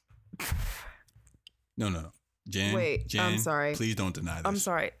 No. Jen, Wait, Jen, I'm sorry. Please don't deny this. I'm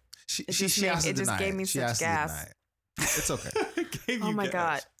sorry. She It just made- has to it just deny gave me She such has to gas. deny it. It's okay. Gave Oh you my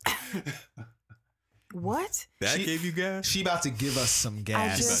gas. god. What? That She- gave you gas? She about to give us some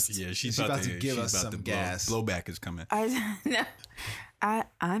gas. just- She's She about to give us about some blow. gas. Blowback is coming. No,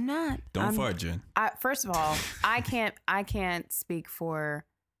 I'm not. Don't I'm, fart, Jen. First of all, I can't speak for.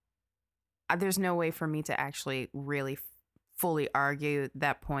 There's no way for me to actually really fully argue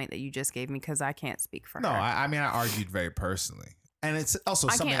that point that you just gave me because I can't speak for No, her. I mean I argued very personally, and it's also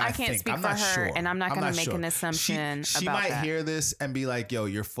something I can't think. speak I'm for not her, sure, and I'm not gonna make sure. an assumption She about might that. hear this and be like, "Yo,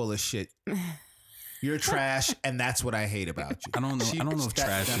 you're full of shit. You're trash, and that's what I hate about you." I don't know. She- I don't know if that-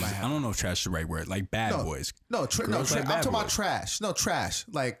 trash that is. might I happen. don't know if trash is the right word. Like bad boys. No, Girls like I'm bad talking about boys. trash. No, trash.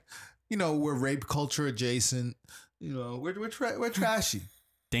 Like, we're rape culture adjacent. We're trashy.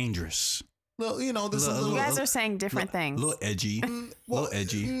 Dangerous. there's a Little- little. You guys are saying different A things. little edgy. well, little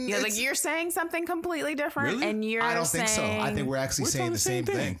edgy. Yeah, like you're saying something completely different, Really? and you're I don't think so. I think we're actually We're saying talking the same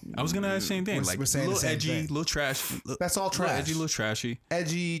thing. I was gonna ask the same thing. We're Like saying the little same edgy, thing. little trash. That's all Little trash. edgy, little trashy.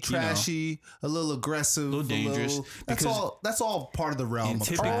 Edgy, trashy, a little aggressive, Little dangerous, that's because- all. That's all part of the realm And of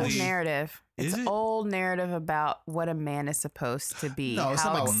typically- old trash. narrative. Is It's it? old narrative about what a man is supposed to be. No, it's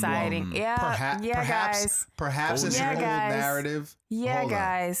how about exciting. Yeah, guys. Perhaps it's Yeah, an old guys. narrative. Yeah, Hold on.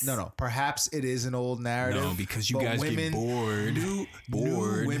 guys. No. Perhaps it is an old narrative. No, because you but guys women, get bored.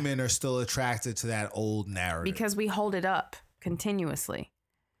 New women are still attracted to that old narrative. Because we hold it up continuously.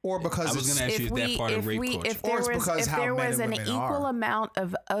 or because I was it's gonna ask you if that part of rape culture. If Or there it's was, because if how there men was and an women equal are. amount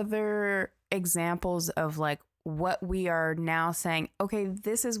of other examples of like what we are now saying, okay,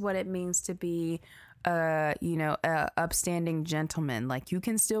 this is what it means to be a upstanding gentleman. Like, you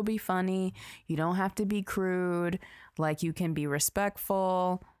can still be funny, you don't have to be crude, like you can be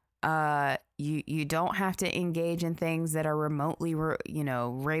respectful. You don't have to engage in things that are remotely,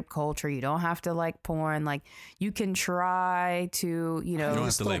 rape culture. You don't have to like porn. Like, you can try to, You don't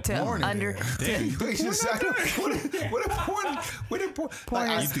have to like porn. under. Damn, you Wait, just- what a porn. Porn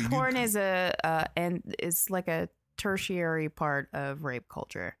Like, is, porn is and it's like a tertiary part of rape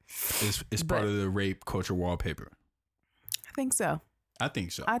culture. It's part of the rape culture wallpaper. I think so. I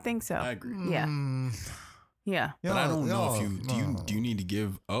think so. I think so. I agree. Yeah. mm, Yeah. But I don't know if y'all- do you need to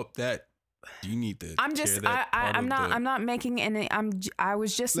give up that? Do you need to? I'm just tear that part I'm of not the- I'm not making any I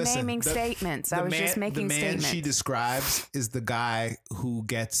was just Listen, naming statements. I was just making the man statements. she describes is the guy who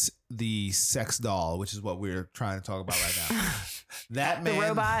gets the sex doll, which is what we're trying to talk about right now. That the man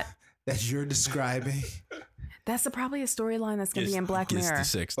robot. that you're describing, That's probably a storyline that's going to Gets- be in Black gets Mirror. the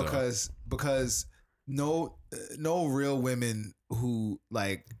sex doll. because no real women who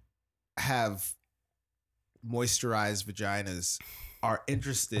like have moisturized vaginas are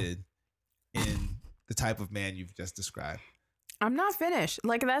interested in the type of man you've just described. I'm not finished.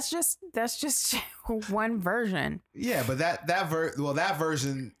 Like, that's just one version. Yeah, but that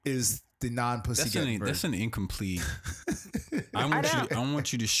version is the non-pussy That's getting an, version. that's an incomplete. I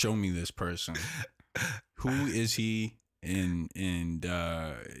want you to show me this person. Who is he?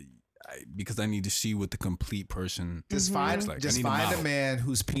 Because I need to see what the complete person Just find looks like. I just need find a model. man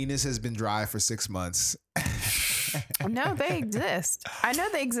whose penis has been dry for 6 months. No, they exist. I know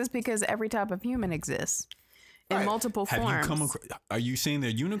they exist because every type of human exists in Right. multiple Have forms. you come across? Are you saying they're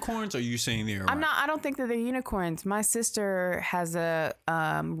unicorns? Or are you saying they're? I don't think that they're unicorns. My sister has a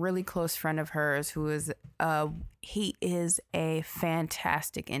really close friend of hers who is he is a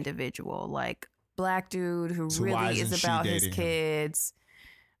fantastic individual, like Black dude who So why really is isn't she about his dating him? kids.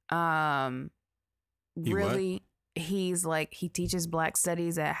 He what? Really, he's like, he teaches Black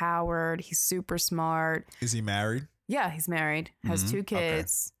studies at Howard. He's super smart. Is he married? Yeah, he's married, has Mhm. 2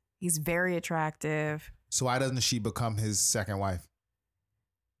 kids. He's very attractive. So why doesn't she become his second wife?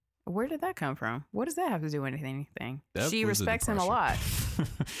 Where did that come from? What does that have to do with anything? That She was a respects him a lot.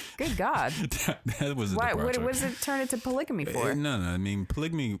 departure. Good God. that was a Why? departure. What does it turn into polygamy for? No. I mean,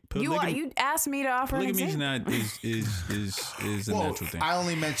 polygamy. You asked me to offer an Polygamy is example. not is a Well, natural thing. I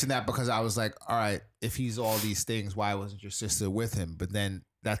only mentioned that because I was like, all right, if he's all these things, why wasn't your sister with him? But then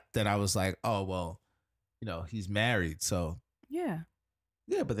I was like, oh well, he's married, so Yeah.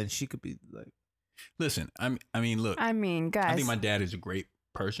 yeah. But then she could be like, Listen, I mean, look. I mean, guys. I think my dad is a great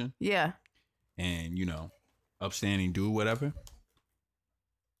person, yeah. and upstanding dude, whatever.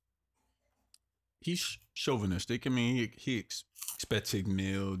 He's chauvinistic. I mean, he expects his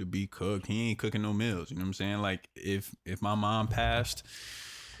meal to be cooked. He ain't cooking no meals. You know what I'm saying? Like, if my mom passed,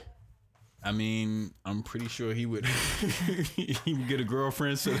 I mean, I'm pretty sure he would he would get a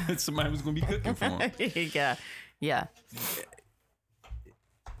girlfriend so that somebody was gonna be cooking for him. Yeah. Yeah.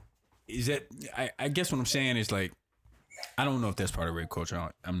 Is that? I guess what I'm saying is, like, I don't know if that's part of rape culture.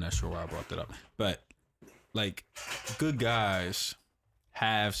 I'm not sure why I brought that up, but like, good guys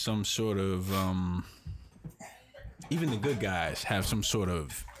have some sort of even the good guys have some sort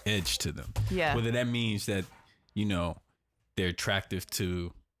of edge to them. Yeah. Whether that means that they're attractive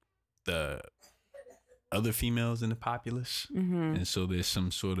to the other females in the populace, and so there's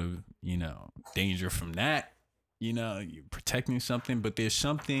some sort of danger from that. You're protecting something, but there's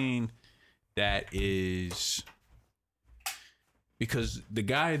something that is, because the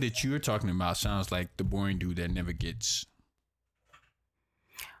guy that you're talking about sounds like the boring dude that never gets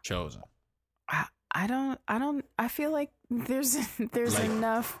chosen. I feel like there's Like,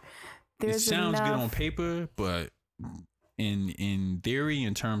 enough. It sounds good on paper, but in theory,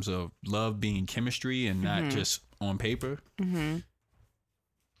 in terms of love being chemistry and not just on paper,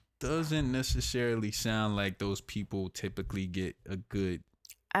 doesn't necessarily sound like those people typically get a good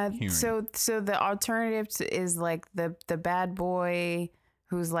hearing. So the alternative is like the bad boy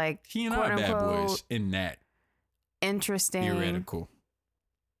who's like He and quote I are bad unquote boys in that interesting. theoretical.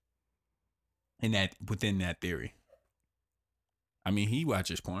 Within that theory. I mean, he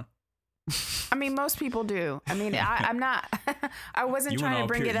watches porn. I mean, most people do. I mean, I'm not. I wasn't trying to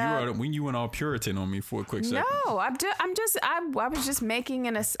bring it up. When you went all Puritan on me for a quick second. No, I was just making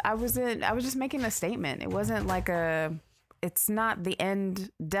I was just making a statement. It wasn't like it's not the end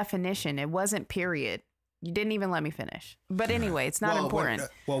definition. It wasn't period. You didn't even let me finish. But anyway, it's not important.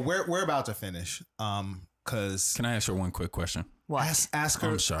 We're about to finish. Cause Can I ask her one quick question? What? ask her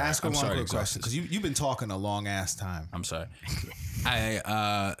I'm sorry. ask her I'm one sorry to quick exhaust question because you've been talking a long ass time. I'm sorry.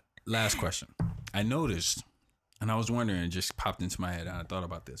 Last question. I noticed, and I was wondering, it just popped into my head, and I thought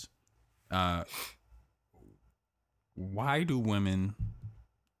about this. Why do women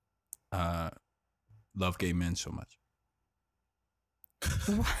love gay men so much?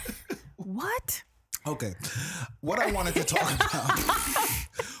 What? Okay, what I wanted to talk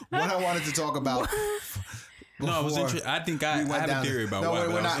about. No, I was interested. I think I have a theory about why.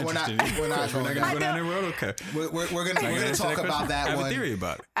 We're not going to go down the road. Okay, we're gonna talk about that one. I have a theory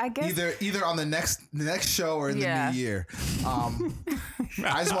about it. I guess Either on the next show or in the new year.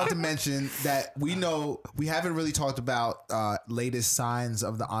 I just want to mention that we haven't really talked about latest signs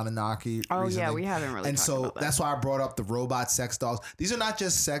of the Anunnaki. Oh recently. yeah, we haven't really. And talked so about that. that's why I brought up the robot sex dolls. These are not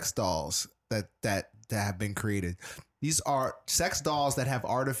just sex dolls that have been created. These are sex dolls that have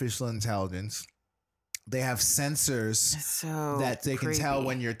artificial intelligence. They have sensors that they can tell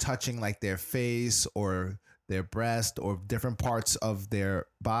when you're touching like their face or their breast or different parts of their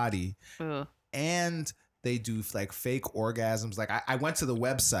body. Ugh. And they do like fake orgasms. Like I went to the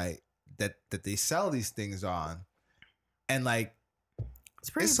website that they sell these things on, and like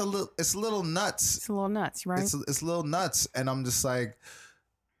it's a little nuts. It's a little nuts, right? It's a little nuts, and I'm just like,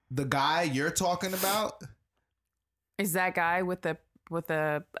 the guy you're talking about is that guy with a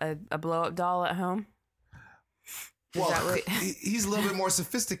blow up doll at home? Well, he's a little bit more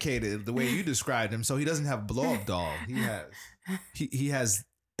sophisticated the way you described him. So he doesn't have a blow up doll. He has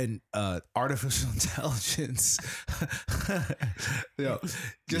an artificial intelligence.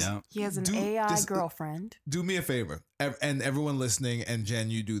 He has an AI girlfriend. Do me a favor, and everyone listening, and Jen,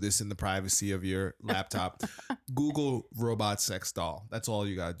 you do this in the privacy of your laptop. Google robot sex doll. That's all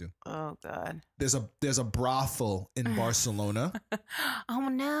you gotta do. Oh God. There's a brothel in Barcelona. Oh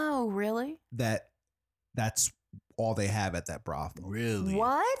no! Really? That's all they have at that brothel. Really?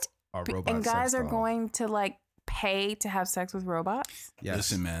 What? Are robot and guys sex are dolls. going to like pay to have sex with robots? Yes.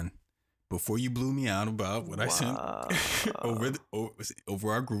 Listen, man. Before you blew me out about what I sent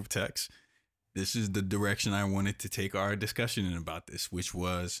over our group text, this is the direction I wanted to take our discussion in about this, which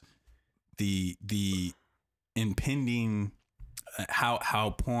was the impending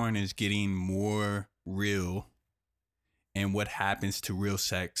how porn is getting more real, and what happens to real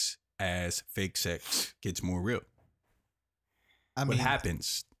sex as fake sex gets more real. What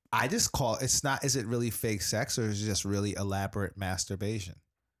happens? I just call it's not. Is it really fake sex, or is it just really elaborate masturbation?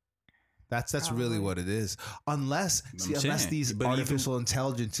 That's really what it is. Unless these artificial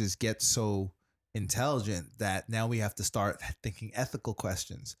intelligences get so intelligent that now we have to start thinking ethical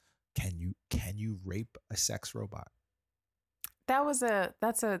questions. Can you rape a sex robot? That's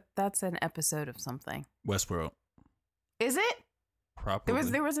an episode of something. Westworld. Is it? Probably.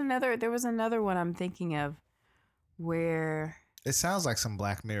 There was another one I'm thinking of where it sounds like some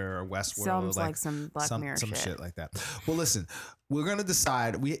Black Mirror or Westworld. Sounds like some Black Mirror some shit like that. Well, listen, we're gonna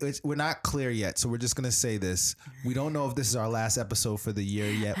decide. We're not clear yet, so we're just gonna say this. We don't know if this is our last episode for the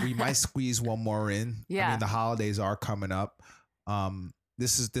year yet. We might squeeze one more in. Yeah. I mean, the holidays are coming up.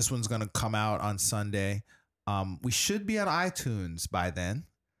 This one's gonna come out on Sunday. We should be on iTunes by then.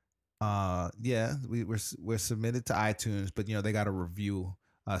 Yeah, we're submitted to iTunes, but they got to review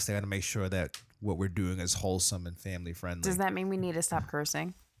us. They got to make sure that what we're doing is wholesome and family friendly. Does that mean we need to stop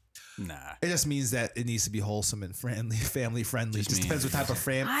cursing? Nah. It just means that it needs to be wholesome and friendly, family friendly. Just depends what type of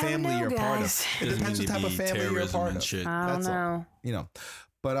family you're part of. It depends what type of family you're part of. Shit. I don't know.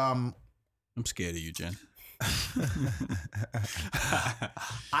 But I'm scared of you, Jen.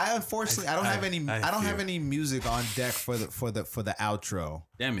 I unfortunately I don't have any music on deck for the outro.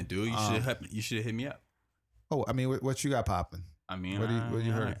 Damn it, dude! You should have hit me up. Oh, I mean, what you got popping? I mean, what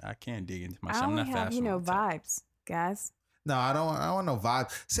you heard? I can't dig into I myself. I'm only not have fast. vibes, guys. No, I don't want no vibe.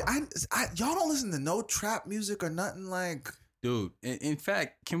 See, I y'all don't listen to no trap music or nothing like. Dude, in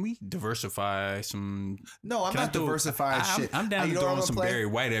fact, can we diversify some? No, I'm Can I not throw- diversifying shit. I'm down You to know what throw I'm on some gonna play? Barry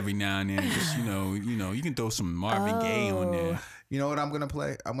White every now and then. Just you can throw some Marvin Gaye on there. You know what I'm gonna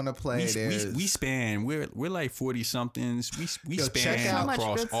play? I'm gonna play. We span. We're like 40 somethings. We Yo, check span out- So much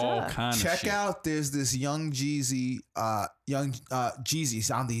across good all stuff. kinds of Check shit. out. There's this young Jeezy. Jeezy. It's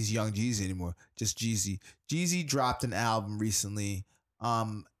not these young Jeezy anymore. Just Jeezy. Jeezy dropped an album recently.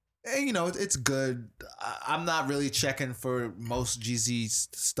 And you know it's good. I'm not really checking for most Jeezy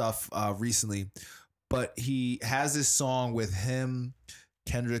stuff recently, but he has this song with him,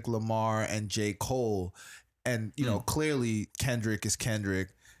 Kendrick Lamar, and J. Cole, and you know clearly Kendrick is Kendrick,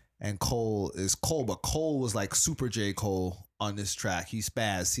 and Cole is Cole, but Cole was like super J. Cole on this track. He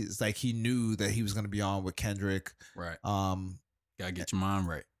spazzed. It's like he knew that he was gonna be on with Kendrick. Right. Gotta get your mind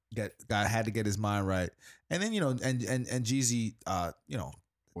right. Had to get his mind right, and then you know and Jeezy you know.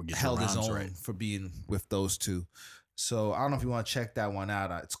 Or get held your his rhymes own right. for being with those two. So I don't know if you want to check that one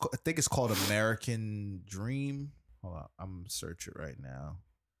out. I think it's called American Dream. Hold on, I'm searching right now.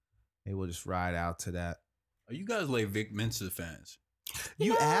 Maybe we'll just ride out to that. Are you guys like Vic Mensa fans? You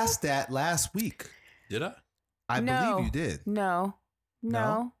know- asked that last week. Did I? I No. believe you did. No.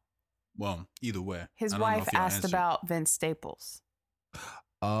 No? Well, either way. His I don't know wife if y'all asked answered. about Vince Staples.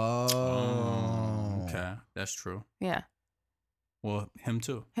 Oh. Okay, that's true. Yeah. Well, him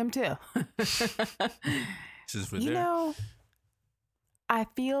too. Him too. Since we're You there. know, I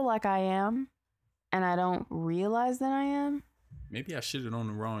feel like I am, and I don't realize that I am. Maybe I shitted on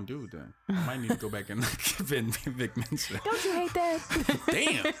the wrong dude then. I might need to go back and look at Vic Mensa. Don't you hate that?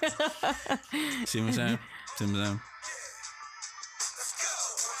 Damn. See what I'm saying? See what I'm saying?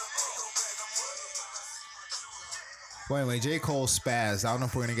 Well, anyway, J. Cole spazzed. I don't know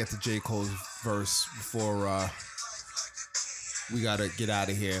if we're gonna get to J. Cole's verse before we gotta get out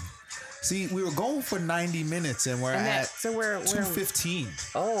of here. See, we were going for 90 minutes and we're at so we're 2:15.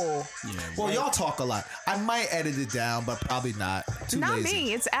 Oh, Yeah. Well, y'all talk a lot. I might edit it down, but probably not. Too not lazy.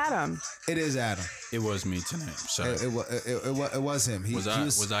 me. It's Adam. It is Adam. It was me tonight. Sorry. It was him. He was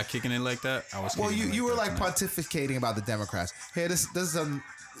I kicking it like that? I was. Well, kicking it you were that like tonight. pontificating about the Democrats. Hey, this is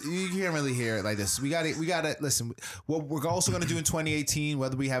you can't really hear it like this. We got to listen. What we're also going to do in 2018,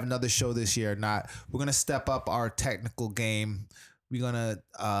 whether we have another show this year or not, we're going to step up our technical game. We're going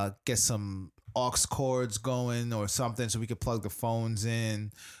to get some aux cords going or something so we could plug the phones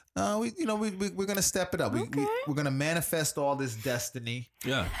in. We're going to step it up. Okay. We're going to manifest all this destiny.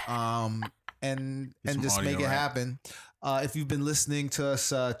 Yeah. And Get some just audio make it right. happen. If you've been listening to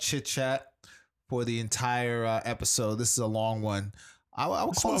us chit chat for the entire episode, this is a long one. I would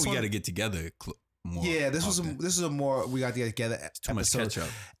That's call why this we one. got to get together more. Yeah, this often. was a more we got to get together Too much episode. catch up.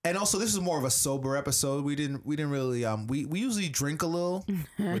 And also this is more of a sober episode. We didn't really we usually drink a little.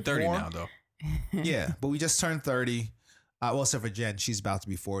 We're 30 More? now, though. Yeah, but we just turned 30. Well, except for Jen, she's about to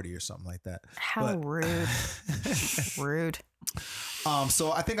be 40 or something like that. How But- rude. Rude.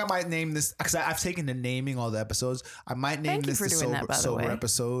 So I think I might name this because I've taken to naming all the episodes. I might name Thank you this for the doing that, by the sober way.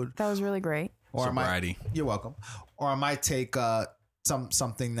 episode. That was really great. Or I might, Sobriety. you're welcome. Or I might take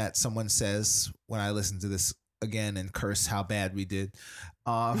something that someone says when I listen to this again and curse how bad we did.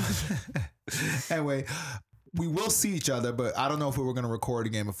 Anyway, we will see each other, but I don't know if we were going to record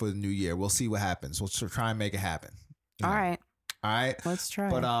again before the new year. We'll see what happens. We'll try and make it happen. You All know? right. All right. Let's try.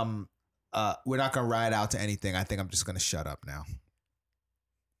 But we're not going to ride out to anything. I think I'm just going to shut up now.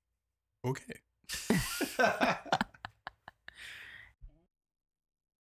 Okay.